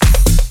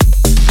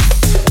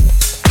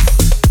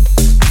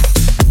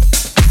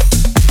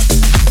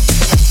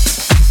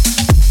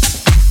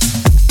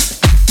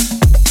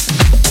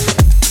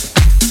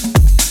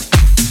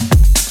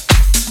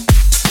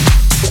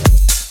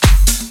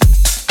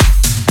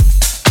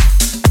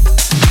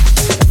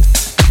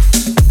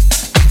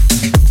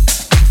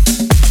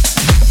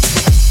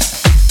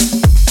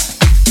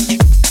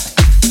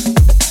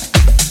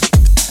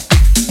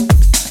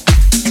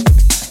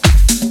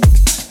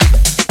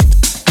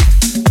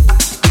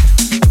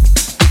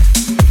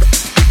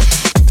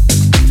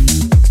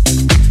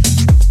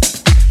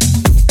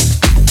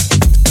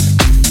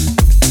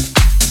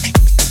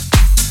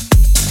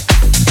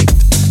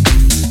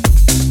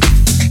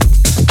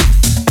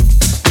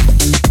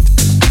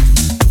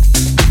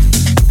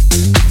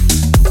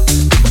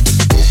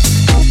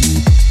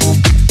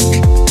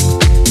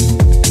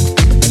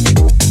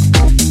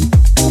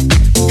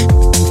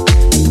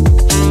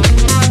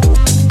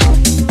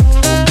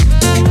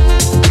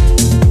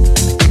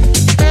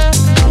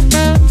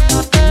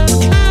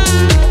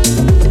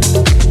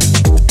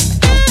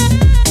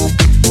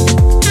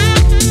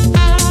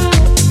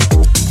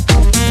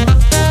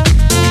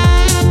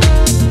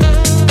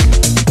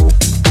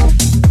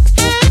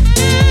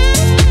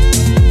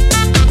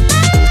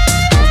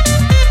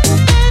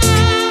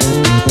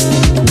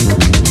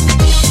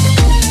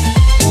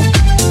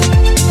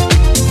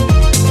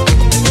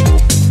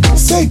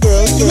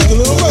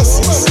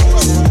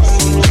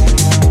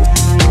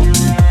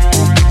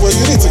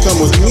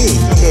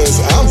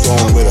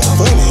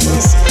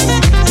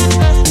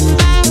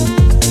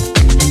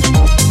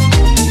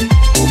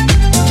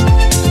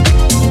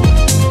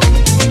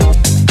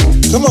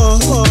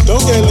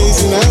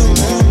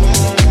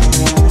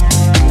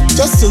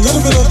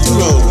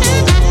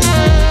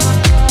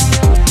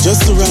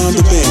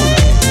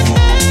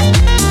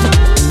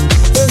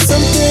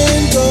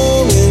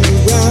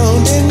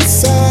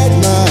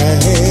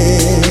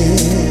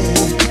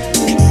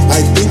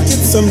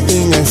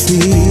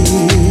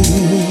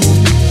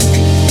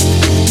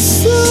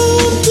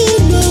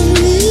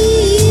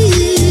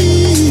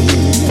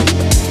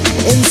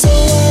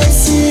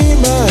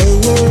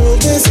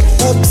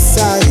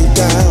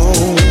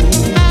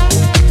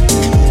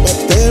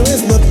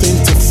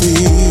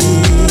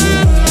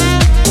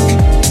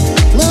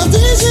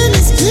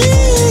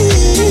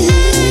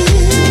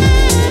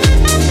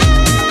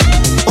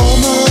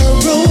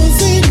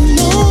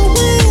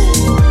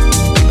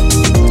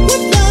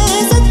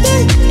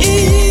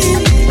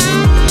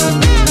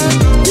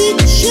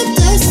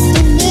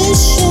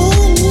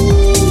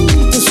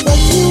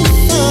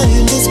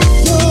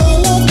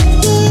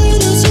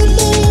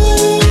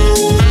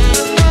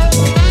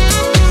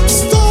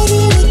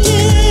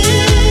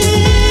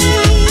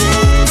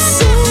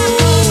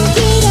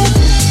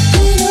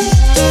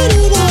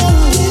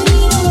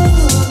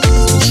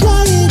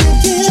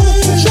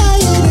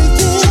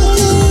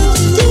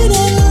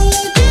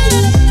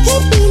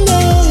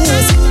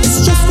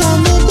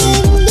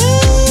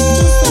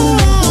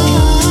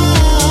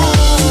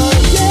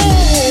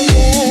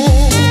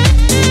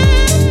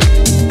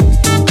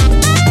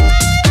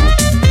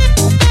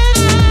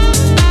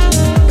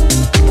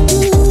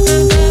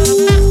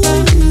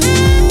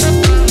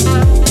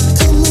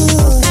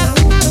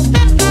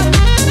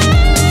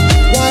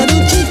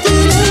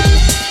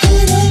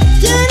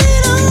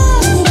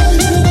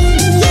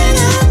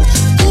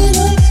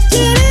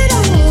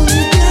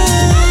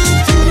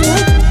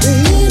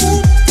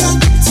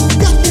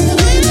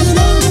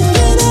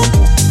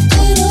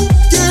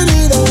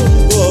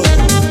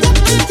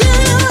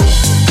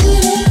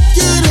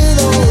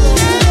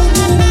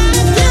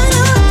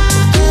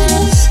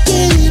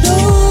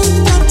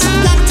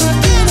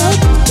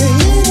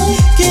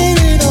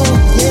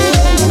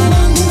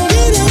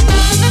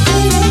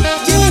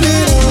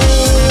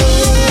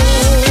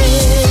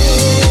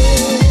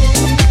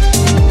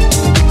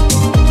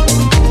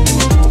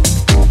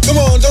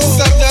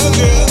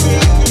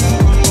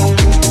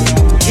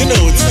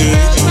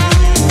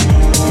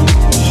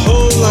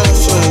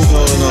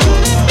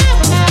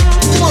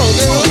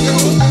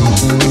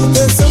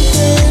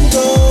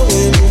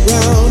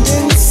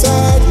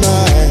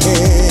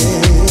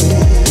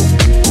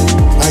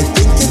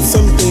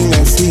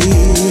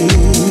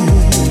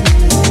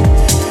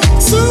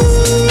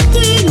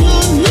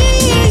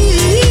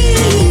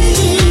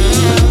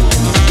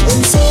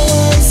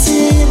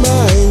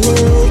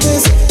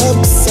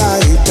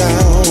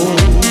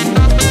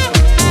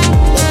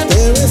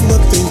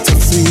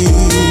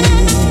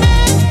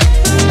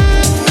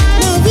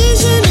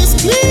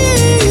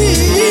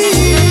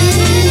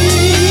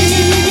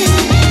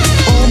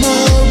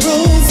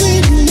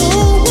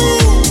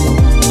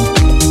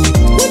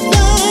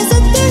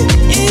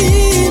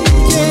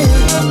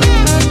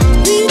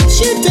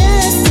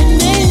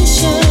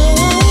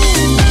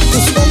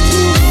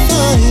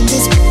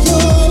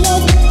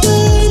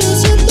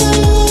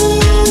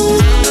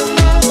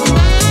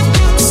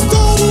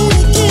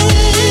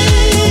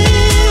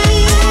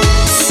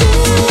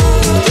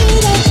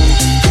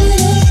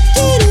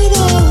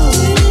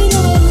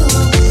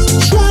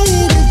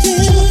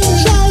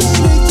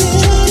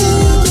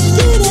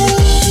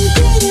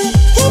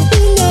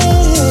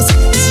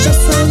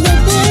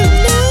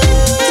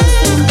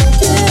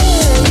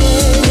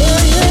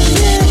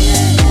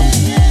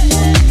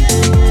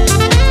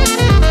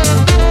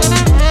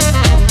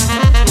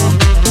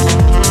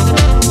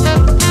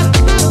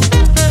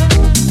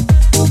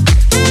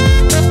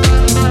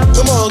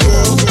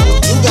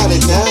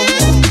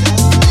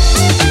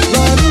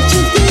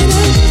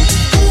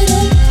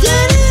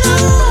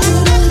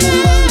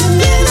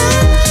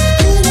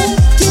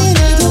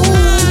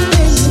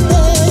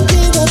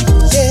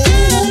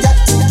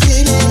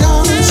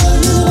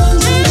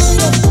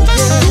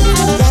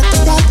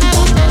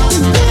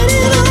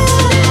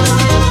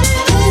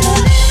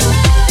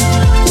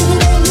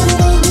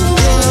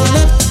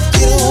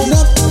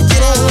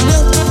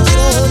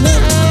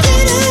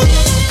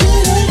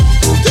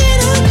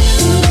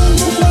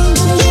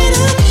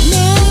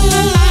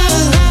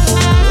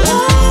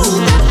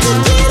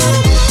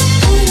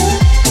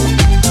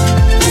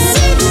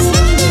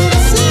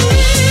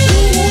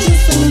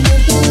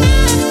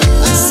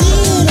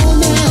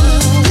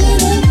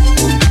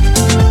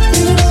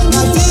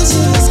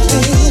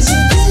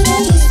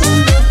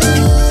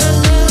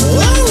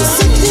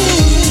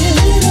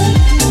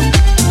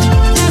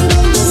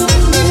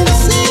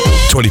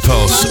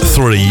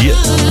 3,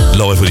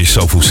 live on your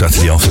Soulful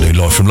Saturday afternoon,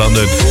 live from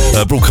London,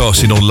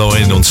 broadcasting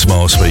online on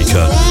smart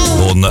speaker,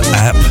 on the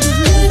app,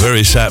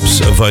 various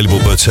apps available,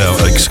 but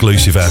our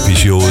exclusive app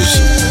is yours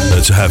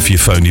to have for your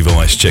phone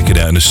device. Check it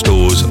out in the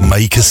stores.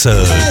 Make a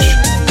surge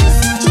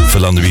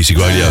for London Music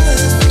Radio.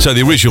 So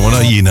the original,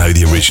 I know you know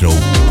the original,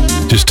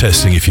 just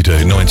testing if you do.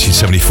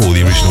 1974,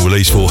 the original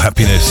release for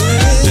Happiness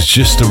is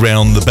just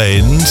around the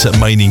bend,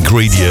 main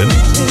ingredient.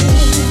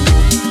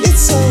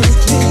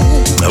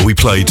 We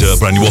played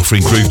brand new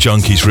offering, Groove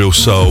Junkies, Real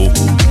Soul,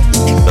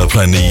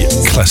 playing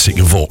the classic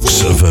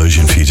Vox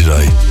version for you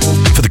today,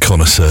 for the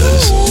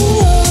connoisseurs.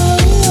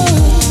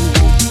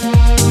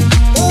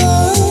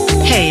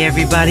 Hey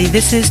everybody,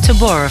 this is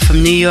Tabora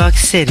from New York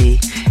City,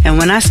 and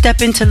when I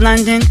step into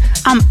London,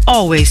 I'm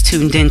always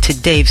tuned in to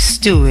Dave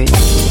Stewart.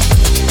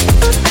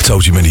 I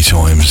told you many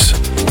times,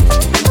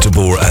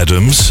 Deborah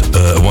Adams,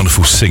 a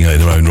wonderful singer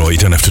in her own right. You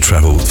don't have to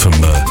travel from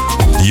the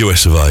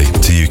US of A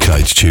to the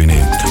UK to tune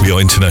in. We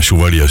are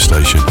international radio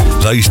station.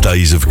 Those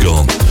days have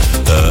gone.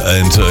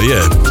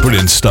 Yeah,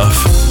 brilliant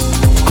stuff.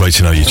 Great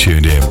to know you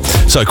tuned in.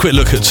 So a quick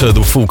look at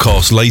the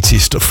forecast,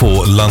 latest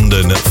for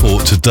London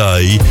for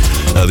today.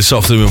 This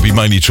afternoon will be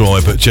mainly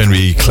dry but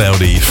generally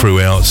cloudy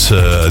throughout.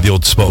 The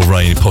odd spot of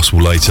rain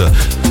possible later.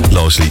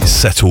 Largely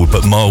settled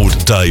but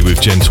mild day with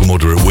gentle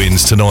moderate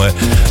winds. Tonight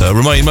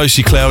remain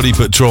mostly cloudy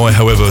but dry,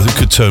 however it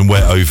could turn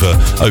wet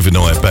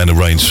overnight. Band of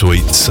rain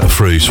sweeps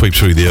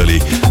through the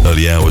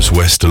early hours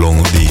west along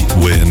the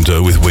wind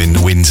with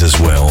winds as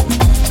well.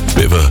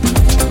 Bit of a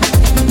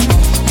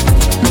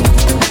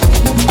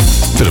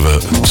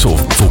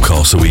sort of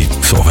forecast that we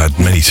sort of had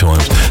many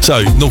times.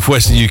 So,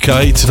 northwestern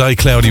UK, today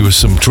cloudy with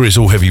some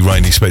drizzle, heavy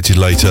rain expected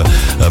later.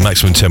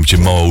 Maximum temperature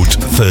mild,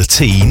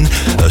 13.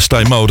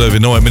 Stay mild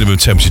overnight, minimum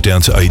temperature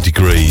down to 8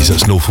 degrees.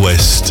 That's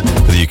northwest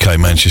of the UK,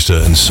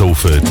 Manchester and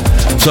Salford.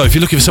 So, if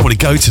you're looking for somewhere to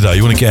go today,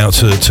 you want to get out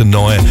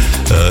tonight,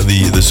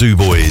 the Zoo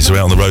Boys are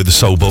out on the road, the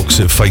Soul Box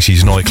at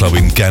Faces nightclub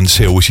in Gants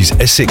Hill, which is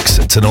Essex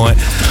tonight.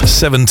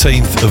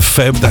 17th of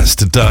Feb, that's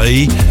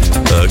today.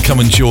 Come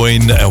and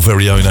join our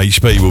very own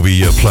HB. We'll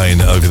be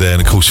playing over there,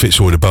 and of course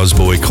Fitzroy the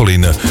Buzzboy,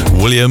 Colin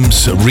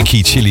Williams,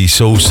 Ricky Chili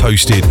Sauce,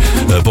 hosted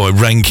by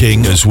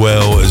Ranking, as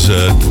well as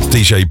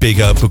DJ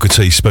Big Up, Booker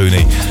T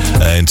Spoonie,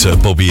 and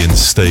Bobby and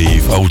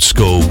Steve. Old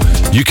school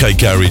UK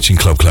Garage and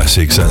Club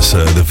Classics, that's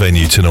the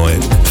venue tonight.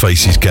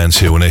 Faces, Gants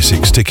Hill and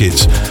Essex.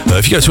 Tickets,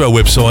 if you go to our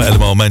website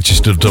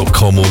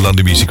lmrmanchester.com or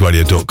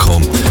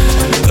londonmusicradio.com,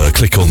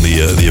 click on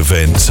the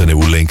events and it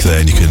will link there,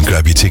 and you can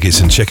grab your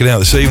tickets and check it out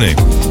this evening.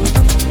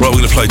 Right, we're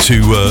going to play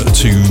two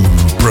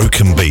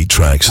broken beat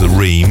tracks, The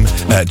Ream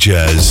at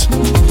Jazz.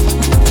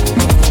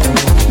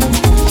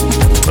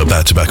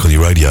 Back to back on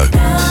your radio.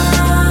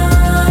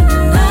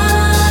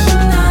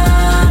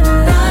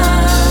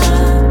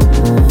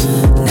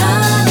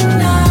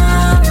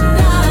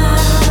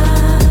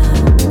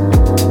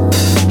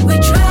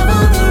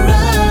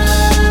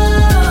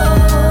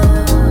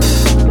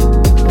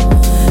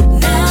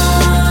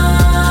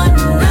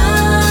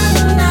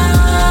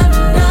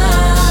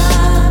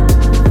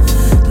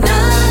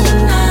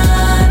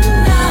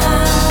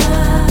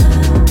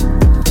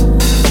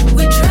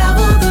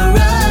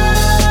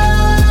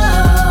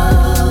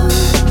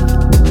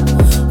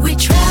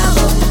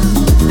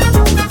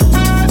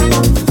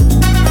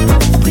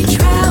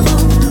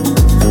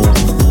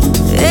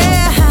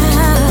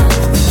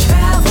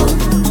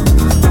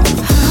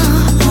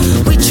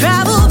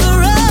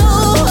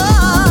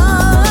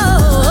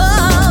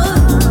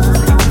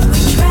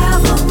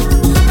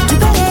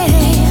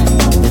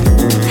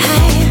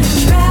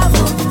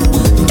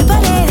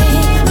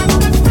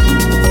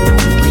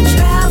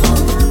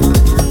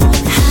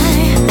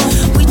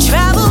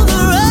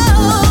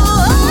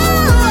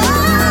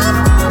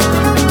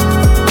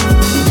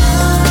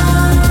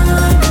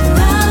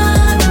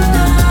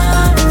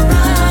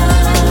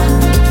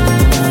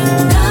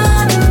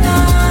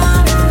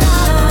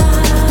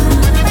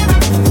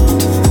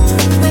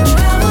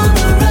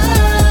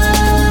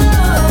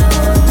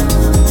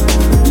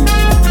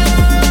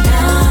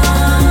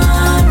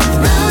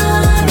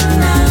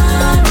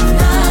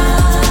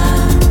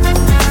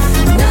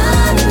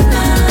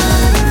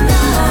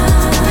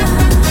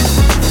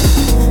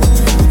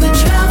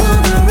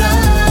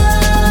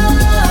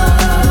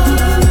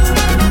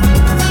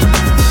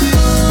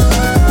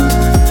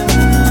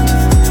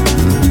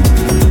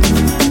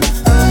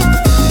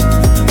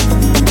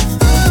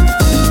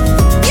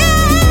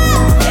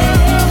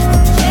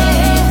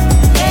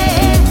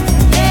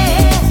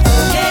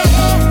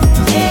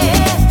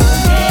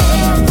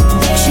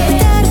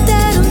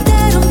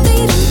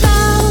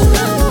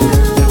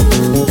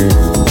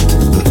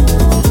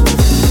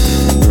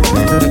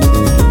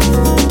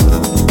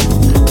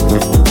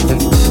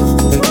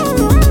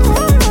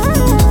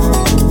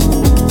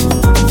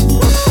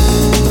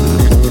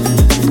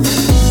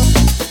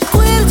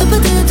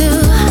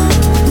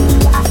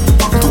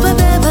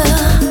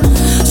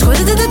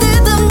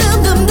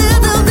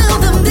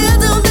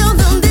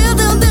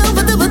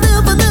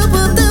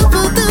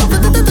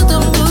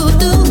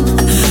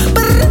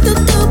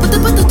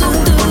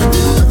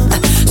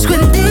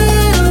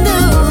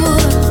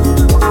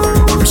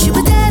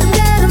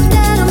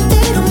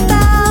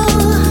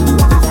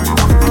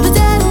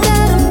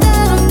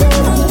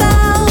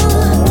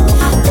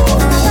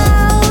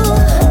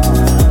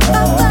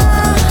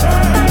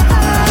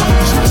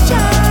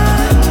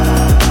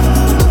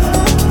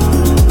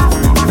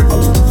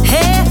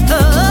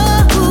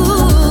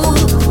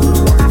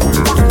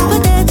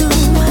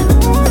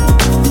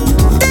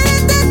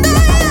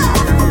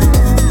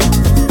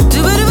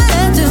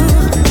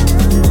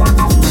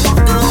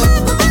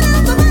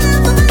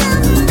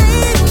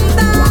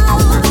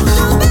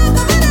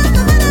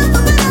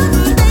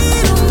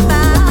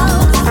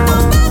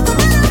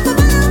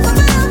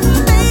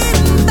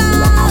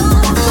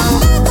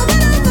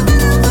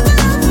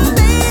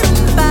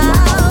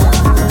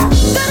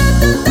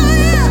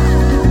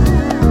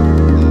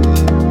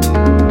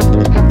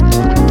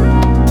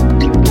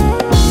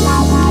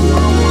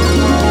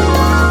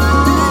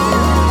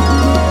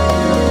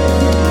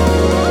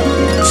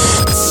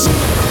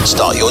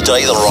 your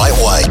day the right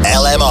way.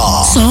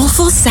 LMR.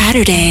 Soulful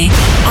Saturday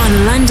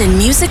on London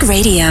Music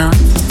Radio.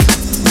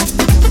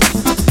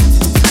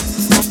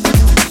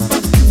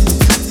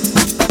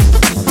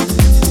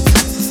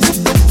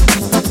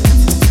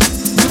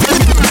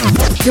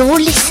 You're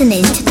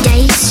listening to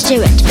Dave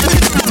Stewart.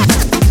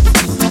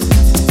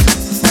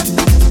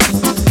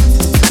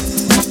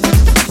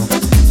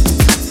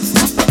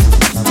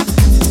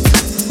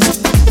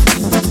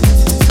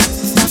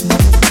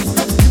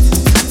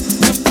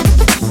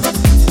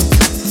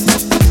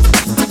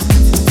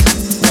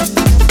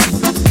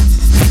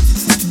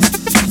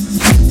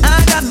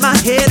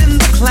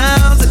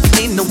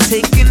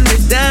 Taking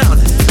it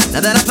down,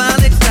 now that I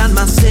finally got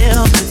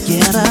myself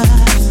together.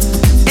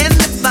 And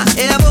if I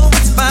ever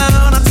was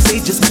found, I'd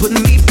say just put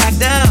me back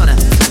down,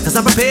 cause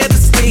I'm prepared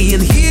to stay in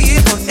here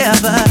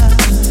forever.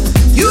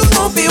 You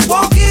won't be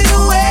walking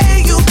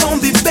away, you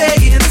won't be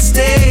begging to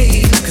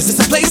stay, cause it's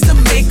a place to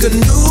make a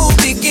new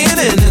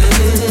beginning.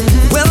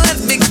 Well, let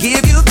me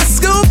give you the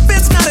scoop,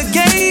 it's not a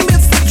game,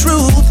 it's the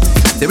truth.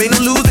 There ain't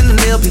no losing,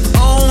 there'll be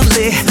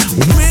only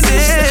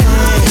winning.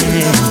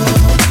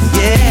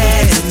 Yeah.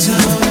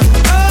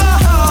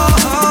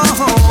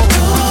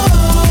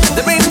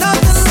 There ain't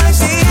nothing like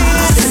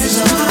this.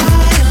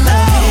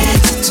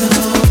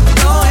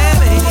 No,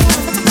 baby.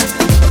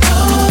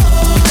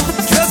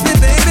 Trust me,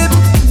 baby.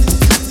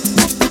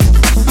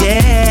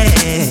 Yeah.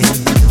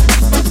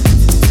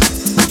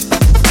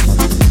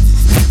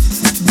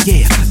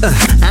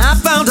 I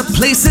found a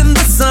place in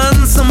the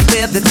sun,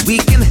 somewhere that we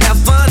can have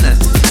fun,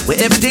 where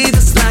every day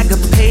is like a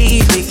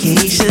paid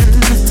vacation.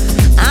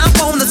 I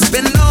wanna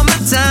spend all my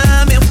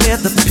time and where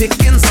the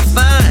pickings are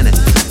fine.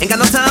 Ain't got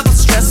no time for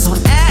stress or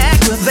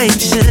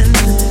aggravation.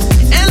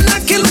 And I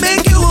can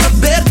make you a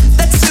bet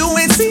that you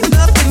ain't seen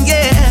nothing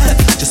yet.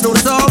 Just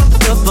notice all of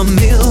the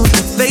familiar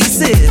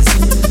faces.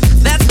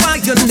 That's why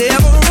you're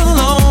never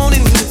alone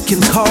and you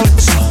can call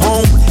it your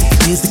home.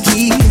 Here's the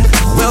key.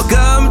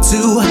 Welcome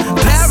to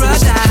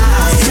paradise.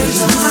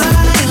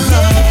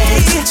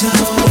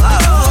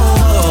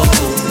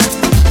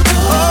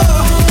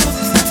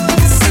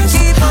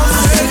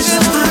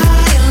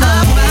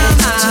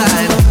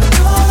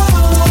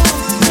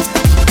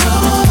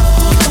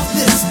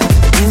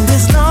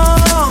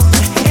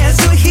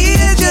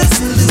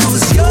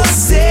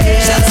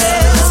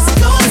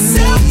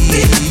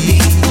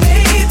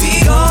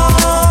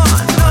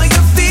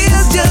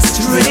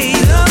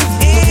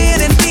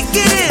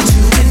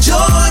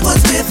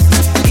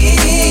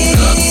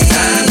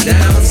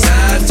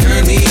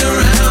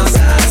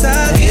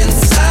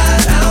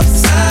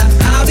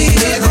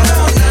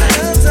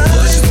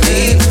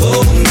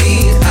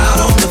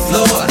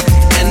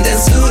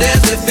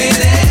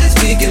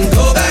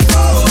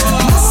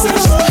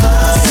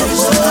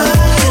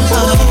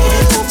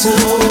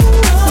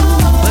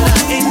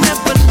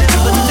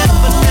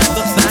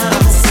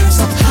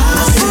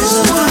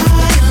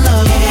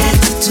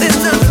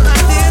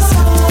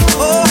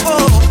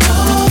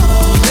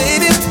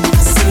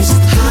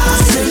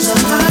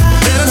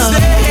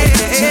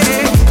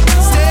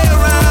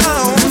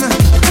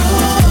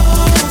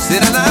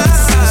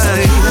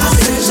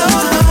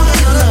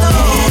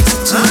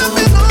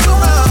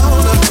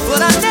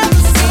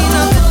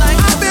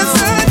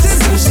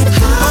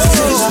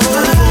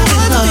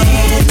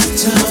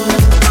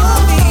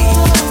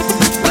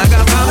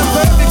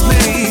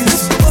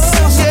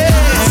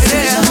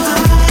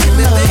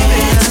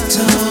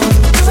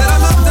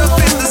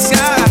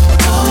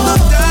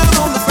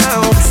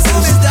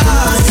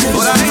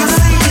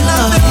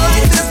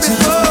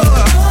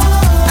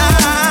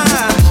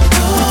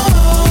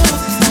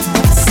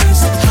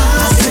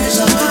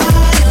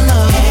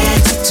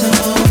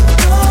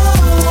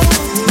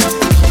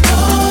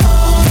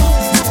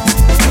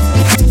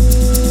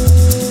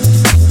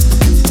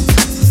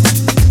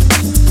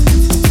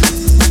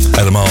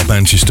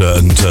 Manchester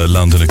and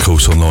London, of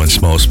course, online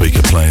smart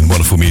speaker playing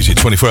wonderful music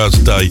 24 hours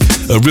a day.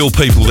 Real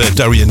people there.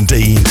 Darian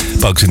Dean,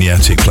 Bugs in the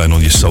Attic playing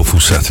on your Soulful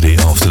Saturday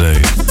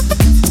afternoon.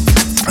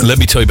 And let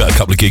me tell you about a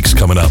couple of gigs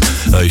coming up.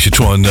 You should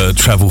try and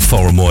travel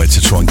far and wide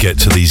to try and get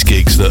to these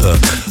gigs that are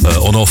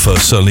on offer.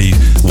 Certainly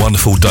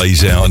wonderful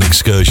days out, an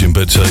excursion,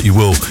 but you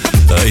will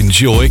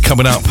enjoy.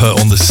 Coming up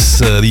on the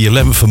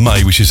 11th of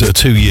May, which is a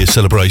 2-year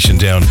celebration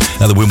down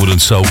at the Wimbledon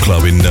Soul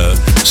Club in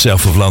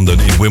south of London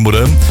in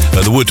Wimbledon.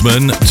 The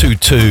Woodman,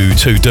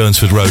 222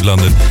 Durnsford Road,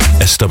 London,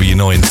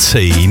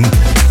 SW19.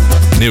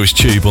 Nearest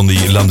tube on the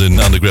London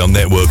Underground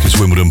network is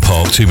Wimbledon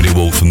Park. 2-minute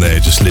walk from there.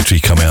 Just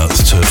literally come out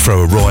to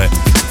throw a right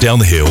down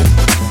the hill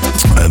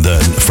and then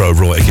throw a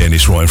right again.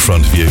 It's right in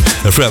front of you.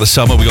 Throughout the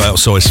summer we got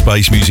outside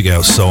space music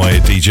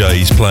outside,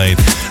 DJs playing,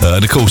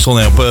 and of course on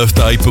our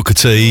birthday, Booker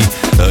T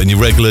and your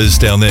regulars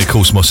down there, of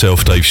course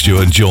myself, Dave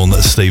Stewart, and John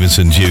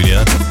Stevenson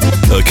Jr.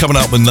 Coming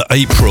up on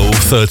April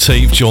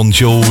 13th, John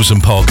Jules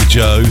and Parker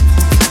Joe,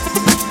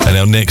 and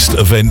our next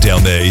event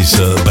down there is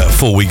about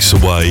 4 weeks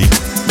away.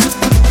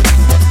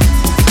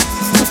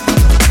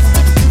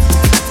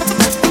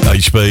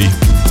 HB,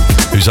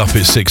 who's goes up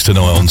at 6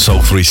 tonight on Soul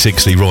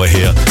 360 right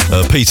here.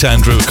 Pete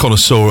Andrew, a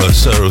connoisseur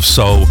of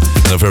soul,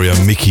 and a very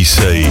own Mickey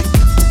C.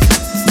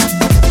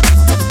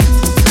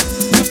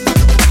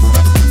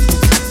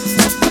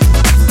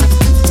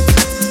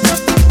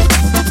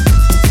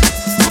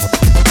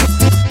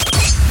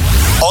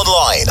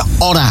 Online,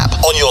 on app,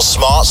 on your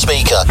smart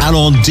speaker, and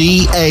on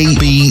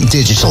DAB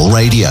digital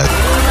radio.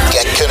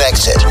 Get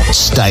connected.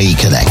 Stay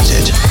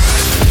connected.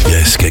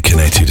 Yes, get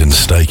connected and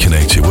stay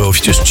connected. Well, if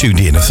you just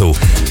tuned in, I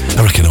thought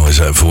I recognise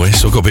that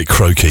voice. I got a bit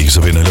croaky because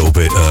I've been a little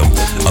bit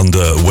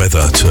under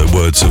weather, to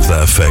words of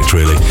that effect,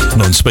 really.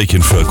 And I'm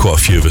speaking for quite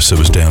a few of us that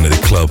was down at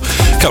the club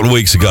a couple of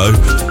weeks ago.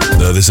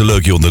 There's a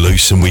lurgy on the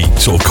loose, and we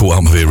sort of caught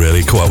up with it,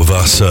 really. Caught up with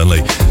us,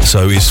 certainly.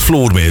 So it's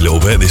floored me a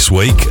little bit this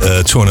week,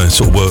 trying to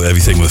sort of work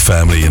everything with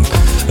family and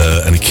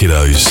the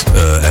kiddos,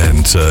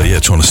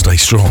 trying to stay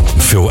strong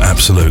and feel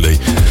absolutely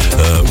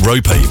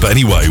ropey. But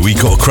anyway, we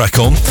got a crack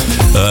on,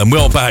 and we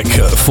are back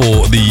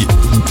for the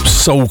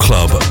Soul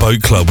Club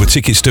Boat Club, with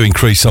tickets do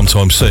increase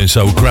sometime soon,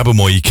 so grab them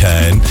while you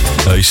can.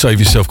 You save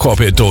yourself quite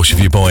a bit of dosh if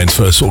you're buying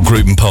for a sort of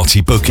group and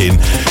party booking.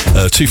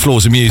 2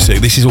 floors of music.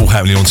 This is all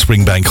happening on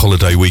Spring Bank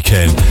Holiday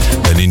weekend,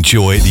 and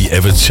enjoy the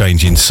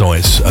ever-changing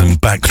sights and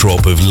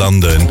backdrop of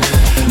London.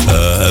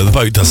 The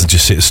boat doesn't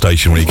just sit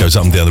stationary, it goes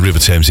up and down the River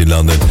Thames in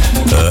London,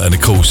 and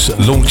of course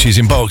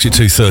embarks at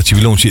 2:30.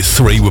 We launch at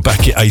 3. We're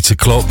back at 8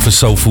 o'clock for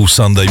Soulful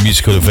Sunday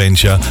Musical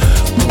Adventure.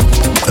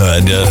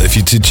 And if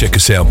you did check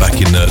us out back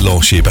in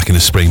last year, back in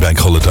the Spring Bank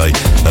Holiday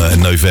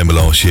in November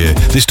last year,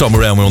 this time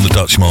around we're on the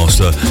Dutch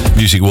Master,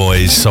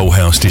 music-wise, soul,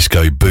 house,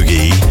 disco,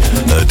 boogie.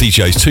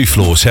 DJs 2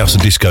 floors, house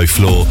and disco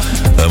floor.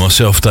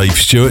 Myself, Dave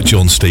Stewart,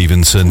 John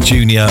Stevenson,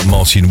 Junior,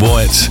 Martin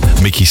White,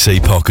 Mickey C,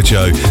 Parker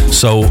Joe.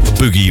 Soul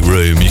Boogie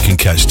Room, you can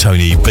catch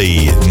Tony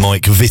B,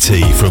 Mike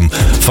Vitti from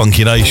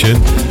Funky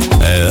Nation,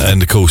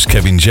 and of course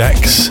Kevin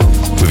Jacks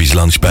with his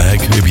lunch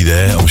bag. He'll be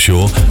there, I'm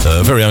sure.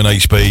 Very own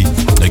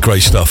HB,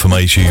 great stuff from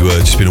H, who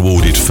just been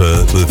awarded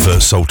for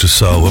Soul to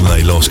Soul, haven't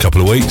they, last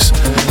couple of weeks.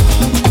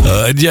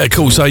 And yeah, of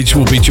course, H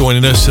will be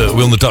joining us.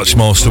 We're on the Dutch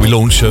Master. We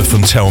launch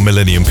from Tower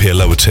Millennium Pier,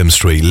 Lower Thames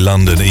Street,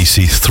 London,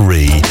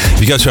 EC3.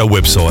 If you go to our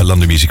website,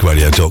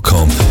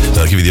 londonmusicradio.com,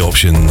 they'll give you the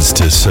options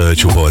to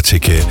search or buy a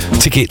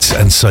tickets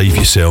and save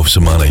yourself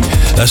some money.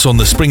 That's on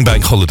the Spring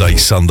Bank Holiday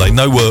Sunday.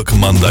 No work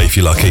Monday, if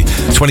you're lucky.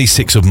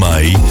 26th of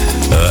May.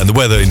 And the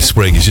weather in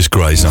spring is just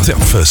great. I think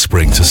I prefer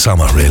spring to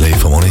summer, really,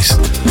 if I'm honest.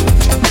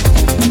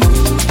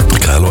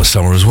 I like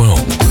summer as well.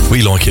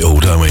 We like it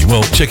all, don't we?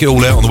 Well, check it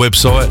all out on the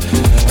website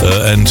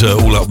and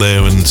all up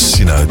there,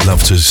 and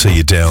love to see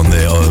you down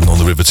there on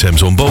the River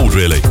Thames on board,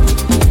 really.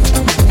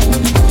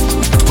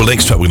 Well,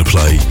 next track we're going to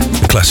play,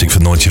 a classic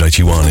from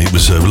 1981. It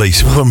was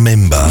released, if I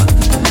remember,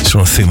 just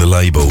trying to think the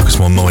label, because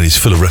my mind is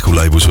full of record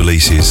labels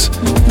releases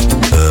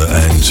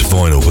and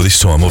vinyl. But this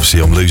time,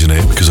 obviously, I'm losing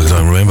it because I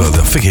don't remember.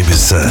 I think it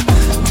was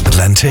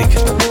Atlantic.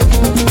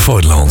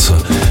 Final answer.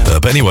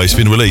 But anyway, it's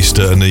been released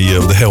with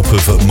the help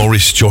of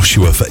Maurice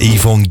Joshua for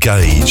Yvonne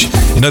Gage.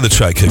 You know the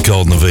track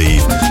Garden of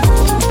Eve?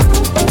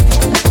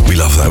 We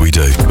love that, we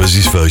do. There's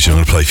this version I'm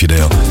going to play for you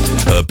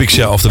now. Big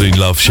shout, afternoon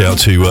love, shout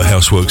to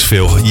Houseworks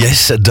Phil.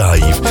 Yes,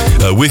 Dave.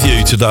 With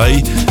you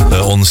today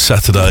on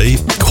Saturday,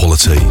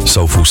 quality,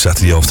 Soulful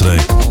Saturday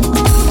afternoon.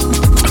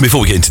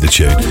 Before we get into the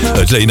tune,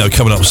 to let you know,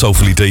 coming up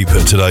Soulfully Deep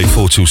today,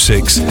 4 till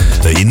 6,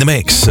 in the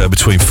mix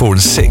between 4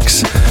 and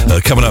 6.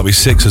 Coming up with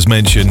 6, as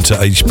mentioned, to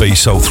HB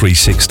Soul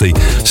 360,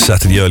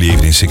 Saturday early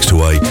evening, 6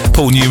 to 8.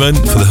 Paul Newman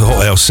for the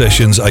Hot House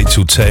Sessions, 8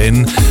 till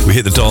 10. We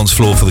hit the dance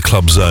floor for the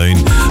Club Zone.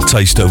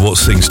 Taste of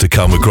what's things to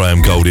come with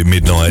Graham Gold at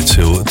midnight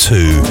till 2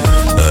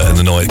 in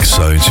the Night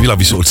Zone. So if you love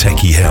your sort of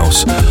techie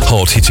house,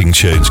 hard-hitting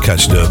tunes,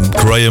 catch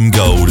Graham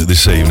Gold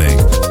this evening.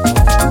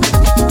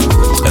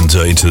 And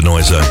into the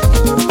Night Zone.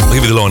 I'll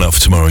give you the lineup for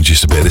tomorrow in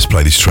just a bit. Let's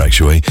play this track,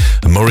 shall we?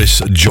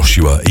 Maurice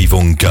Joshua,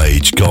 Yvonne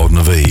Gage, Garden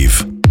of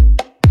Eve.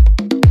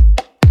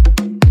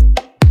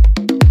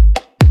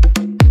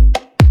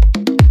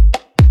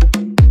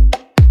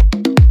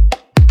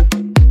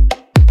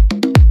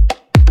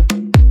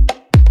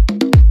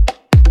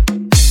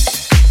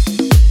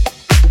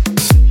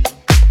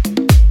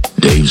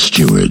 Dave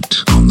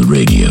Stewart on the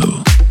radio.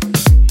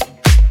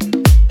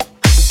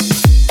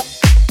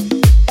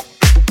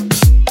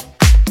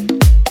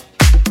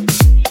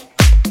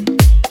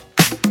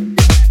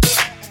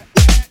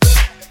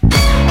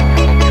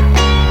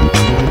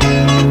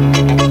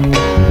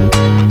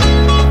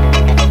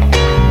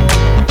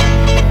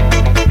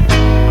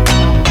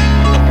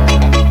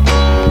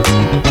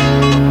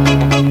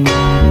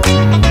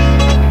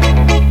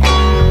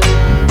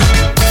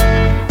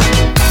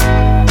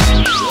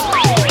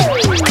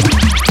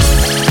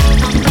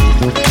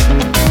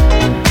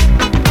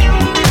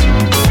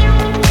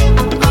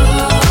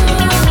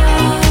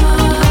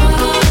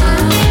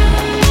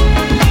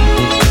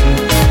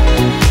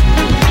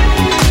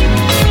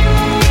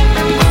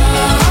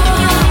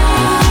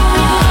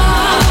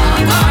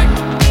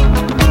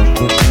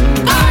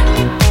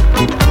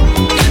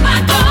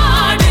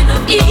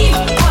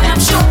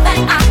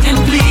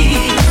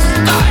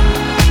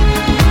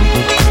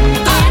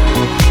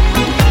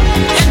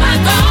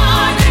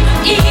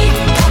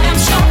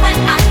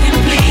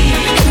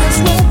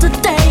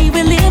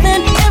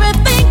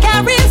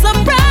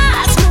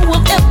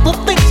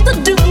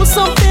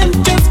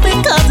 something just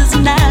because it's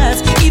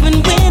nice,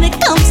 even when it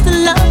comes to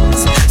love.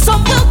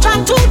 Some will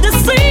try to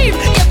deceive.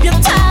 If you're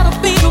tired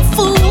of being a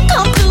fool,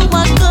 come to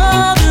my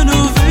garden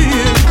of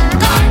Eve.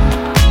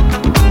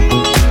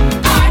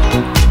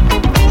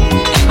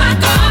 In my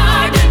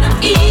garden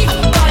of Eve,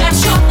 boy, I'm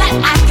sure that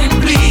I can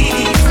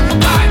please.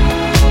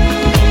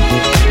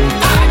 In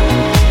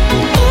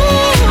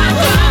my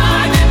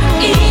garden of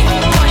Eve,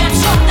 boy, I'm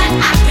sure that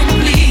I can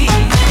please.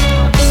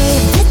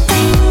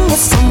 Everything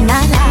is so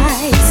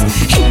nice.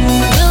 You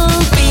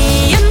will be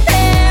in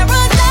paradise.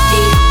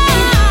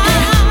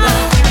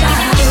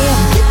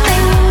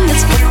 Everything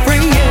is for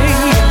free.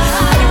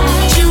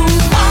 Won't you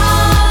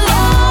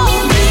follow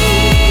me? In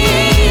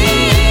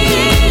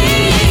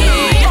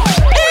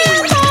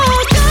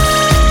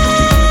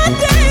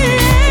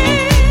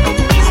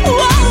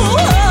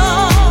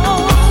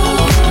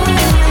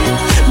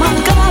my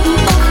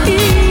garden of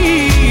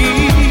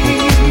Eve,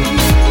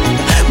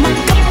 my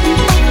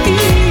garden of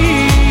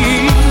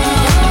Eve.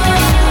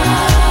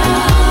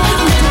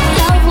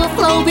 Love will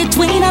flow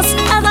between us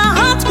as our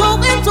hearts grow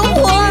into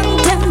one.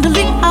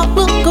 Tenderly I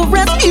will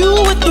caress you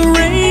with the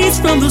rays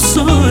from the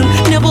sun.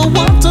 Never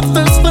want to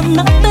thirst for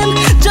nothing,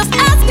 just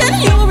ask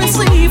and you'll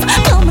receive.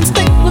 Come and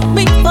stay with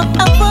me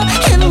forever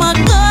in my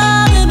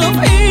garden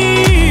of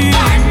Eve.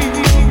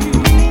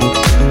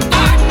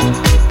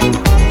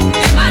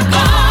 In my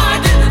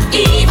garden of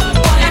Eve,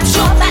 boy, I'm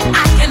sure that I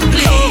can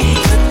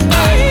please.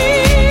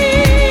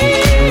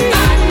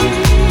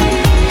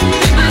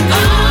 In my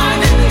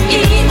garden of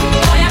Eve,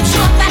 boy, I'm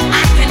sure that I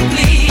can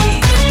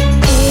please.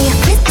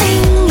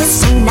 Everything is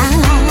so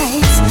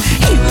nice.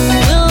 You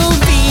will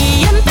be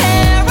in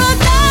paradise.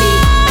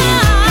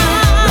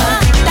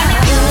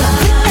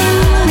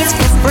 Everything is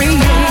for free.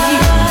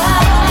 You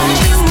follow me.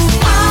 My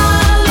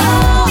garden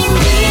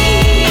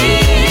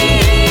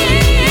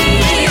of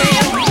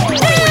Eve,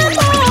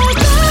 my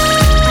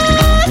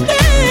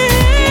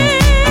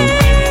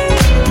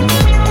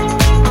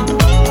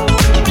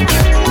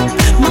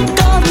garden of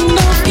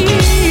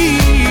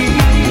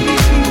Eve.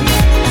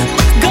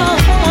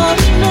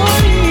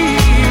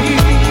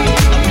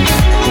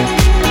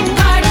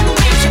 Garden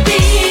brings you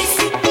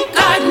peace,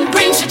 garden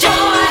brings you joy,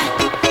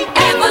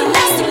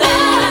 everlasting love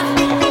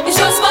is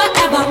yours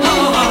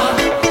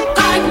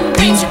forevermore. Garden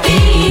brings you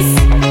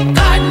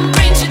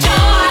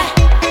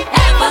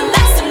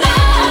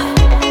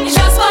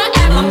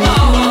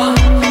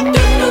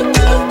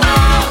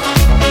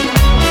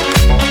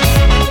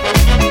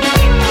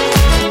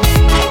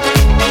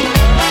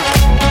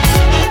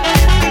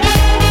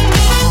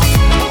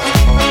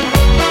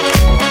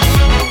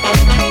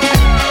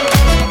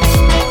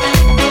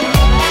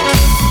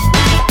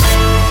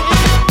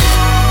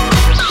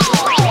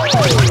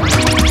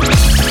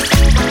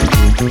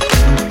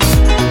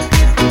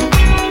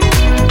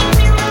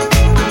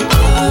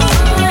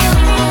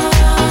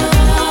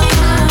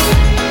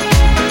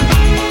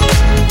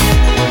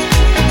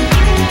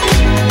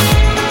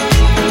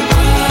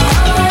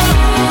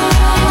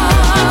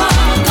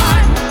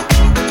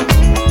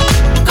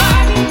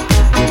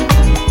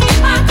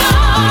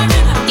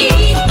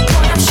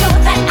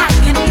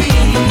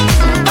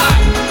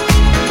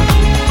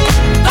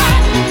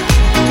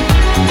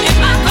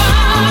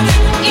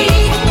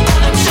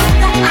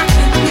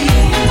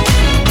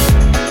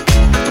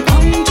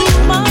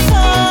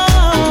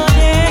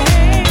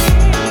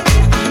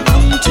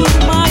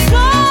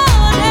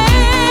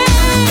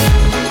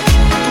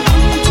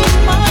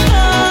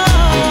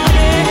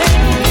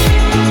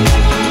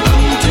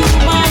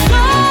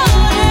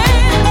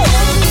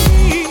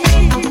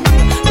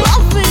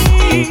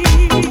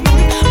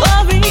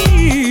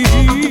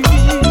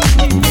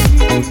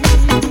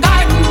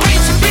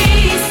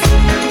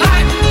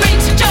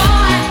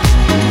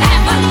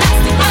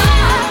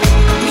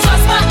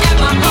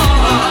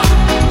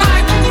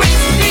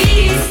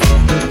peace,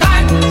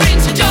 garden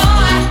brings you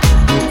joy,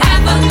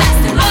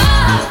 everlasting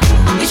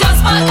love is yours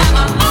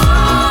forevermore.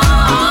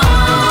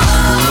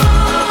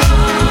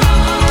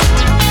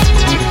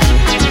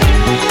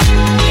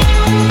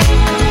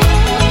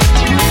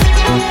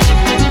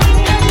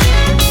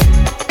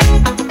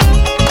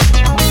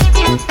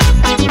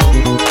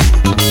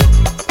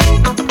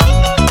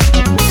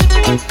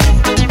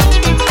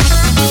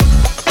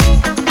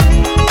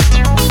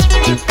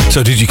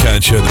 So did you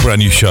catch the brand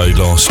new show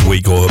last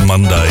week or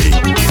Monday?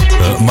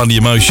 Monday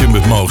Emotion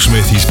with Mark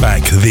Smith. He's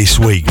back this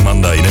week,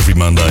 Monday, and every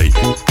Monday.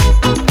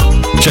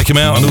 Check him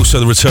out, and also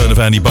the return of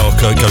Andy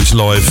Barker goes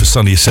live for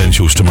Sunday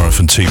Essentials tomorrow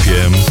from 2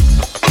 p.m.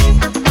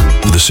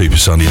 The Super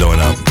Sunday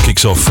lineup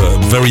kicks off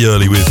very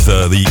early with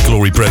the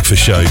Glory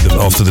Breakfast Show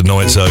after the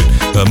Night Zone.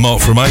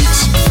 Mark from 8,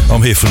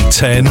 I'm here from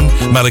 10,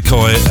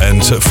 Malachi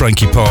and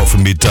Frankie Park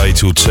from midday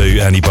till 2,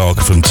 Annie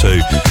Barker from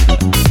 2,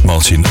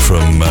 Martin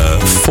from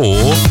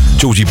 4,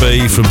 Georgie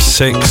B from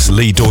 6,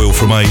 Lee Doyle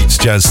from 8,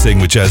 Jazz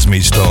Thing with Jazz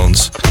Meets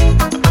Dance,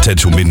 10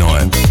 till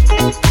midnight.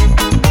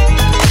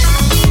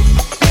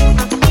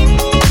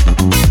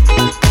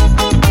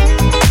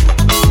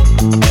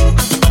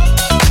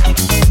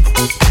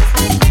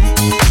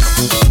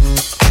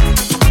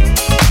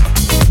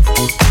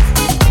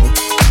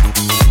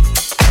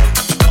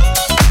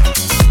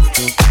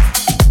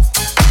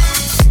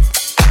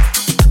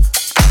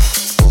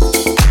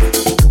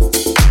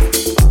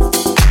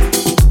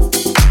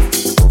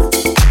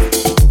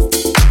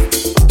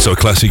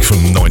 classic from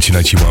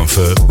 1981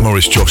 for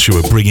Maurice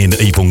Joshua, bringing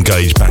Yvonne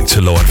Gage back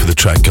to life for the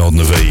track Garden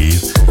of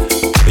Eve.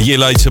 A year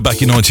later,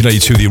 back in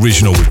 1982, the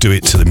original would do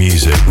it to the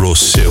music, Raw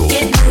Silk.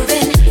 Get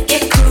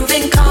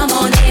grooving, come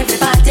on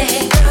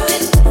everybody.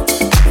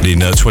 In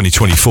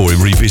 2024, it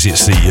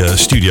revisits the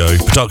studio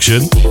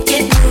production.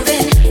 Get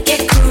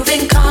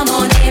grooving, come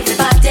on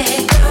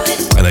everybody.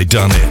 And they've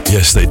done it.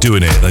 Yes, they're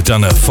doing it. They've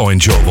done a fine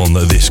job on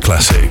this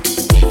classic.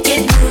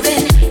 Get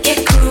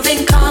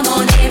grooving, come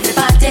on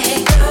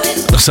everybody.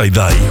 I say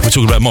they. We're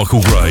talking about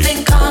Michael Gray.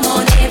 Come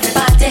on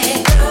everybody.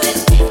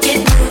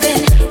 Get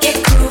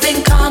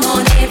grooving, come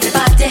on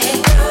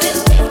everybody.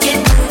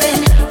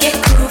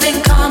 Get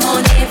grooving, come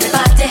on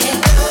everybody.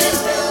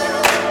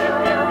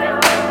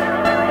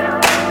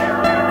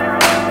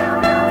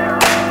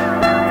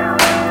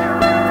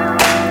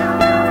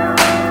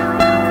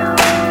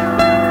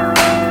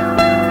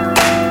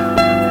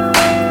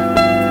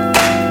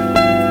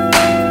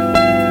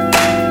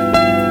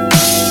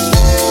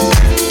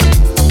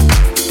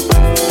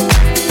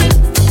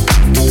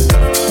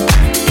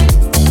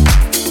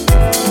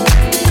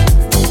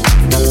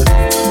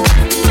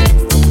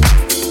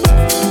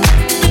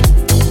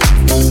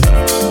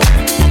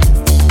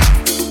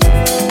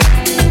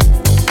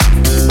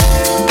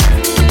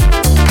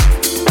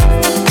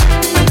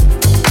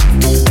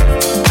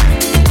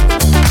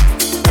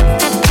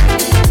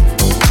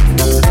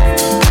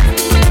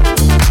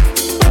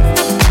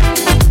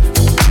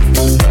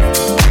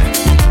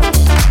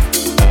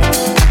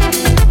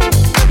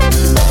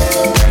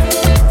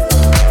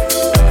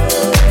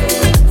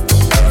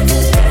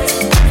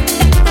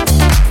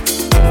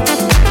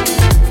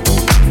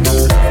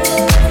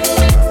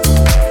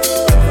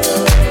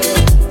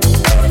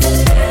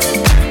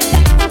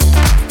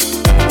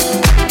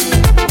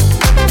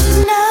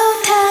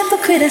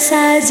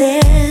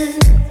 Criticizing,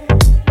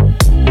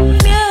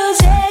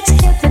 music's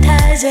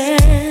hypnotizing.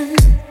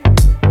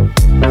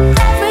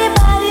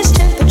 Everybody's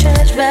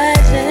temperature's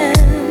rising.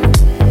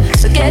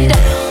 So get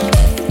down.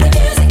 The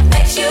music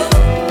makes you.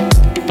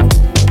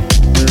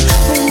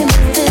 When you're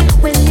moving,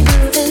 when you're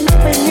grooving,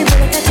 when you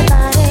really got your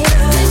body,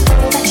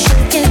 all that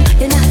shaking,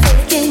 you're not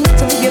faking.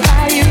 So move your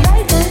body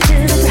right down to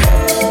the ground.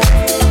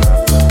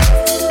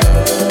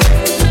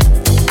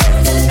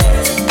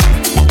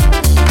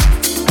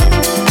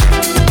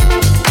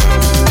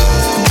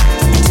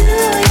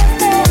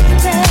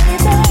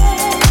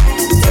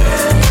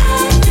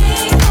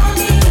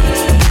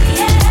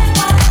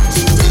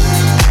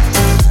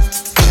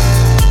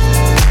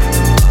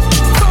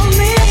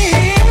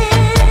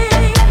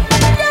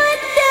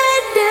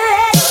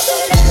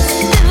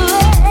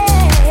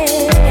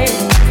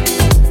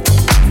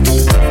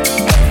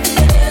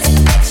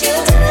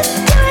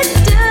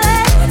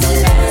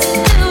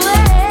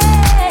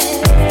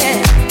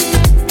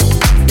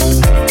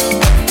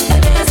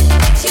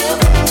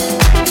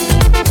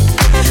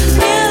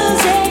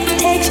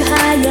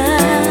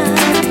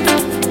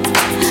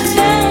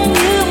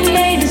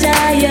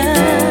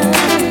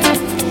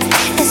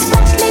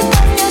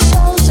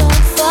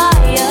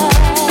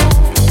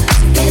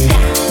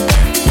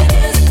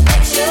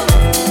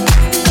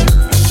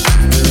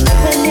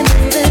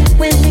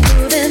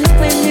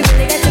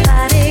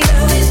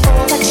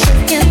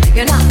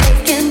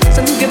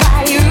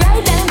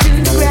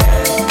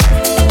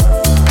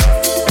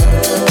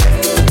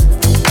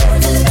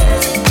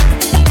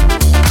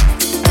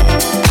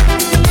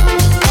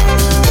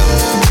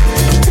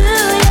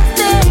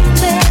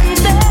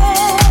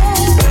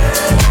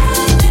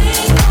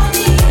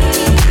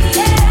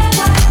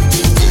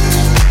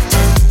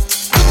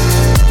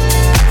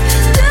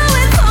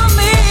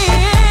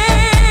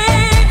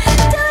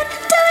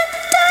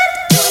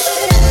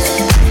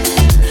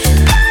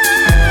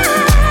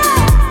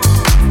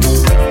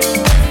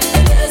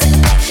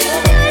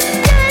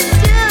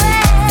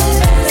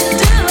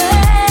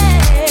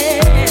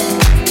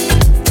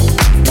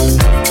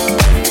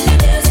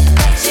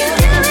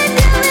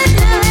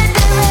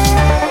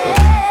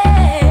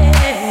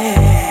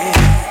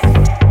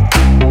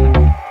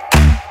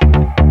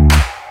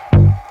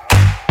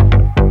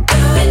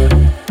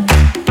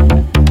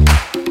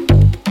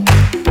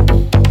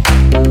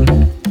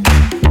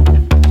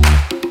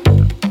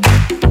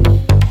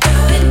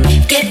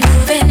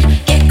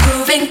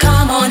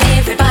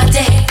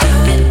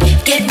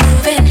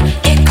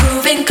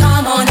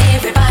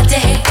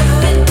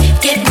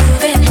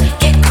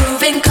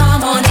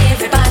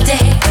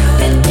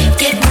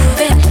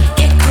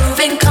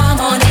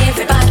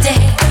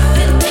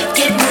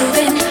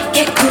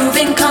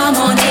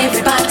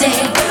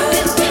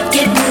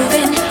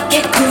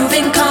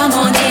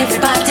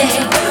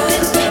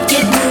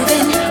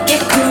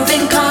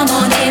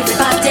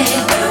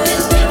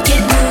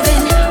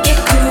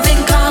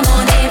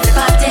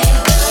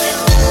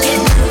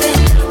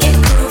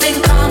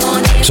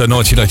 So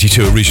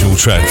 1982 original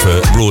track for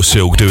Raw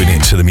Silk doing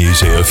it to the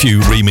music. A few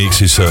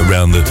remixes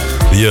around the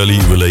early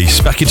release.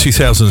 Back in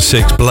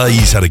 2006,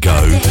 Blaze had a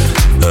go,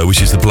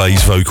 which is the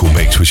Blaze vocal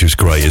mix, which was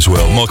great as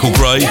well. Michael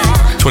Gray,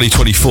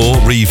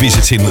 2024,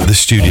 revisiting the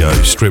studio,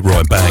 stripped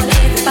right back.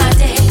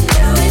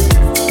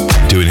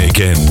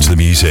 again to the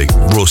music.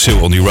 Raw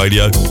Silt on your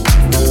radio.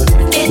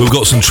 We've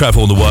got some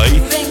travel on the way.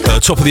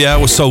 Top of the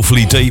hour,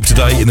 Soulfully Deep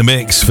today in the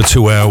mix for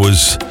 2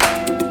 hours.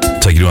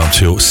 Taking you up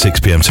till 6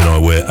 p.m. tonight,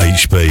 where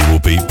HB will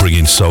be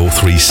bringing Soul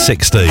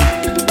 360.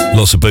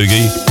 Lots of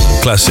boogie,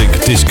 classic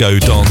disco,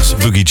 dance,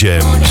 boogie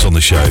gems on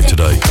the show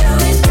today.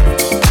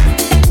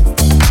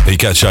 You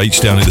catch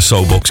H down in the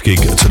Soul Box gig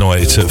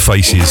tonight. It's at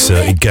Faces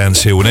in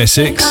Gants Hill in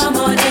Essex.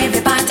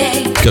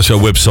 Go to our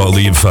website, all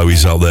the info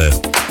is up there.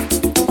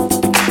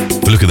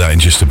 We'll look at that in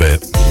just a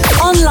bit.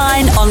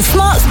 Online, on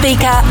smart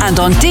speaker and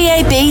on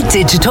DAB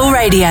digital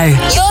radio.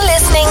 You're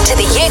listening to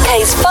the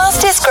UK's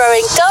fastest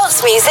growing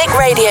dance music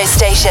radio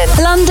station,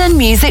 London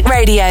Music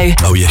Radio.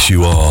 Oh yes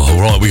you are. All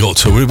right, we've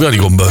only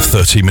got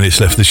 13 minutes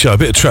left of the show. A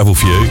bit of travel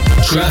for you.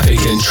 Traffic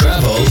and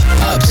travel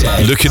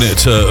update. Looking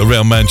at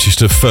around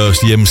Manchester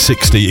first, the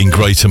M60 in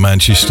Greater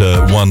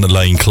Manchester, one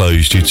lane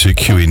closed due to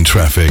queuing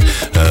traffic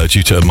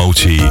due to a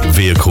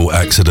multi-vehicle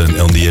accident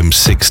on the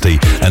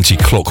M60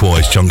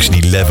 anti-clockwise junction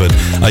 11,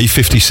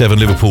 A57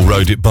 Liverpool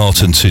Road at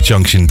Barton to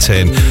junction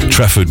 10,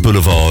 Trafford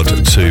Boulevard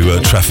to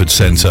Trafford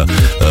Centre.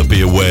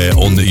 Be aware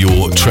on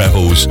your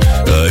travels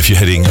if you're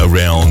heading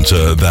around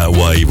that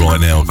way right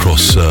now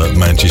across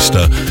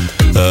Manchester.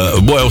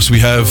 What else we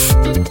have?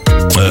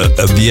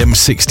 The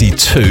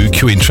M62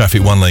 queuing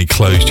traffic, one lane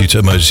closed due to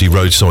emergency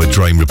roadside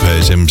drain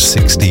repairs.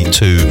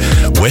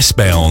 M62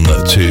 westbound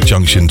to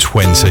junction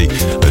 20,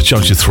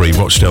 junction 3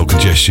 Rochdale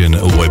congestion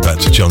all the way back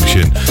to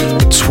junction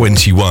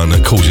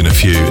 21, causing a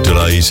few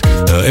delays.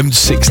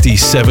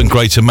 M67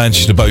 Greater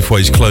Manchester both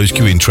ways closed,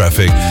 queuing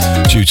traffic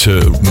due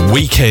to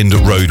weekend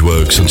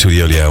roadworks until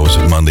the early hours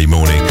of Monday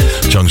morning.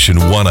 Junction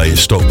 1A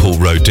Stockport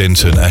Road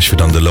Denton,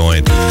 Ashford under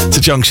Lyne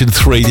to junction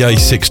 3 the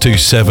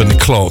A627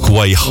 Clark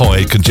Way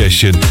Hyde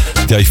congestion,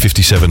 the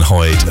A57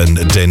 Hyde and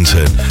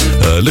Denton.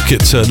 Look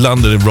at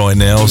London right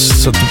now,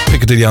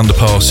 Piccadilly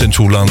Underpass,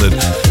 Central London,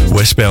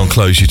 westbound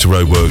closed due to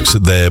roadworks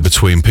there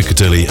between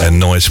Piccadilly and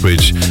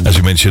Knightsbridge. As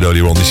we mentioned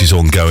earlier on, this is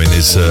ongoing.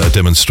 There's a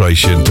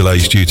demonstration,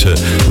 delays due to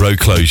road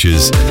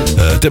closures.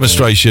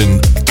 Demonstration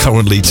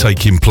currently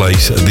taking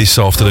place this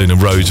afternoon on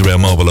roads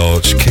around Marble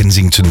Arch,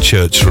 Kensington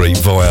Church Street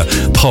via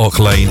Park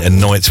Lane and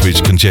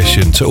Knightsbridge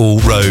congestion to all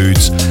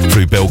roads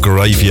through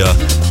Belgravia,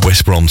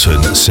 West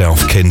Brompton,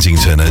 South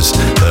Kensington as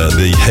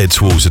they head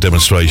towards the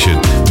demonstration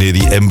near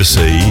the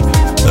Embassy,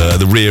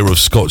 the rear of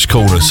Scotch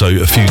Corner, so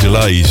a few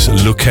delays.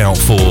 Look out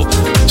for,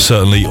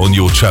 certainly on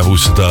your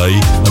travels today.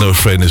 I know a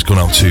friend has gone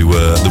up to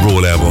the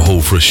Royal Albert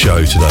Hall for a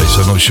show today,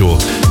 so I'm not sure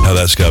how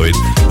that's going.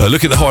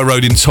 Look at the high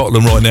road in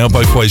Tottenham right now,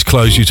 both ways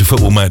closed due to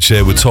football match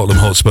there with Tottenham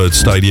Hotspur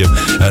Stadium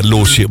at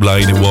Lordship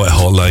Lane and White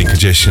Hart Lane,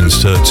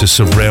 congestions to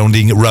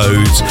surrounding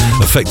roads,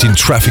 affecting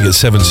traffic at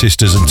Seven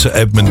Sisters and to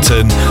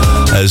Edmonton,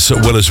 as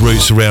well as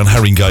routes around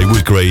Haringey,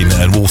 Wood Green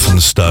and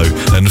Walthamstow.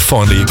 And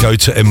finally, go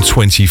to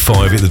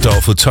M25 at the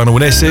Dartford Tunnel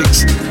in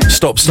Essex.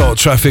 Stop-start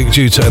traffic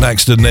due to an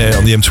accident there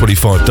on the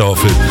M25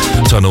 Dartford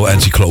Tunnel,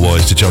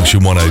 anti-clockwise to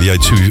junction 10, the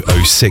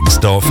A206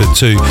 Dartford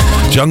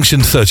to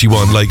junction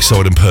 31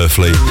 Lakeside and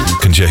Purfleet,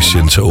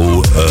 congestion to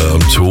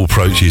all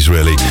approaches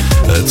really.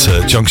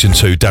 At junction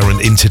 2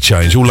 Darren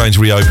Interchange, all lanes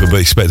reopen but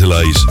expect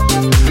delays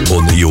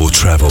on your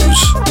travels.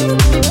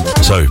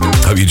 So,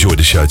 hope you enjoyed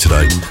the show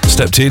today.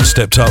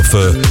 Stepped up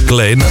for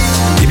Glenn.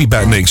 He'll be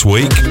back next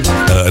week,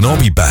 and I'll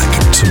be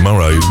back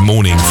tomorrow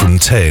morning from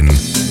 10.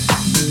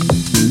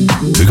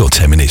 We've got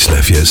 10 minutes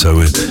left yet, so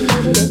a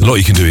lot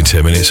you can do in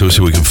 10 minutes. So we'll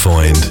see what we can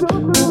find.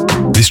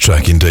 This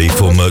track indeed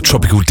from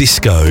Tropical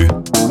Disco.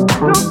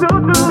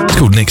 It's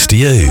called Next to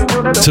You.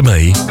 To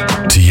me,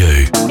 to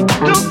you.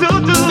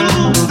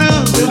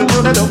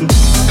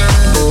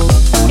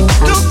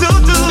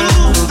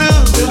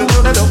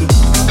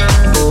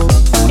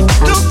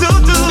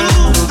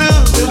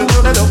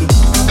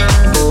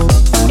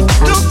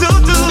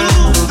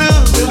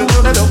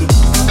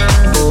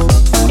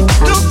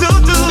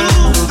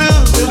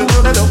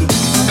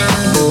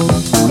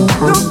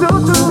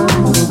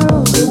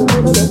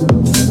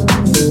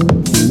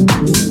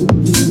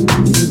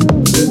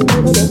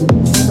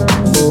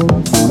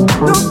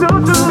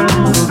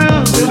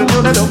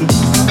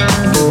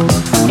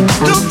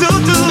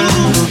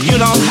 You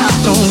don't have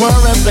to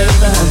worry,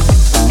 baby.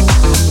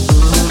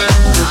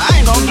 I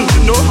ain't gonna do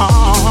you no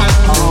harm.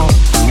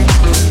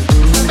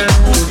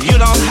 You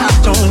don't have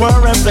to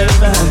worry,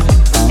 baby.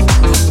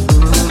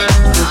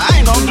 I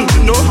ain't gonna do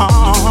you no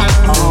harm.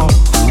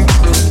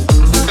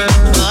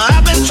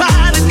 I've been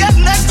trying to get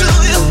next to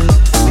you,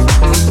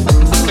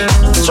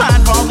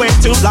 trying for way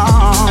too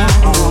long.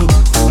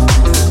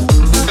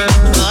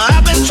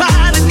 I've been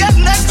trying to get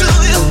next to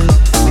you,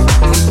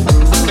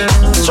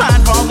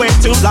 trying for way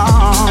too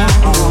long.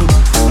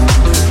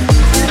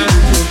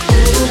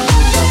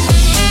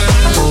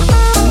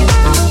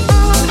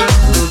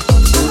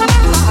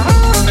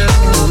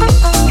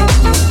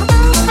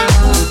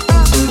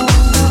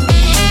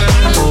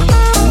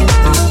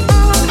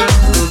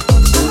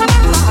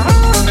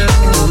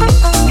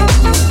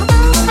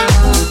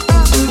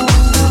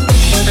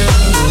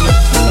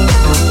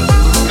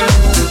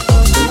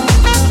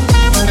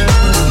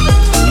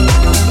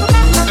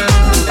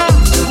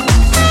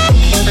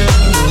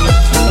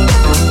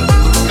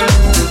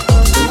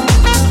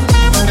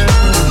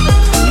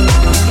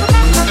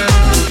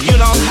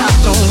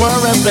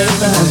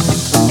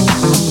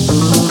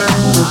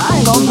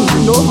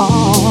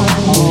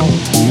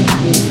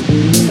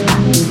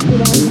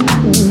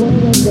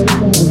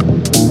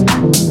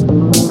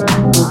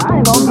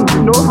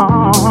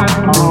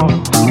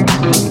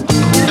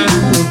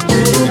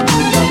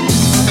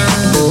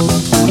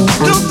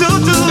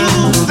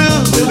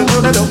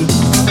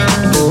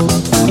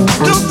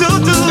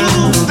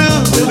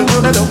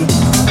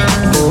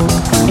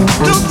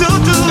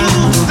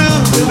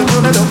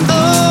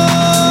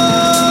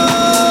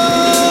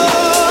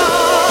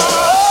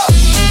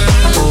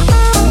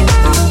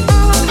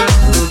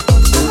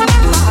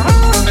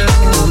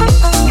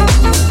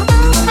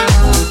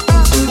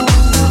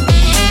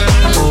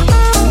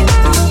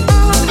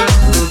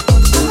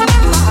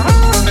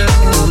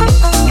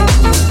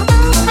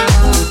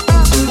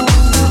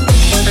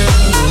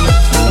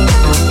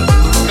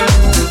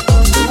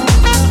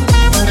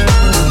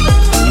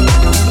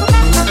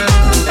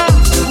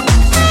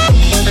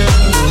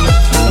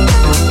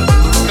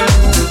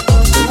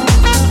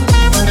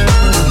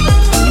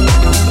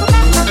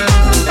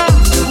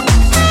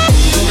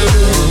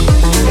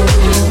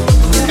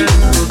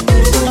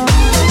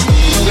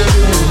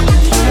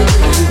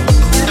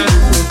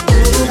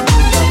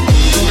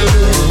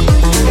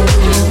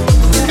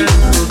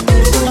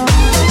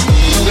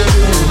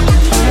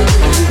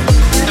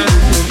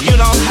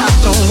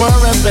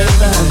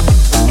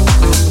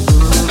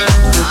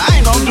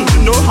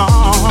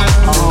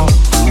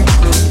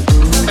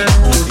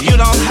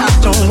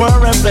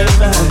 baby.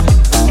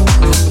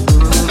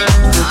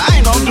 I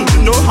ain't gonna do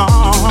you no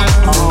harm.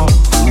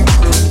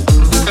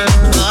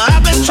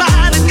 I've been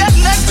trying to get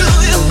next to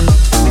you,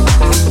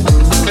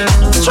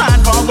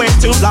 trying for way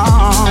too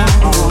long.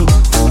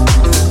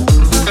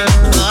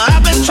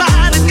 I've been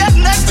trying to get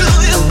next to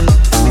you,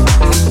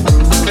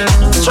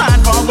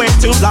 trying for way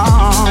too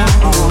long.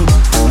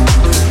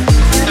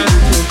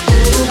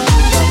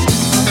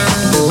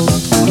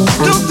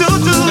 Do do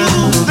do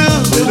do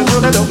do do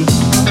do do.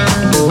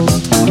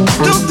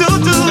 Do do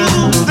do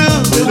do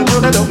do do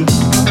do do.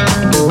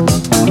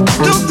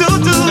 Do do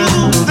do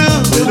do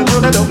do do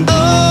do do.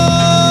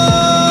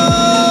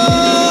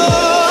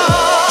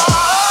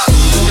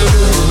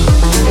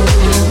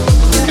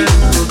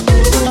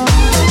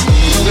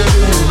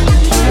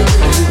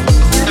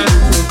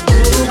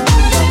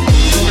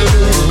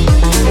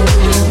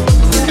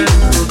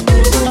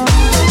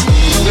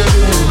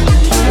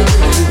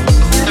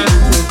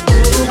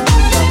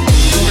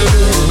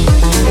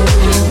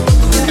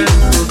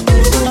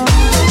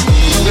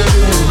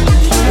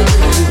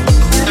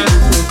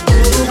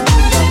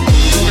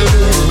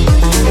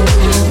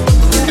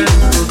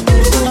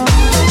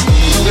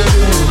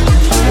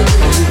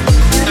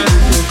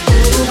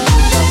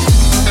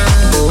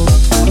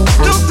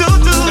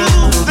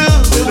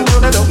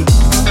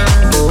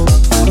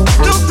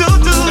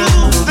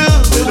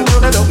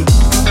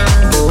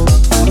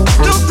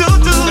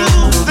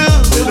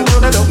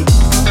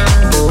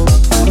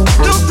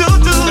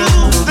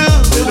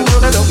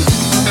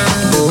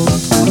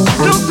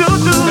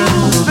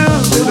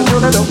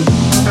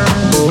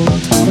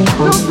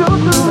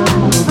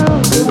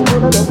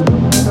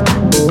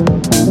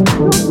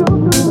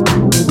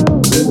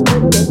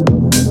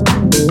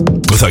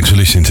 Thanks for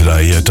listening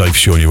today. Dave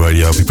Shaw on your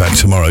radio. I'll be back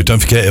tomorrow. Don't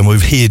forget, and we're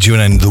here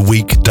during the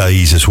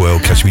weekdays as well.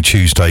 Catch me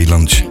Tuesday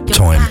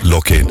lunchtime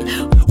lock-in,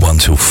 1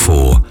 till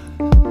 4.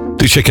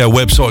 Do check our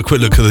website.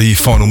 Quick look at the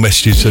final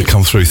messages that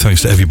come through.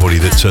 Thanks to everybody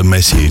that's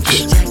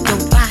messaged.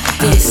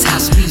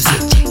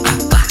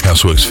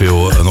 Houseworks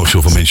Phil, I'm not sure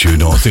if I mentioned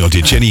you or not. I think I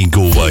did. Jenny in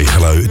Galway.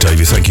 Hello,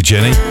 David. Thank you,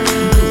 Jenny.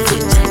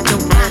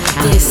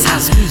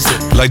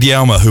 Lady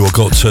Alma, who I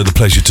got the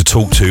pleasure to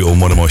talk to on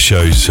one of my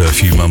shows a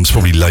few months,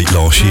 probably late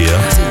last year.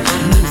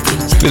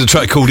 There's a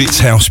track called It's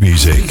House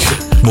Music.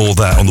 More of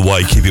that on the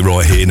way. Keep it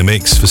right here in the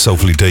mix for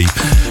Soulfully Deep.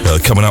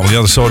 Coming up on the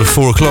other side of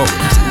 4 o'clock.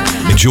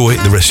 Enjoy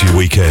the rest of your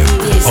weekend.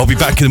 I'll be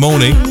back in the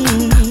morning,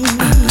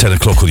 10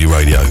 o'clock on your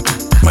radio.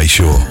 Make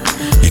sure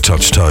you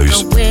touch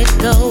toes. Nowhere to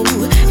go,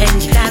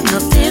 and you got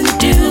nothing to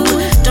do.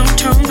 Don't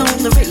turn on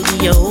the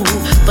radio,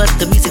 but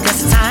the music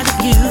that's inside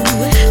of you.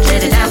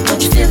 Let it out,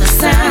 don't you feel the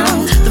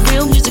sound? The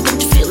real music,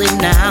 don't you feel it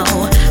now?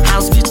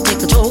 House music take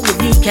control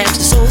of you, catch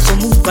the soul, so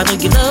move. I know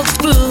you love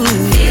the groove.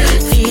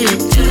 Feel it,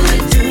 do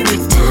it, do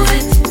it, do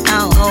it.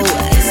 Oh,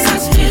 it's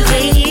house music.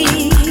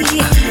 Hey,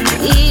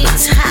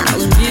 it's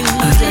house music.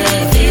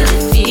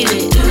 Feel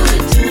it, do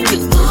it, do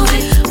it, move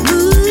it,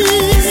 move it.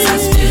 It's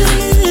house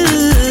music.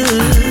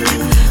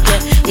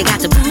 Yeah, you got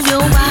to move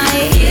your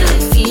body.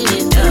 Feel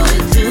it, do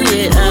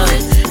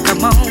it,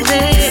 come on,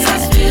 baby. It's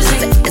house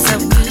music. It's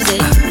house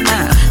music.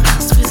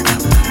 House music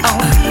all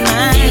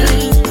night.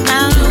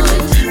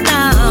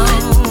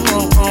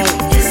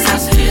 It's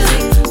house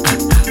music.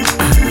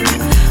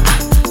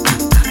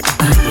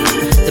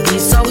 The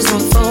beat's always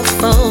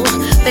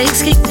 1-4-4.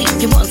 Bass kick me,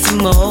 you want some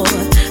more.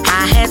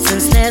 Hi-hats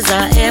and snares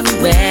are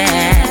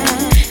everywhere.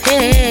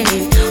 Hey,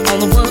 on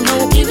the 1,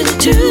 no, even the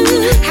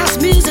 2. House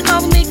music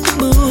all make you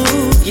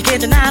move. You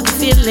can't deny the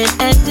feeling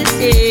and it's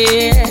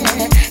here.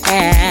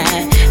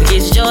 It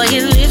gives you joy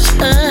and lifts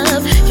you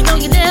up. You know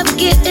you never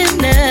get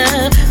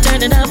enough.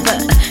 Turn it up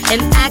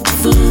and act a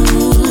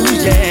fool,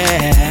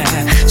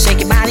 yeah. Shake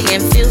your body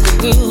and feel the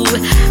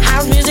groove.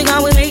 House music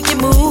always make you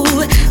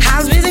move.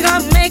 House music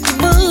always make you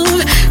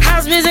move.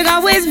 House music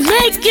always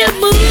make you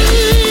move.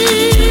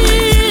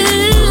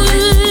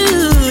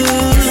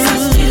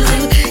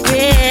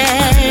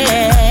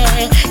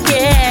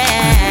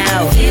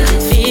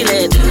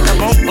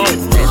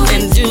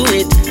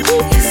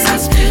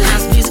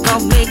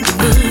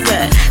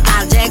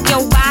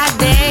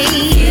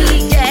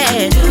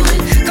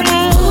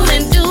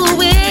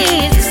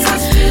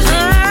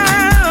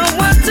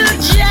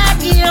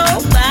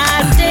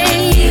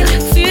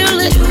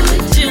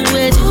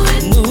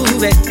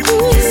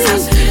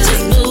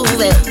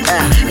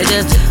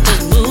 Just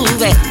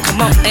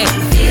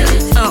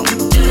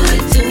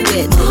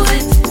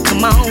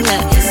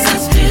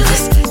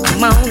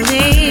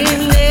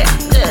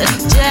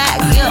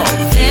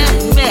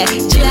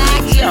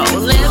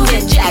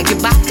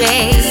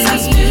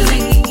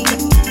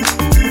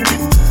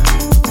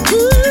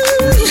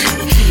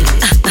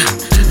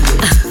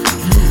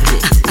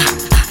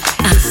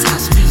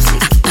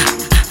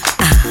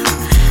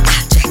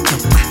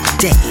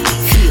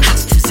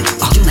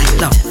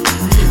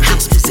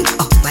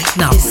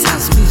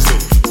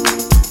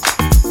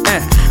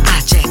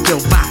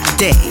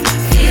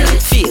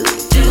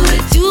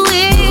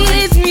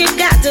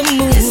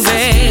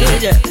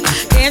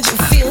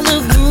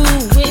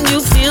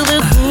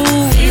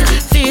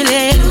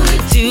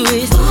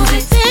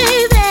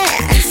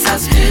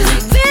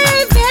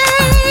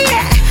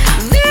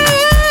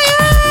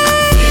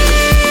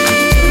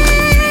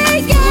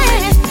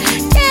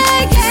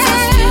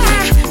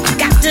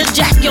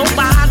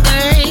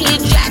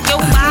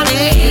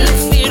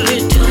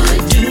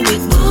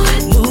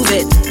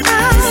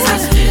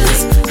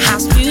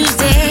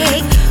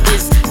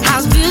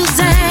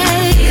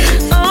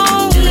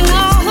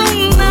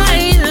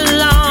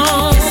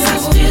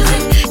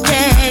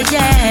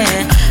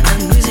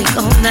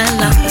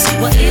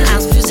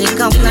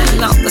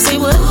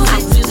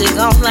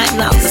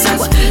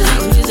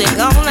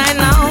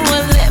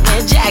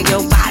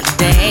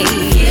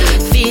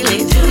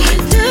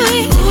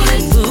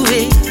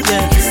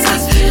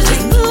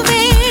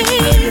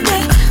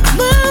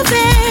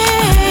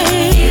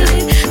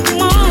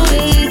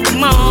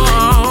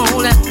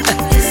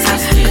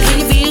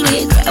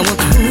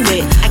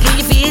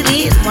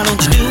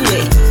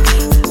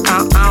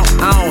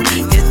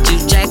It's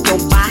to jack your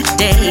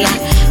body,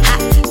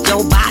 hot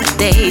your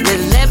body.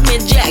 Just let me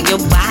jack your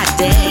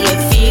body.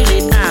 Feel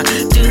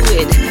it, do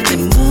it,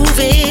 and move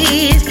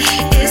it.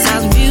 It's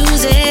house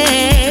music,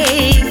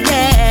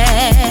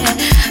 yeah.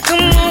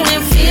 Come on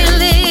and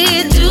feel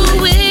it, do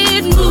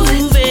it,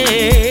 move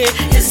it.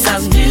 It's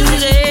house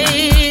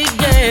music,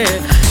 yeah.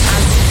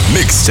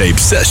 Mixtape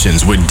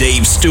Sessions with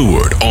Dave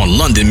Stewart on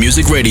London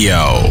Music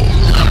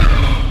Radio.